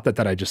something about that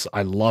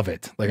I love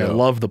it. Like I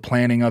love the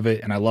planning of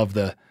it, and I love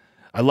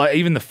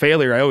even the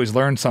failure. I always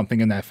learn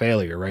something in that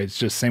failure, right? It's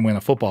just the same way on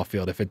the football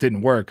field. If it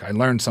didn't work, I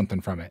learned something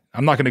from it.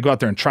 I'm not going to go out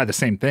there and try the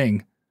same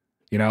thing.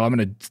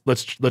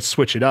 Let's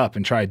switch it up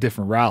and try a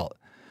different route.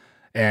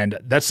 And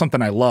that's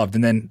something I loved.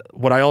 And then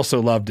what I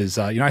also loved is,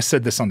 I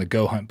said this on the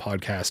Go Hunt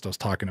podcast I was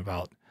talking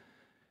about.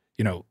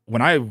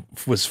 When I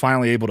was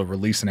finally able to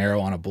release an arrow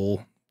on a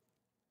bull,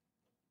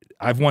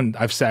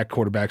 I've sacked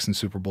quarterbacks in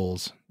Super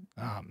Bowls.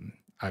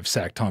 I've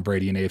sacked Tom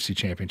Brady in AFC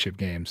championship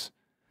games.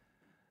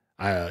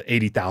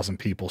 80,000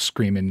 people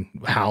screaming,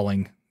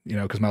 howling,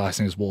 because my last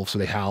name is Wolfe, so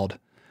they howled.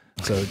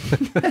 So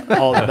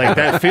all like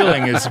that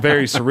feeling is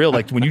very surreal.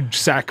 Like when you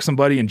sack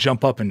somebody and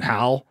jump up and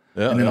howl,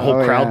 and then the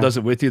whole crowd does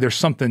it with you. There's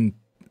something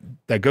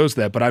that goes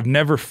to that, but I've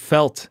never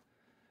felt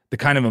the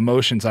kind of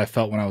emotions I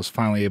felt when I was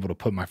finally able to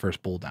put my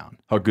first bull down.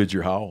 How good's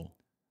your howl?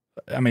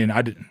 I mean,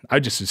 I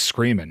just was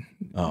screaming.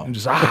 I'm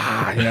just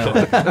like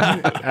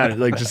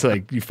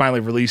you finally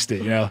released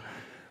it,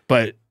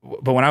 But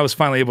when I was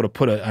finally able to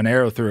put an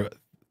arrow through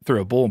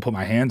a bull and put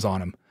my hands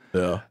on him,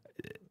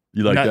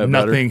 you like that better?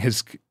 Nothing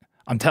has.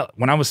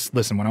 When I was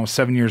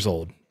 7 years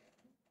old,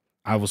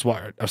 I was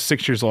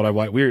 6 years old.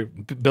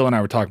 Bill and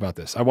I were talking about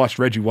this. I watched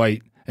Reggie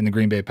White and the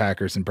Green Bay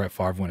Packers and Brett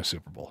Favre win a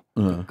Super Bowl.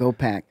 Go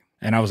Pack!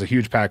 And I was a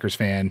huge Packers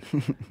fan,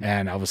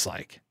 and I was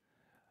like,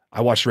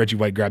 I watched Reggie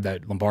White grab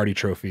that Lombardi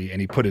trophy,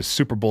 and he put his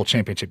Super Bowl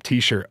championship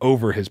T-shirt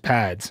over his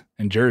pads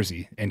and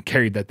jersey and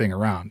carried that thing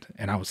around.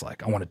 And I was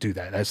like, I want to do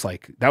that.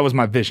 That was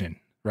my vision,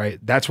 right?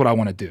 That's what I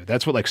want to do.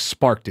 That's what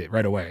sparked it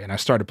right away. And I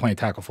started playing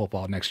tackle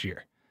football next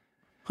year.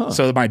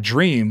 So my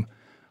dream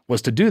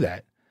was to do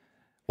that.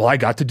 Well, I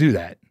got to do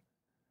that.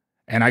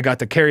 And I got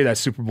to carry that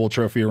Super Bowl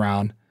trophy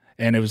around.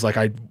 And it was like,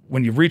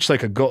 when you reach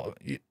like a goal,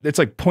 it's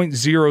like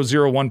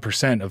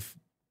 0.001% of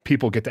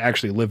people get to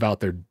actually live out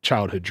their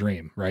childhood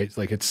dream, right? It's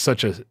like, it's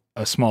such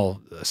a small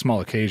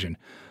occasion.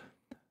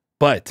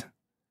 But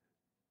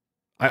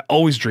I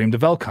always dreamed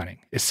of elk hunting.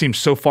 It seemed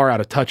so far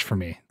out of touch for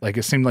me. Like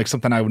it seemed like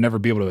something I would never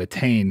be able to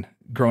attain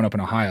growing up in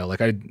Ohio.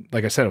 Like I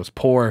said, I was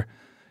poor.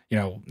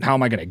 How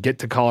am I going to get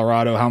to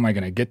Colorado? How am I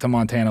going to get to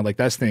Montana? Like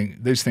those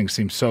things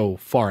seem so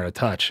far out of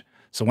touch.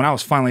 So when I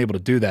was finally able to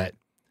do that,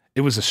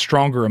 it was a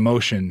stronger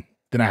emotion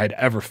than I had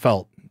ever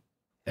felt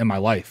in my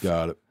life.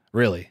 Got it.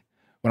 Really.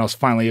 When I was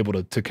finally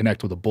able to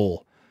connect with a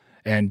bull.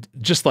 And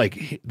just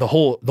like the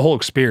whole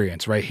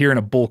experience, right? Hearing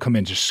a bull come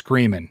in just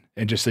screaming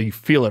and just so you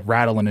feel it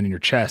rattling in your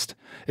chest.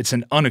 It's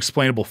an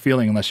unexplainable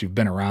feeling unless you've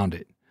been around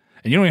it.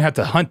 And you don't even have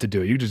to hunt to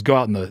do it. You just go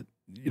out in the,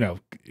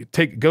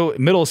 go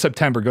middle of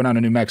September, go down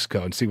to New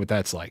Mexico and see what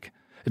that's like.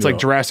 It's like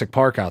Jurassic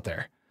Park out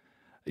there.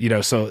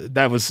 So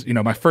that was,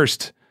 my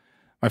first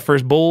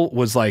bull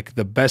was like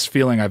the best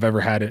feeling I've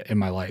ever had in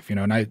my life,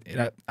 and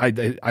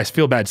I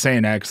feel bad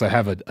saying that because I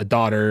have a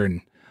daughter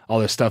and all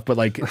this stuff, but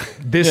like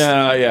this,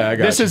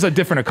 this is a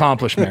different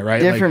accomplishment,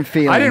 right? Different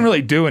feeling. I didn't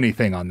really do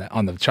anything on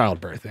the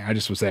childbirth thing. I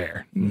just was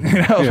there,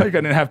 like I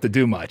didn't have to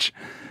do much,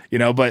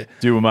 but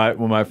dude,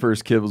 when my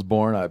first kid was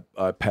born,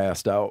 I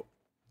passed out.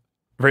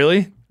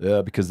 Really?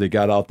 Yeah, because they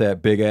got out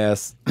that big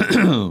ass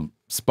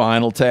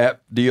spinal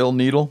tap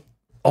needle.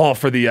 Oh,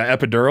 for the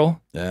epidural?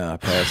 Yeah, I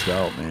passed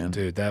out, man.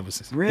 Dude, that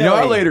was... Really?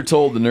 I later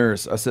told the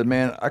nurse, I said,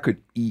 man, I could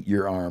eat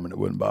your arm and it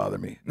wouldn't bother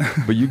me.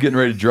 But you getting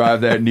ready to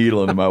drive that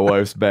needle into my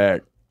wife's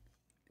back.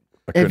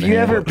 Have you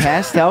ever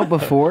passed out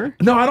before?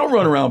 No, I don't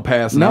run around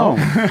passing out.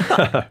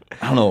 I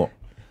don't know.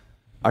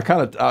 I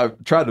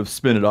tried to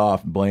spin it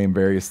off and blame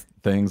various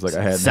things. Like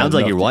I had sounds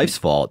like your wife's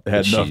fault. I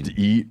had enough to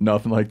eat,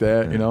 nothing like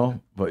that,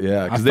 But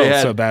yeah, I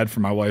felt so bad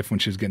for my wife when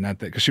she was getting that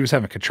thing because she was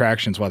having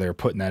contractions while they were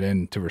putting that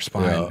into her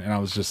spine, and I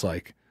was just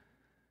like,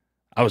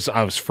 I was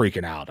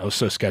freaking out. I was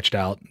so sketched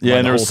out. Yeah,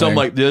 and there was some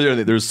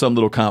there's some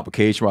little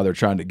complication while they're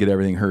trying to get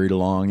everything hurried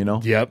along,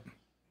 Yep.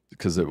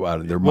 Because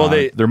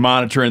they're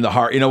monitoring the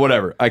heart,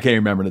 whatever. I can't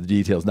remember the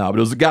details now, but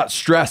it got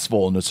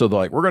stressful, and so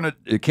they're like,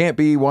 it can't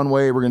be one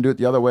way, we're gonna do it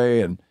the other way,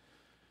 and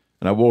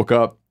I woke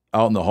up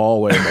out in the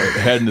hallway,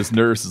 head in this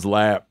nurse's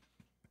lap.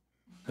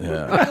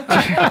 Yeah.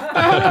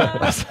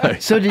 I was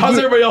like, so how's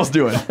everybody else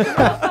doing?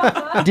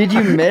 Did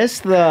you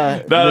miss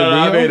the? No,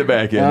 I made it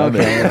back in.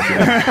 Okay.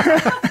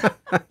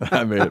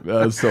 I made it.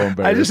 That was so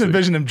embarrassing. I just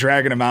envisioned him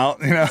dragging him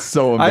out.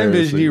 So embarrassing. I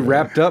envisioned you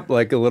wrapped up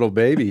like a little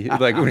baby,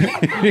 like when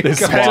they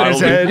swaddled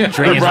his head.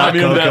 They brought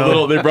me to that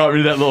little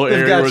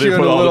area where they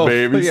put all the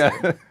babies.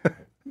 Yeah.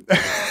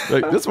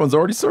 Like this one's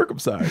already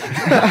circumcised.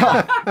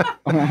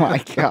 Oh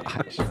my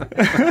gosh.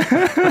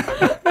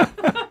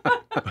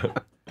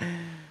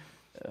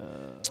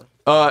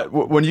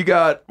 When you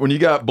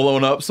got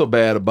blown up so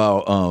bad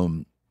about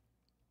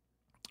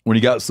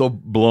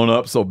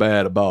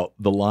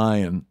the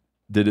lion,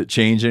 did it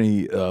change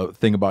any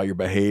thing about your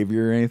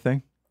behavior or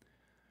anything?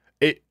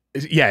 It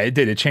did.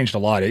 It changed a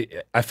lot.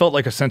 I felt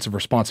like a sense of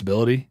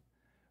responsibility,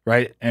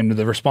 right? And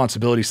the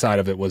responsibility side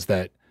of it was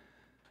that,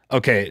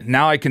 okay,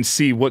 now I can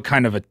see what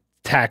kind of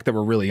attack that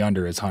we're really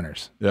under as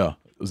hunters. Yeah.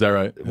 Is that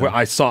right? Yeah. Where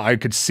I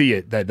could see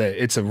it, that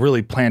it's a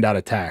really planned out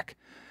attack.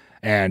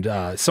 And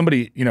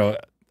somebody,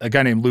 a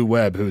guy named Lou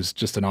Webb, who's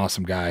just an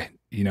awesome guy,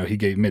 he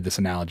made this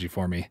analogy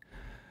for me.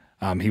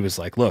 He was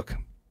like, look,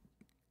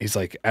 he's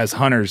like, as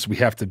hunters, we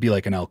have to be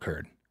like an elk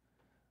herd.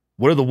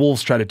 What do the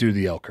wolves try to do to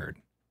the elk herd?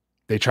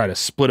 They try to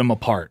split them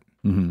apart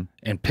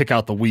and pick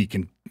out the weak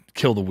and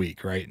kill the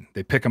weak, right?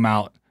 They pick them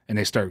out and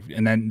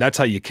then that's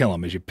how you kill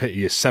them, is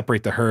you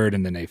separate the herd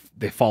and then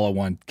they follow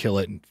one, kill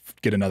it, and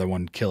get another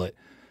one, kill it.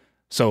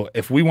 So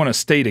if we want to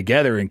stay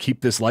together and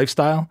keep this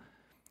lifestyle,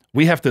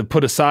 we have to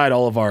put aside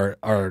all of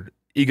our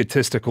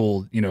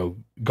egotistical,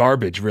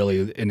 garbage,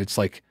 really. And it's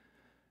like,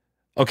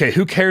 okay,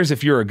 who cares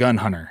if you're a gun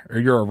hunter or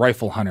you're a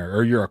rifle hunter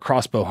or you're a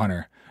crossbow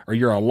hunter or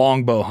you're a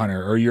longbow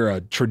hunter, or you're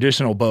a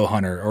traditional bow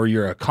hunter, or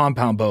you're a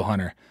compound bow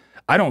hunter.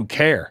 I don't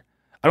care.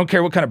 I don't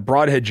care what kind of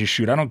broadhead you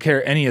shoot. I don't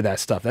care any of that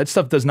stuff. That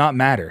stuff does not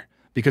matter,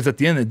 because at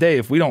the end of the day,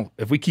 if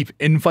we keep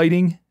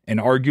infighting and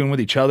arguing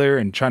with each other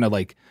and trying to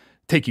like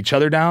take each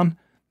other down,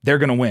 they're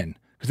going to win,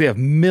 because they have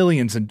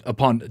millions and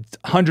upon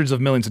hundreds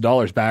of millions of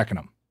dollars backing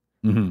them.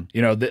 Mm-hmm.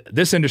 You know,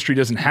 this industry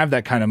doesn't have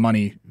that kind of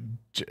money.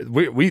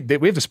 We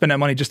have to spend that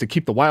money just to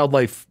keep the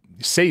wildlife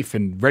safe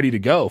and ready to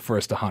go for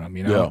us to hunt them.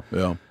 You know,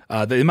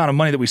 the amount of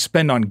money that we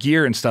spend on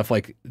gear and stuff,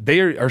 like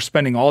they are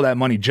spending all that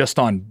money just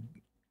on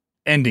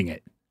ending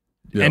it.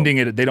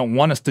 They don't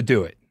want us to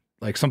do it.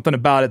 Like something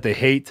about it they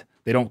hate.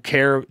 They don't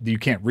care. You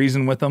can't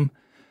reason with them.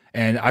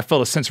 And I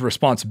felt a sense of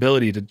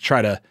responsibility to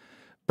try to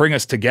bring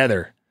us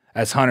together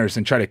as hunters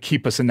and try to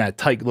keep us in that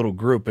tight little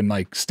group and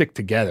like stick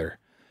together.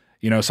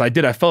 You know, so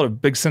I felt a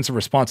big sense of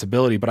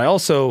responsibility, but I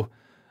also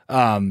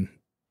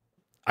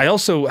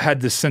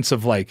had this sense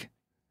of like,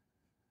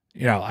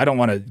 you know, I don't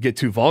want to get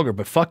too vulgar,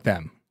 but fuck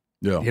them.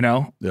 Yeah. You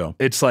know? Yeah.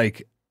 It's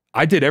like,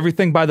 I did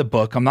everything by the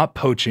book. I'm not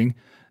poaching.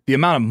 The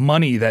amount of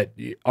money that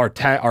all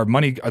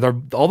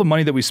the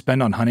money that we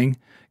spend on hunting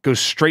goes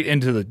straight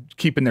into the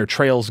keeping their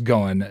trails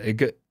going.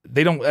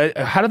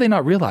 How do they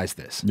not realize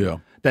this? Yeah.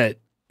 That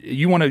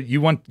you want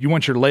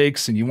your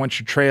lakes and you want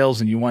your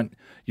trails and you want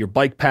your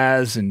bike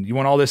paths and you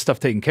want all this stuff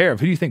taken care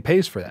of. Who do you think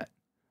pays for that?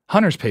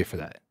 Hunters pay for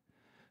that.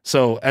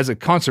 So as a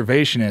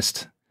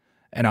conservationist,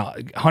 and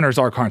hunters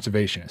are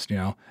conservationists, you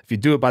know, if you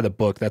do it by the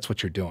book, that's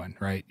what you're doing,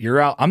 right?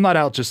 I'm not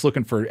out just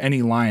looking for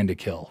any lion to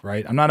kill,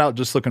 right? I'm not out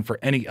just looking for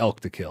any elk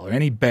to kill or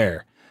any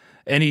bear,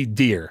 any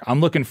deer. I'm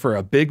looking for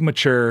a big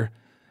mature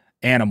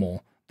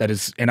animal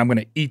and I'm going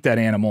to eat that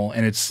animal,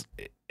 and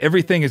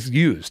everything is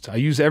used. I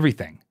use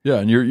everything. Yeah.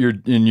 And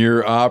in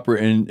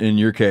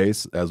your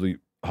case, as we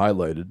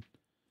highlighted,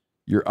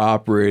 you're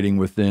operating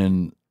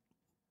within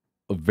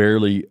a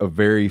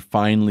very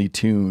finely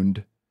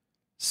tuned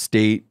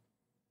state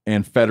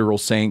and federal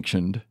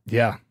sanctioned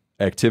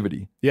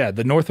activity. Yeah,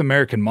 the North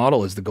American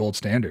model is the gold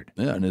standard.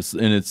 Yeah, and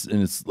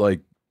it's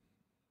like,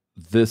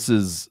 this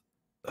is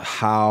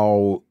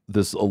how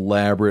this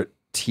elaborate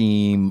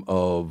team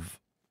of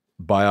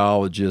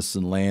biologists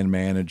and land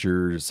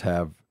managers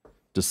have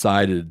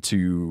decided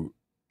to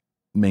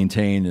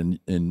maintain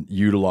and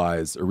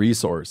utilize a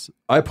resource.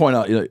 I point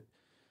out,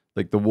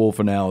 like the wolf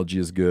analogy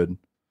is good.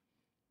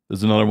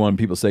 There's another one,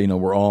 people say,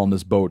 we're all in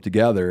this boat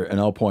together. And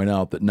I'll point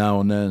out that now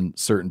and then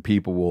certain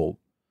people will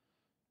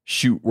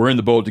we're in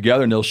the boat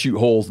together and they'll shoot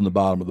holes in the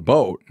bottom of the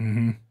boat.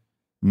 Mm-hmm.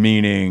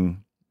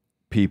 Meaning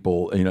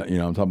people, I'm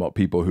talking about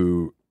people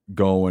who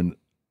go and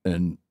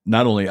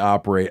not only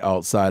operate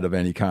outside of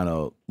any kind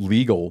of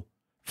legal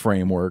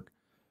framework,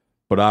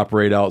 but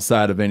operate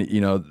outside of any,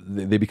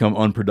 they become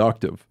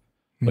unproductive.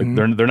 Like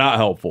Mm-hmm. they're not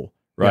helpful.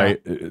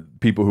 Right. Yeah.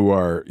 People who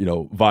are,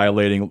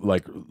 violating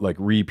like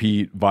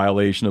repeat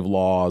violation of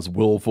laws,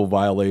 willful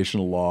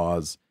violation of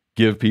laws,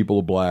 give people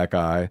a black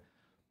eye.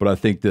 But I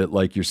think that,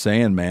 like you're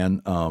saying,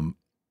 man,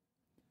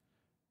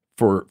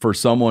 for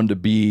someone to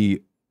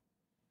be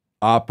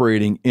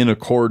operating in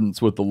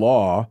accordance with the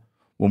law,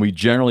 when we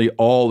generally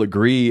all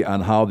agree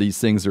on how these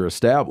things are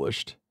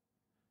established,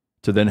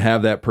 to then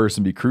have that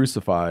person be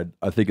crucified,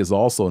 I think is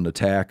also an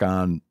attack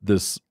on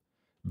this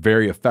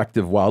very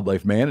effective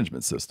wildlife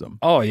management system.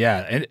 Oh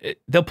yeah, and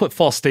they'll put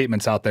false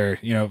statements out there.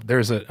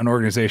 There's an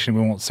organization,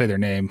 we won't say their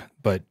name,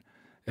 but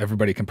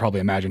everybody can probably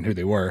imagine who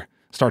they were.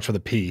 Starts with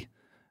a P.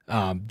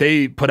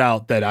 They put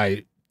out that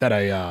I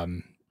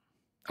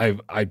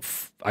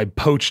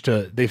poached.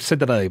 They've said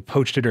that I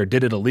poached it or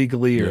did it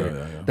illegally,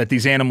 or that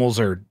these animals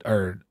are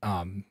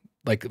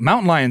like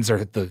mountain lions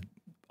are the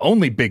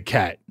only big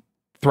cat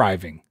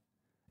thriving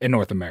in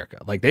North America.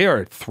 Like they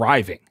are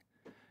thriving.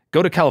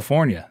 Go to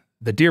California.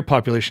 The deer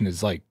population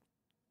is like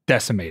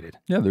decimated.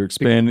 Yeah, they're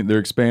expanding. They're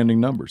expanding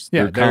numbers.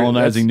 Yeah, they're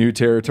colonizing new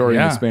territory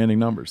and expanding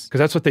numbers. Because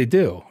that's what they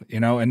do,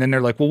 And then they're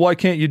like, "Well, why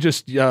can't you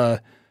just, move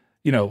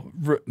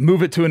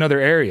it to another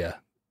area?"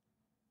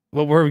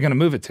 Well, where are we going to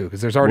move it to? Because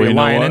there's already a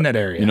lion in that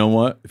area. You know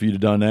what? If you'd have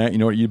done that, you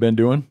know what you've been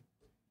doing?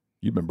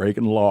 You've been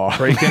breaking the law.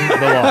 Breaking the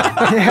law.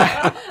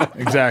 Yeah,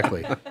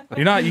 exactly.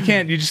 You just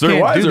can't do that.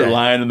 Why is there a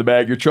lion in the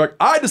back of your truck?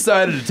 I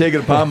decided to take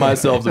it upon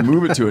myself to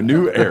move it to a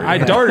new area. I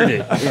darted it.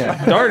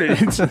 Yeah. Darted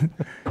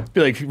it.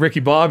 Be like Ricky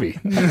Bobby.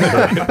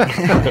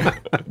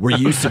 Were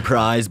you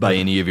surprised by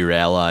any of your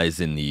allies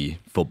in the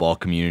football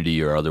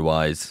community or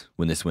otherwise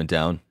when this went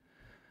down?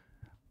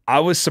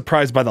 I was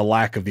surprised by the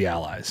lack of the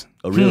allies.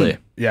 Oh, really?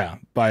 Yeah.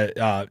 But,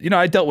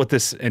 I dealt with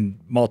this in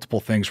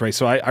multiple things, right?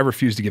 So I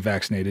refused to get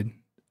vaccinated.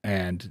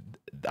 And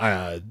did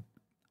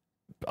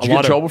you get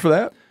in trouble for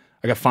that?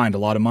 I got fined a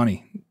lot of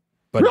money.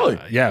 But, really?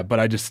 Yeah, but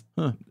I just,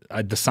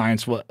 the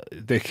science,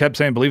 they kept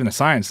saying believe in the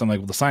science. I'm like,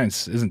 well, the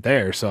science isn't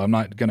there, so I'm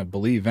not going to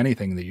believe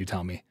anything that you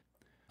tell me.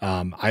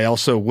 I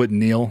also wouldn't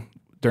kneel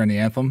during the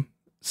anthem,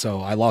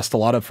 so I lost a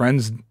lot of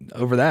friends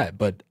over that.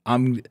 But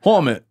hold on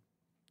a minute.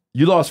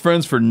 You lost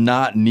friends for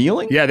not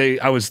kneeling? Yeah,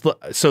 there was the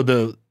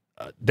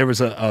I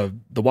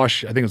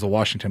think it was a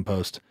Washington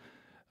Post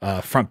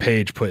front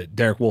page put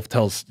Derek Wolfe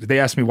they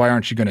asked me, why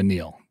aren't you going to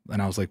kneel?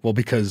 And I was like, well,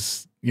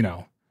 because, you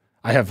know,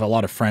 I have a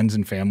lot of friends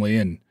and family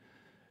and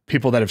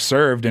people that have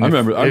served. And I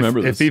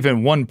remember this. If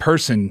even one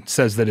person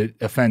says that it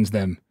offends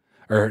them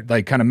or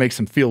like kind of makes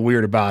them feel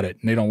weird about it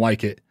and they don't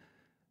like it,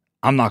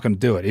 I'm not going to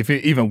do it. If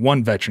even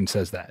one veteran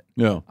says that,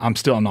 I'm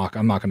not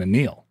going to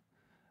kneel.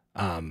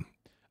 I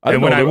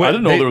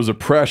didn't know there was a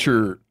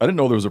pressure. I didn't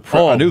know there was a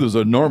pressure. I knew there was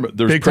a norm.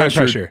 There's big pressure.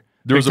 Time pressure.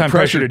 There was a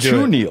pressure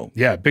to kneel.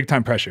 Yeah, big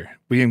time pressure.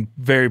 Being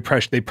very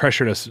pressured. They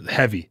pressured us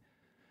heavy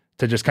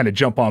to just kind of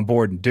jump on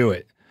board and do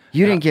it.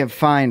 You didn't get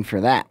fined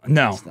for that.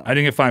 No, I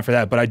didn't get fined for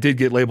that, but I did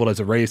get labeled as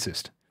a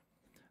racist.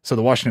 So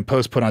the Washington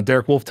Post put on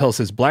Derek Wolfe tells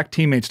his black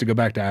teammates to go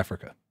back to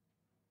Africa.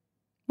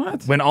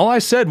 What? When all I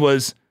said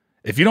was,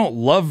 if you don't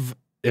love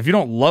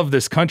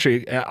this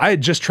country, I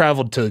had just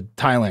traveled to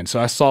Thailand, so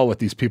I saw what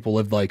these people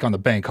lived like on the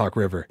Bangkok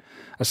River.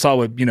 I saw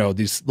what, you know,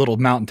 these little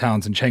mountain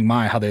towns in Chiang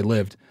Mai, how they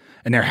lived,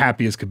 and they're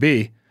happy as could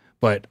be.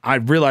 But I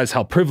realized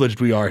how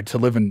privileged we are to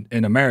live in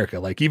America.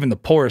 Like even the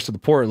poorest of the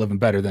poor are living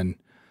better than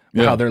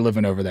how they're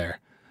living over there.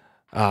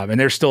 And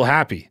they're still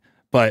happy.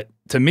 But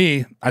to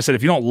me, I said,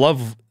 if you don't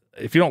love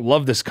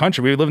this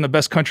country, we live in the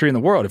best country in the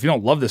world. If you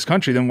don't love this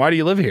country, then why do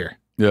you live here?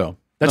 Yeah.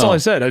 That's all I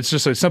said. It's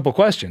just a simple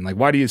question. Like,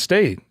 why do you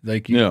stay?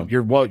 Like,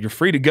 you're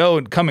free to go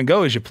and come and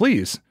go as you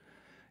please.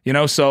 You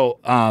know, so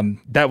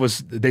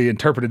they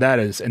interpreted that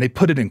as, and they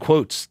put it in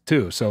quotes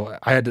too. So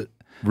I had to,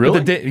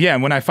 really?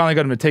 And when I finally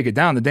got them to take it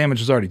down, the damage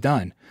was already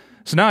done.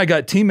 So now I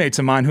got teammates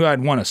of mine who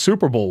I'd won a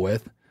Super Bowl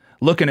with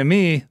looking at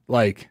me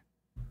like,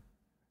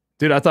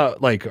 dude, I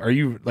thought, like, are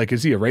you, like,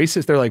 is he a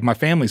racist? They're like, my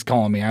family's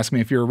calling me, asking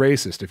me if you're a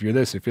racist, if you're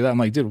this, if you're that. I'm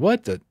like, dude,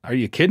 what? Are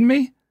you kidding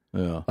me?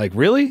 Yeah. Like,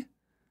 really?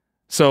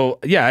 So,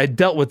 yeah, I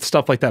dealt with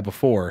stuff like that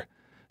before.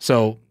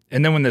 So,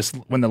 and then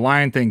when the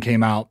lion thing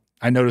came out,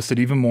 I noticed it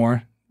even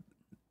more,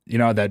 you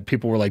know, that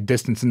people were, like,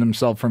 distancing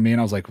themselves from me.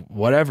 And I was like,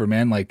 whatever,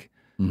 man. Like,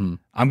 I'm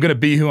going to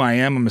be who I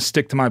am. I'm going to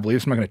stick to my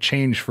beliefs. I'm not going to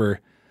change for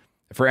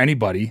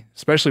anybody,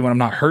 especially when I'm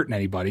not hurting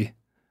anybody,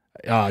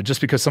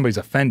 just because somebody's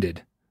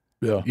offended.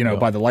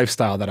 By the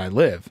lifestyle that I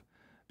live,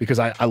 because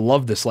I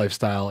love this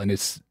lifestyle, and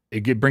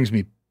it brings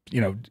me,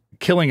 you know,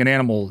 killing an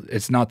animal.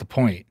 It's not the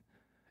point.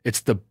 It's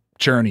the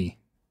journey.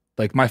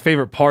 Like my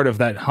favorite part of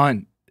that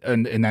hunt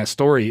and in that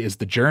story is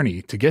the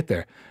journey to get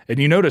there. And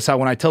you notice how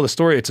when I tell the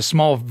story, it's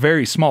a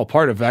very small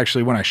part of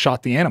actually when I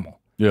shot the animal.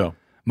 Yeah.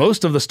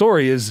 Most of the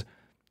story is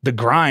the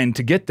grind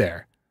to get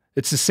there.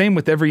 It's the same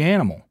with every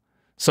animal.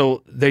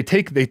 So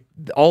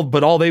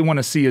all they want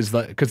to see is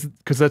because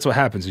that's what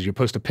happens is you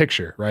post a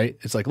picture, right?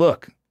 It's like,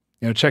 look,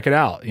 you know, check it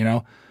out, you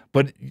know.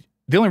 But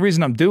the only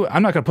reason I'm not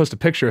going to post a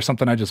picture of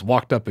something I just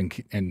walked up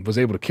and was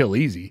able to kill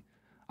easy.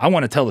 I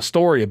want to tell the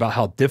story about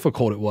how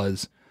difficult it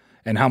was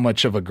and how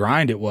much of a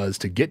grind it was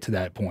to get to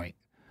that point.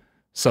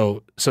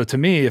 So to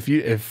me, if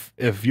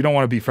you don't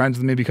want to be friends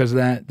with me because of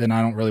that, then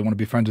I don't really want to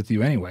be friends with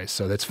you anyway.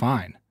 So that's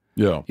fine.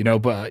 Yeah. You know,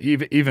 but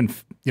even,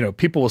 you know,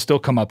 people will still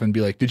come up and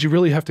be like, did you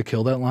really have to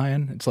kill that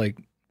lion? It's like,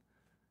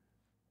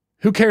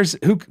 who cares?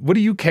 What do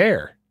you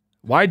care?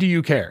 Why do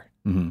you care?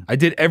 Mm-hmm. I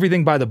did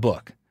everything by the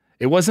book.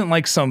 It wasn't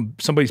like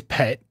somebody's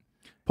pet.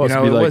 Plus, you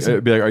know,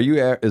 it'd be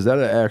like, is that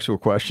an actual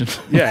question?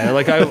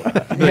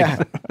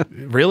 Yeah.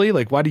 Really?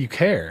 Like, why do you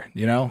care?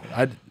 You know,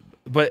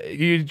 but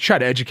you try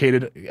to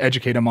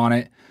educate them on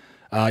it.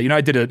 You know,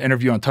 I did an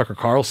interview on Tucker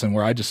Carlson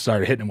where I just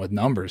started hitting him with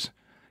numbers.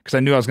 Because I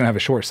knew I was going to have a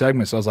short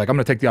segment. So I was like, I'm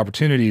going to take the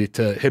opportunity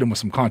to hit him with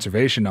some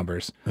conservation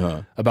numbers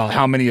about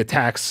how many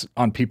attacks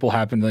on people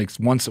happen. Like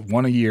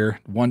one a year,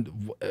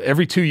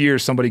 every 2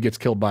 years, somebody gets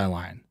killed by a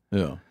lion.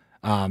 Yeah.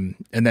 And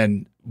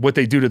then what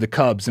they do to the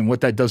cubs and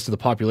what that does to the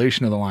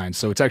population of the lions.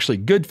 So it's actually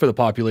good for the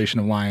population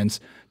of lions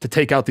to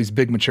take out these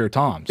big mature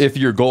toms. If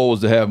your goal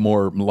was to have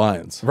more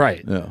lions.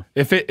 Right. Yeah.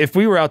 If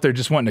we were out there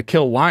just wanting to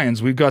kill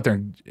lions, we'd go out there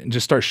and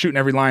just start shooting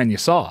every lion you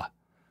saw.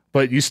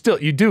 But you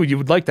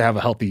would like to have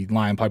a healthy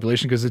lion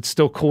population because it's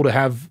still cool to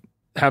have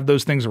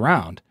those things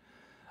around.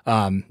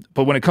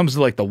 But when it comes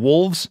to like the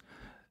wolves,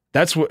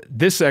 that's what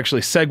this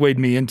actually segued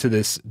me into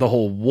the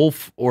whole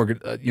wolf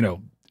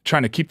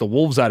trying to keep the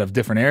wolves out of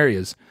different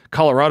areas.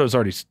 Colorado's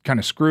already kind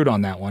of screwed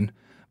on that one,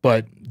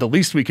 but the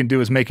least we can do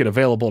is make it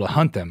available to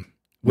hunt them,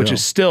 which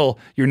is still,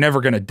 you're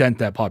never going to dent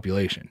that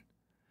population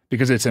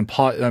because it's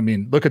I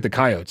mean, look at the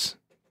coyotes.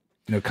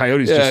 You know,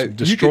 coyotes just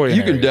destroy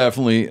You can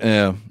definitely,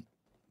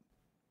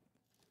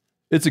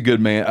 it's a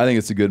good I think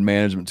it's a good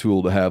management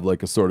tool to have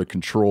like a sort of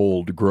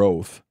controlled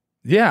growth.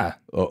 Yeah.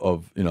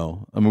 Of you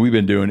know, I mean, we've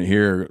been doing it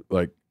here.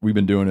 Like we've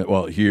been doing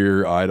it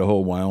here, Idaho,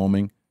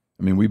 Wyoming.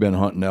 I mean, we've been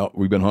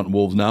hunting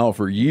wolves now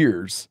for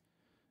years,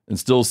 and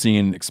still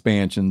seeing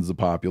expansions of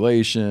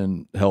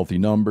population, healthy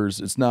numbers.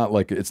 It's not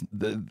like it's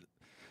the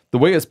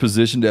way it's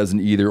positioned as an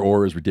either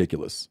or is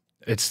ridiculous.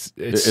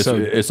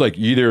 It's like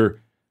you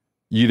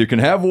either can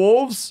have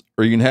wolves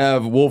or you can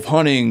have wolf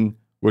hunting,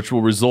 which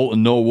will result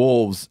in no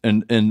wolves,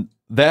 and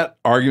that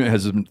argument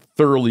has been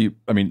thoroughly,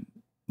 I mean,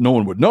 no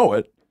one would know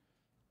it.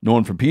 No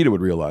one from PETA would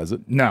realize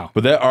it. No.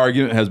 But that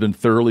argument has been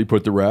thoroughly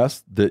put to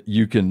rest that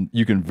you can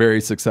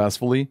very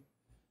successfully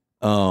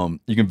have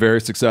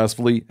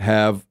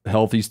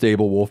healthy,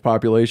 stable wolf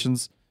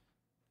populations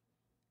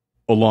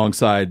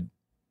alongside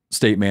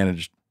state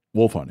managed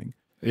wolf hunting.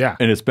 Yeah.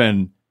 And it's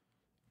been,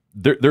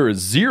 there is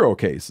 0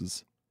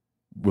 cases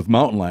with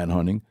mountain lion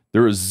hunting.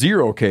 There is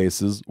 0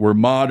 cases where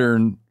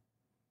modern,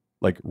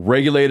 like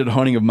regulated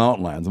hunting of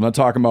mountain lions. I'm not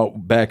talking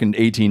about back in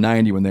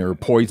 1890 when they were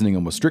poisoning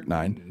them with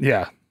strychnine.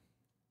 Yeah.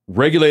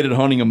 Regulated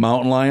hunting of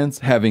mountain lions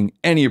having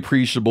any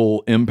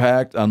appreciable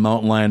impact on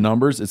mountain lion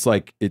numbers. It's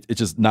like, it's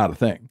just not a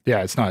thing.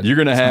 Yeah, it's not. You're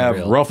going to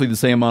have roughly the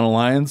same amount of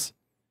lions.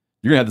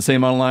 You're going to have the same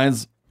amount of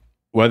lions,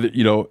 whether,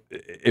 you know,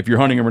 if you're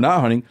hunting them or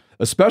not hunting,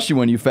 especially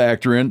when you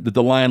factor in that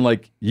the lion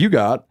like you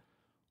got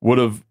would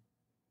have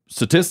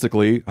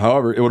statistically,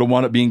 however, it would have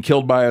wound up being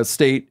killed by a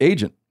state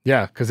agent.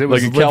 Yeah, because it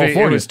was like in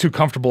California, it was too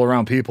comfortable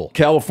around people.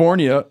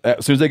 California,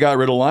 as soon as they got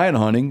rid of lion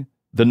hunting,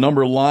 the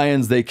number of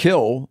lions they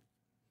kill,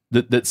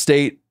 that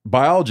state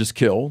biologists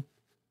kill,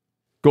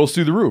 goes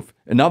through the roof.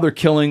 And now they're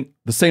killing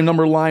the same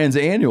number of lions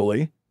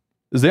annually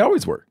as they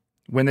always were.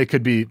 When they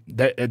could be,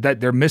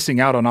 that they're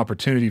missing out on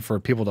opportunity for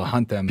people to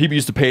hunt them. People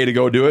used to pay to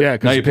go do it. Yeah,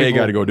 now you pay a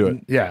guy to go do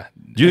it. Yeah.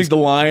 Do you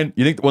think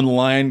you think when the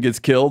lion gets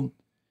killed,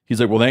 he's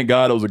like, well, thank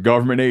God it was a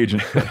government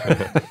agent.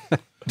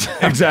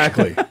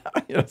 Exactly.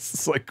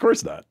 It's like, of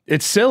course not.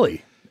 It's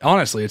silly.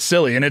 Honestly, it's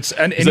silly. And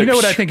you know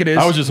what I think it is?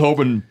 I was just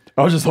hoping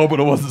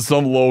it wasn't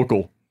some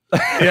local.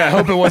 Yeah, I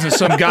hope it wasn't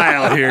some guy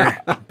out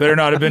here. Better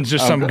not have been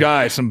just some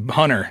guy, some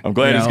hunter. I'm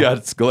glad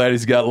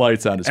he's got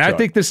lights on his truck. And I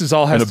think this is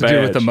all has to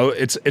do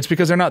with it's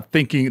because they're not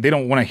thinking, they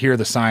don't want to hear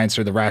the science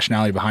or the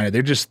rationality behind it.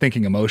 They're just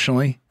thinking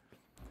emotionally,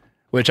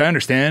 which I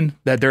understand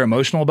that they're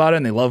emotional about it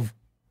and they love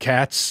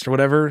cats or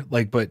whatever.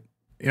 Like, but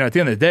you know, at the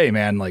end of the day,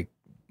 man, like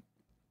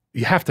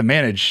you have to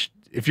manage.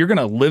 If you're going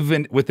to live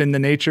within the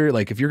nature,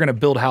 like if you're going to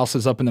build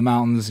houses up in the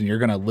mountains and you're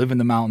going to live in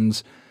the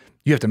mountains,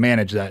 you have to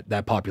manage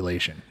that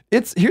population.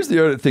 Here's the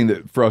other thing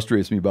that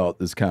frustrates me about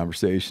this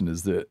conversation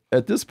is that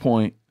at this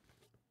point,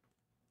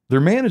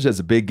 they're managed as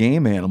a big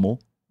game animal.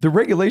 The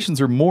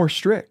regulations are more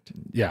strict.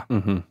 Yeah.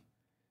 Mm-hmm.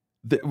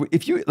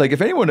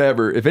 If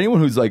anyone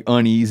who's like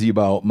uneasy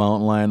about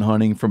mountain lion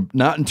hunting, from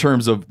not in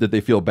terms of that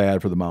they feel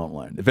bad for the mountain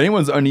lion, if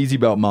anyone's uneasy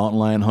about mountain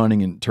lion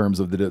hunting in terms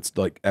of that it's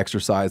like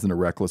exercise in a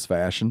reckless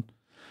fashion,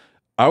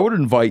 I would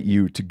invite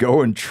you to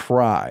go and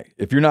try.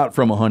 If you're not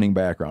from a hunting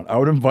background, I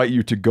would invite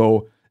you to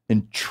go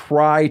and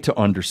try to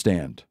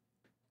understand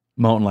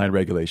mountain lion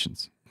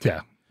regulations.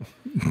 Yeah.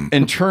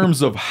 In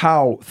terms of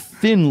how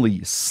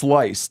thinly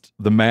sliced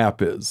the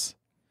map is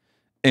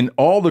and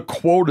all the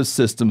quota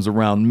systems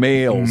around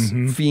males,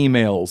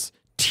 females,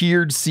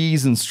 tiered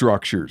season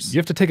structures. You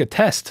have to take a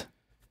test,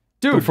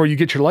 dude, before you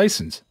get your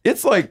license.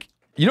 It's like,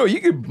 you know,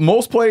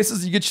 most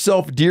places you get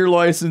yourself a deer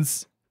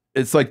license.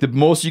 It's like the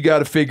most you got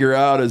to figure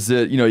out is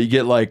that, you know, you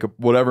get like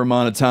whatever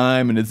amount of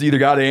time and it's either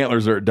got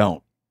antlers or it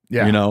don't.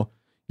 Yeah. You know,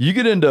 you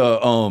get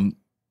into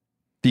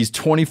these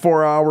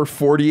 24-hour,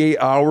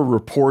 48-hour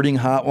reporting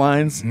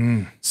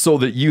hotlines so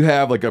that you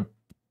have like a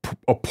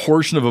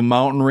portion of a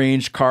mountain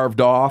range carved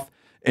off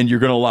and you're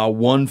going to allow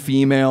one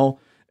female.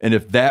 And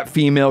if that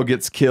female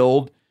gets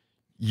killed,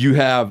 you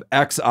have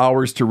X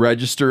hours to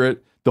register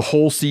it. The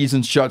whole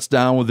season shuts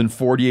down within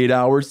 48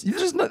 hours.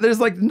 There's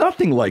like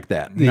nothing like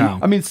that. No.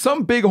 I mean,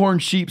 some bighorn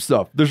sheep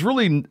stuff, there's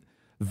really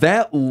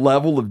that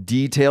level of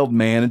detailed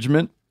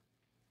management.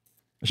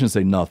 I shouldn't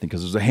say nothing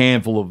because there's a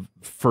handful of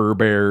fur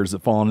bears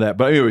that fall into that.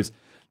 But anyways,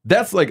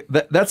 that's like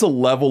that's a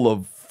level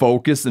of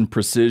focus and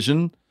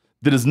precision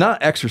that is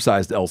not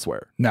exercised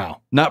elsewhere.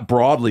 No. Not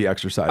broadly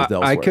exercised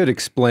elsewhere. I could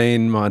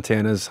explain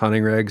Montana's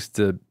hunting regs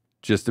to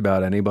just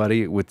about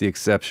anybody with the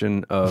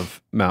exception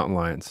of mountain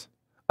lions.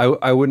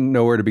 I wouldn't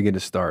know where to begin to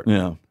start.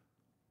 Yeah.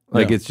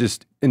 It's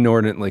just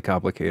inordinately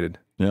complicated.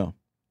 Yeah.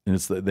 And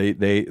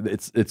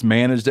it's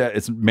managed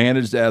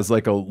as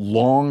like a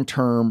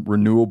long-term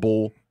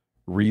renewable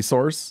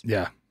resource.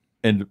 Yeah.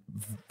 And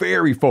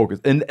very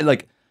focused. And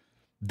like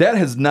that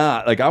has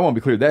not, like I want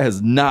to be clear, that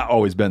has not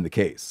always been the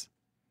case.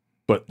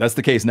 But that's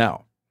the case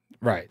now.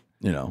 Right.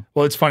 You know.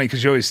 Well, it's funny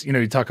because you always,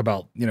 you talk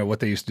about, what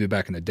they used to do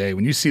back in the day.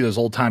 When you see those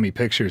old-timey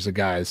pictures of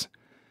guys,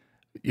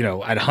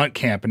 at hunt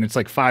camp and it's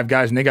like 5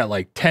 guys and they got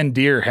like 10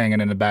 deer hanging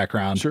in the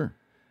background. Sure.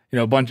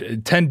 A bunch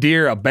of 10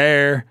 deer, a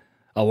bear,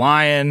 a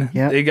lion.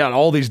 Yep. They got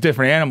all these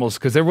different animals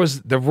because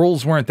the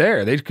rules weren't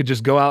there. They could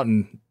just go out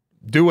and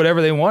do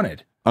whatever they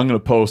wanted. I'm going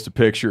to post a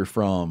picture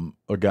from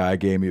a guy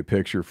gave me a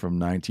picture from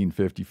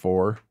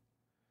 1954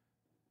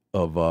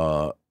 of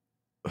a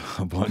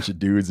bunch of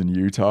dudes in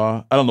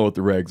Utah. I don't know what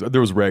the regs are. There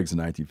was regs in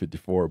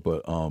 1954,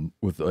 but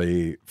with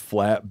a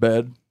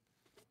flatbed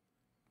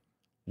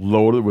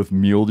loaded with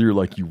mule deer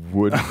like you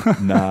would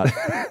not,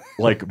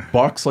 like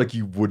bucks like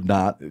you would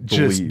not believe.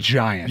 Just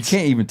giants. You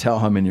can't even tell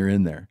how many are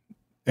in there.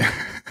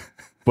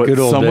 But Good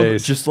old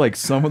days.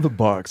 some of the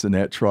bucks in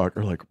that truck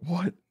are like,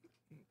 what?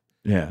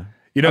 Yeah.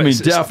 I mean,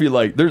 definitely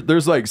like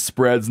there's like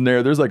spreads in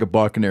there. There's like a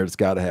buck in there that's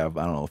got to have,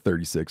 I don't know,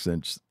 36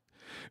 inch,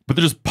 but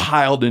they're just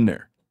piled in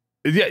there.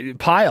 Yeah,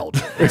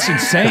 piled. It's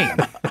insane.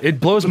 It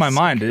blows my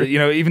mind.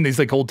 Even these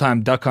like old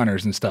time duck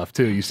hunters and stuff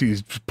too. You see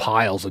these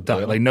piles of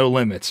duck, like no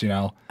limits.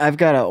 I've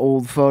got an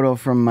old photo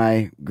from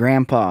my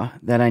grandpa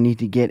that I need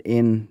to get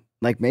in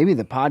like maybe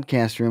the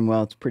podcast room.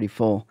 Well, it's pretty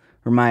full,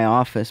 or my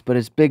office, but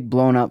it's big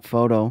blown up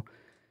photo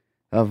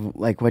of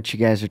like what you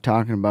guys are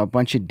talking about. A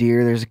bunch of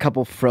deer. There's a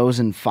couple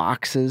frozen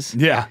foxes.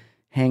 Yeah.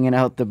 Hanging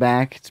out the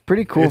back. It's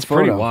pretty cool. It's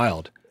photo. pretty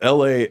wild.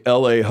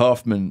 L.A.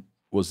 Huffman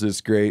was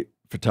this great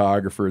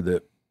photographer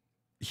that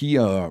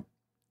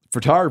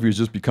photography was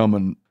just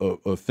becoming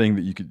a thing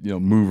that you could,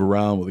 move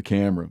around with a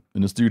camera.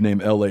 And this dude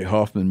named L.A.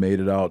 Huffman made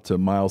it out to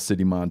Miles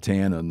City,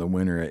 Montana in the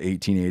winter of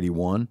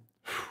 1881.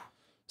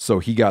 So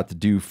he got to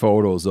do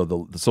photos of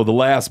the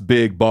last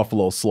big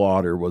buffalo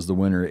slaughter was the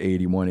winter of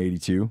 81,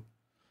 82.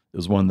 It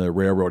was when the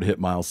railroad hit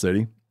Miles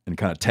City and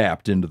kind of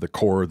tapped into the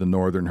core of the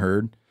northern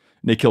herd.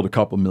 And they killed a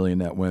couple million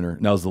that winter.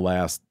 And that was the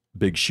last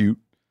big shoot.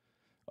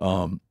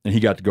 And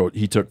he got to go,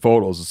 he took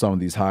photos of some of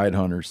these hide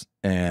hunters.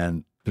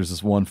 And there's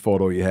this one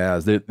photo he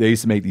has. They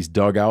used to make these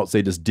dugouts.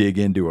 They just dig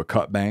into a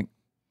cut bank.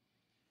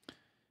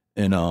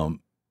 And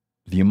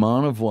the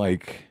amount of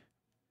like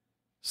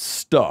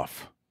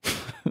stuff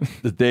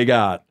that they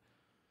got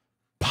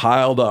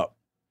piled up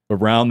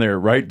around there,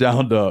 right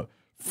down to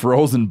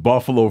frozen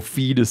buffalo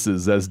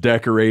fetuses as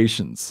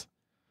decorations.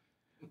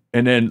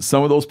 And then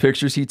some of those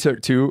pictures he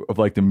took too of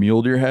like the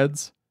mule deer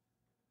heads,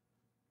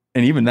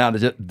 and even now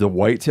the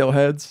whitetail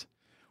heads,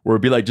 where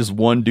it'd be like just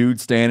one dude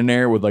standing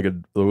there with like a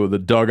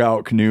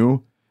dugout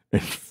canoe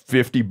and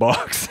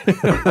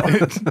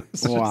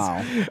 $50.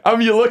 Wow. I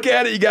mean, you look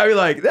at it, you gotta be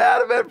like,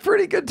 that'd have been a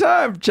pretty good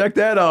time. Check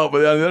that out.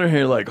 But on the other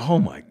hand, like, oh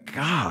my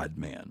God,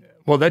 man.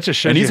 Well, that just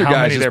shows you how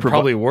many there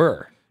probably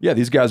were. Yeah,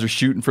 these guys are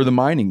shooting for the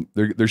mining.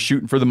 They're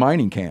shooting for the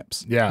mining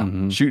camps.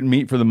 Yeah. Shooting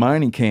meat for the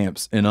mining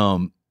camps.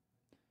 And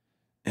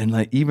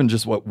like even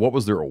just what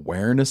was their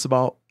awareness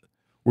about?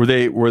 Were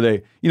they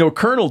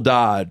Colonel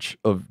Dodge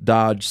of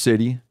Dodge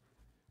City?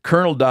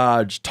 Colonel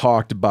Dodge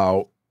talked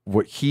about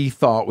what he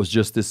thought was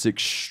just this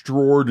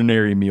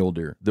extraordinary mule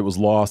deer that was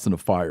lost in a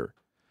fire.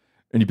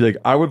 And he'd be like,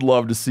 I would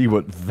love to see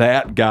what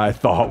that guy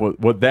thought,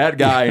 what that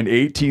guy in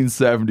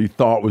 1870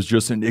 thought was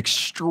just an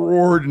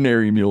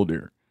extraordinary mule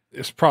deer.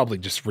 It's probably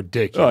just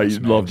ridiculous. Oh,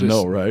 you'd love to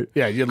know, right?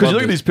 Yeah, because you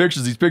look at these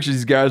pictures,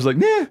 these guys are like,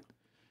 nah.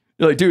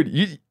 You're like,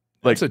 dude,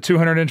 it's a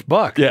 200-inch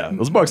buck. Yeah,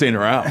 those bucks ain't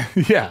around.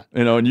 Yeah.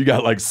 And you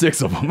got like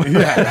 6 of them.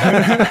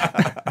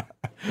 Yeah.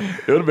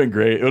 It would have been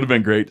great. It would have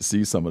been great to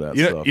see some of that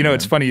stuff.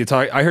 It's funny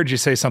I heard you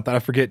say something. I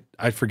forget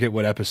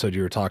what episode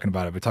you were talking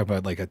about it. We talked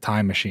about like a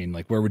time machine,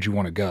 like where would you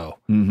want to go?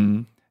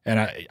 Mm-hmm. And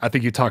I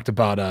think you talked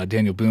about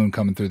Daniel Boone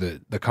coming through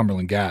the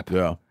Cumberland Gap.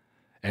 Yeah.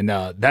 And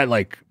that,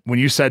 like, when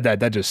you said that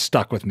just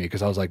stuck with me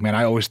because I was like, man,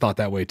 I always thought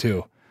that way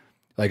too.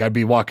 Like I'd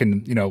be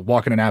walking in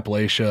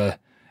Appalachia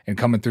and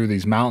coming through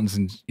these mountains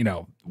and,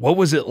 what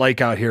was it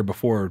like out here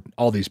before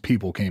all these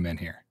people came in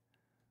here?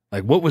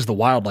 Like, what was the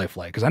wildlife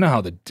like? Because I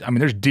know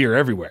there's deer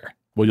everywhere.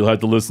 Well, you'll have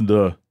to listen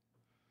to.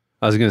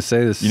 I was going to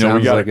say this. Sounds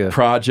we got like a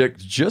project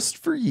just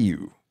for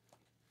you.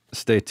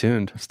 Stay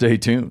tuned. Stay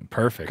tuned.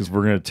 Perfect. Because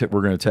we're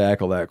gonna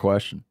tackle that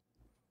question.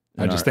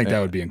 I just think that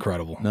would be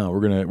incredible. No,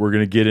 we're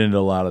gonna get into a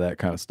lot of that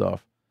kind of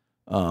stuff.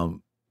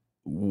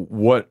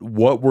 What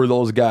were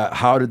those guys?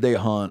 How did they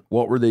hunt?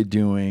 What were they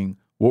doing?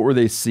 What were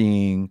they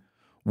seeing?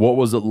 What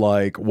was it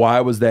like? Why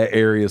was that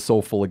area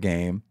so full of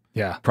game?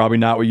 Yeah, probably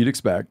not what you'd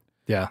expect.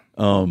 Yeah.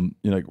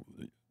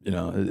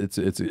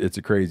 It's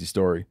a crazy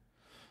story.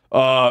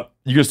 You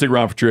gonna stick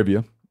around for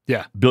trivia?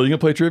 Yeah. Bill, you gonna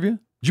play trivia?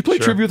 Did you play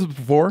trivia with us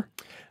before?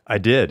 I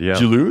did, yeah.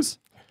 Did you lose?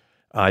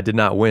 I did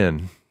not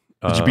win.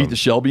 Did you beat the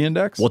Shelby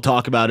Index? We'll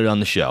talk about it on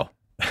the show.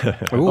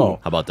 Ooh. How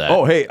about that?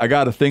 Oh, hey, I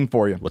got a thing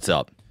for you. What's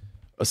up?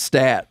 A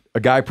stat. A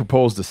guy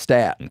proposed a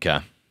stat. Okay.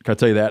 Can I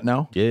tell you that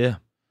now? Yeah.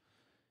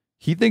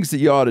 He thinks that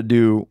you ought to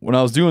do, when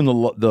I was doing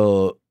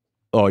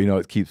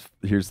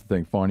here's the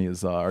thing. Funny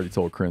is, I already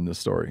told Corinne this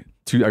story.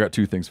 I got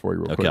 2 things for you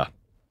real quick.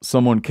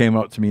 Someone came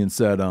up to me and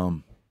said,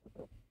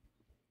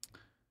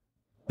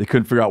 they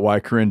couldn't figure out why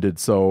Corinne did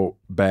so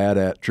bad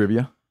at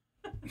trivia.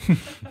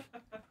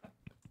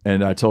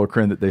 And I told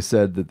Corinne that they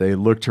said that they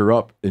looked her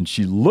up and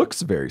she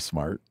looks very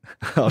smart.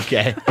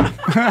 Okay.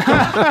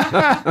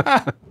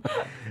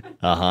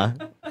 Uh-huh.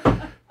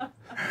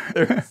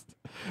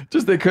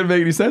 Just they couldn't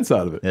make any sense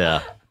out of it.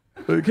 Yeah.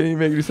 They can't even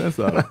make any sense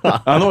out of it.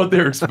 I don't know what they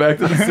were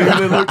expecting to see when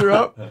they looked her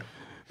up.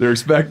 They're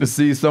expecting to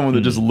see someone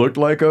that just looked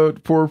like a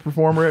poor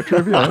performer at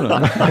trivia. I don't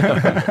know.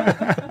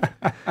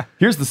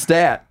 Here's the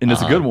stat, and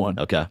it's a good one.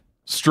 Okay.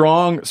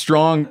 Strong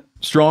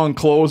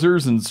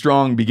closers and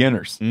strong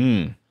beginners.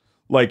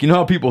 Like,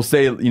 how people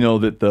say,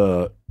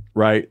 that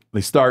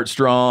they start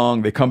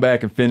strong, they come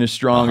back and finish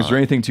strong. Is there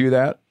anything to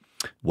that?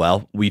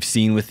 Well, we've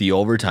seen with the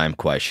overtime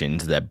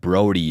questions that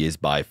Brody is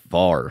by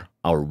far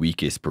our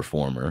weakest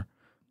performer.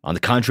 On the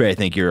contrary, I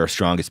think you're our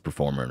strongest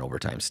performer in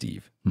overtime,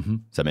 Steve. Mm-hmm.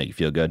 Does that make you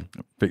feel good?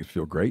 Make it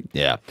feel great.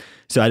 Yeah.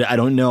 So I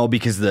don't know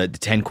because the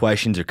 10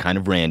 questions are kind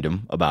of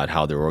random about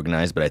how they're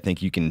organized, but I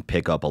think you can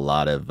pick up a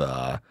lot of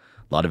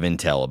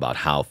intel about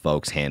how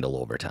folks handle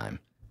overtime.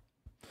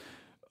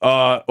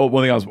 One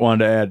thing I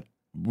wanted to add,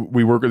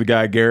 we work with a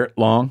guy, Garrett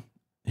Long.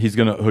 He's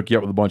going to hook you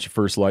up with a bunch of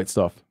First Light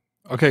stuff.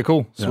 Okay,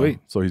 cool. Sweet.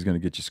 So he's going to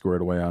get you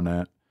squared away on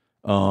that.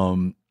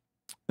 And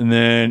and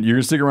then you're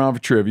gonna stick around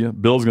for trivia.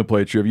 Bill's gonna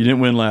play trivia. You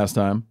didn't win last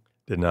time.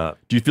 Did not.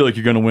 Do you feel like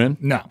you're gonna win?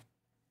 No.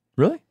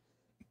 Really?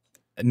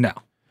 No.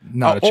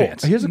 Not a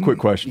chance. Here's a quick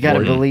question. You got to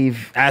for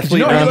believe.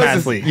 Athlete, you know how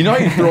athlete. you know how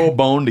you throw a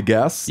bone to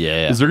guess?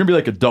 Yeah. Is there gonna be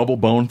like a double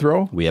bone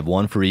throw? We have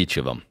one for each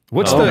of them.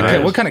 What's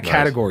nice. what kind of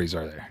categories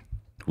are there?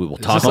 We will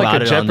Is talk this like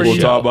about a it on the Jeopardy?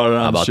 show. We'll talk about it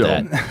on How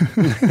the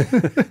about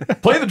show.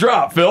 that? Play the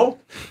drop, Phil.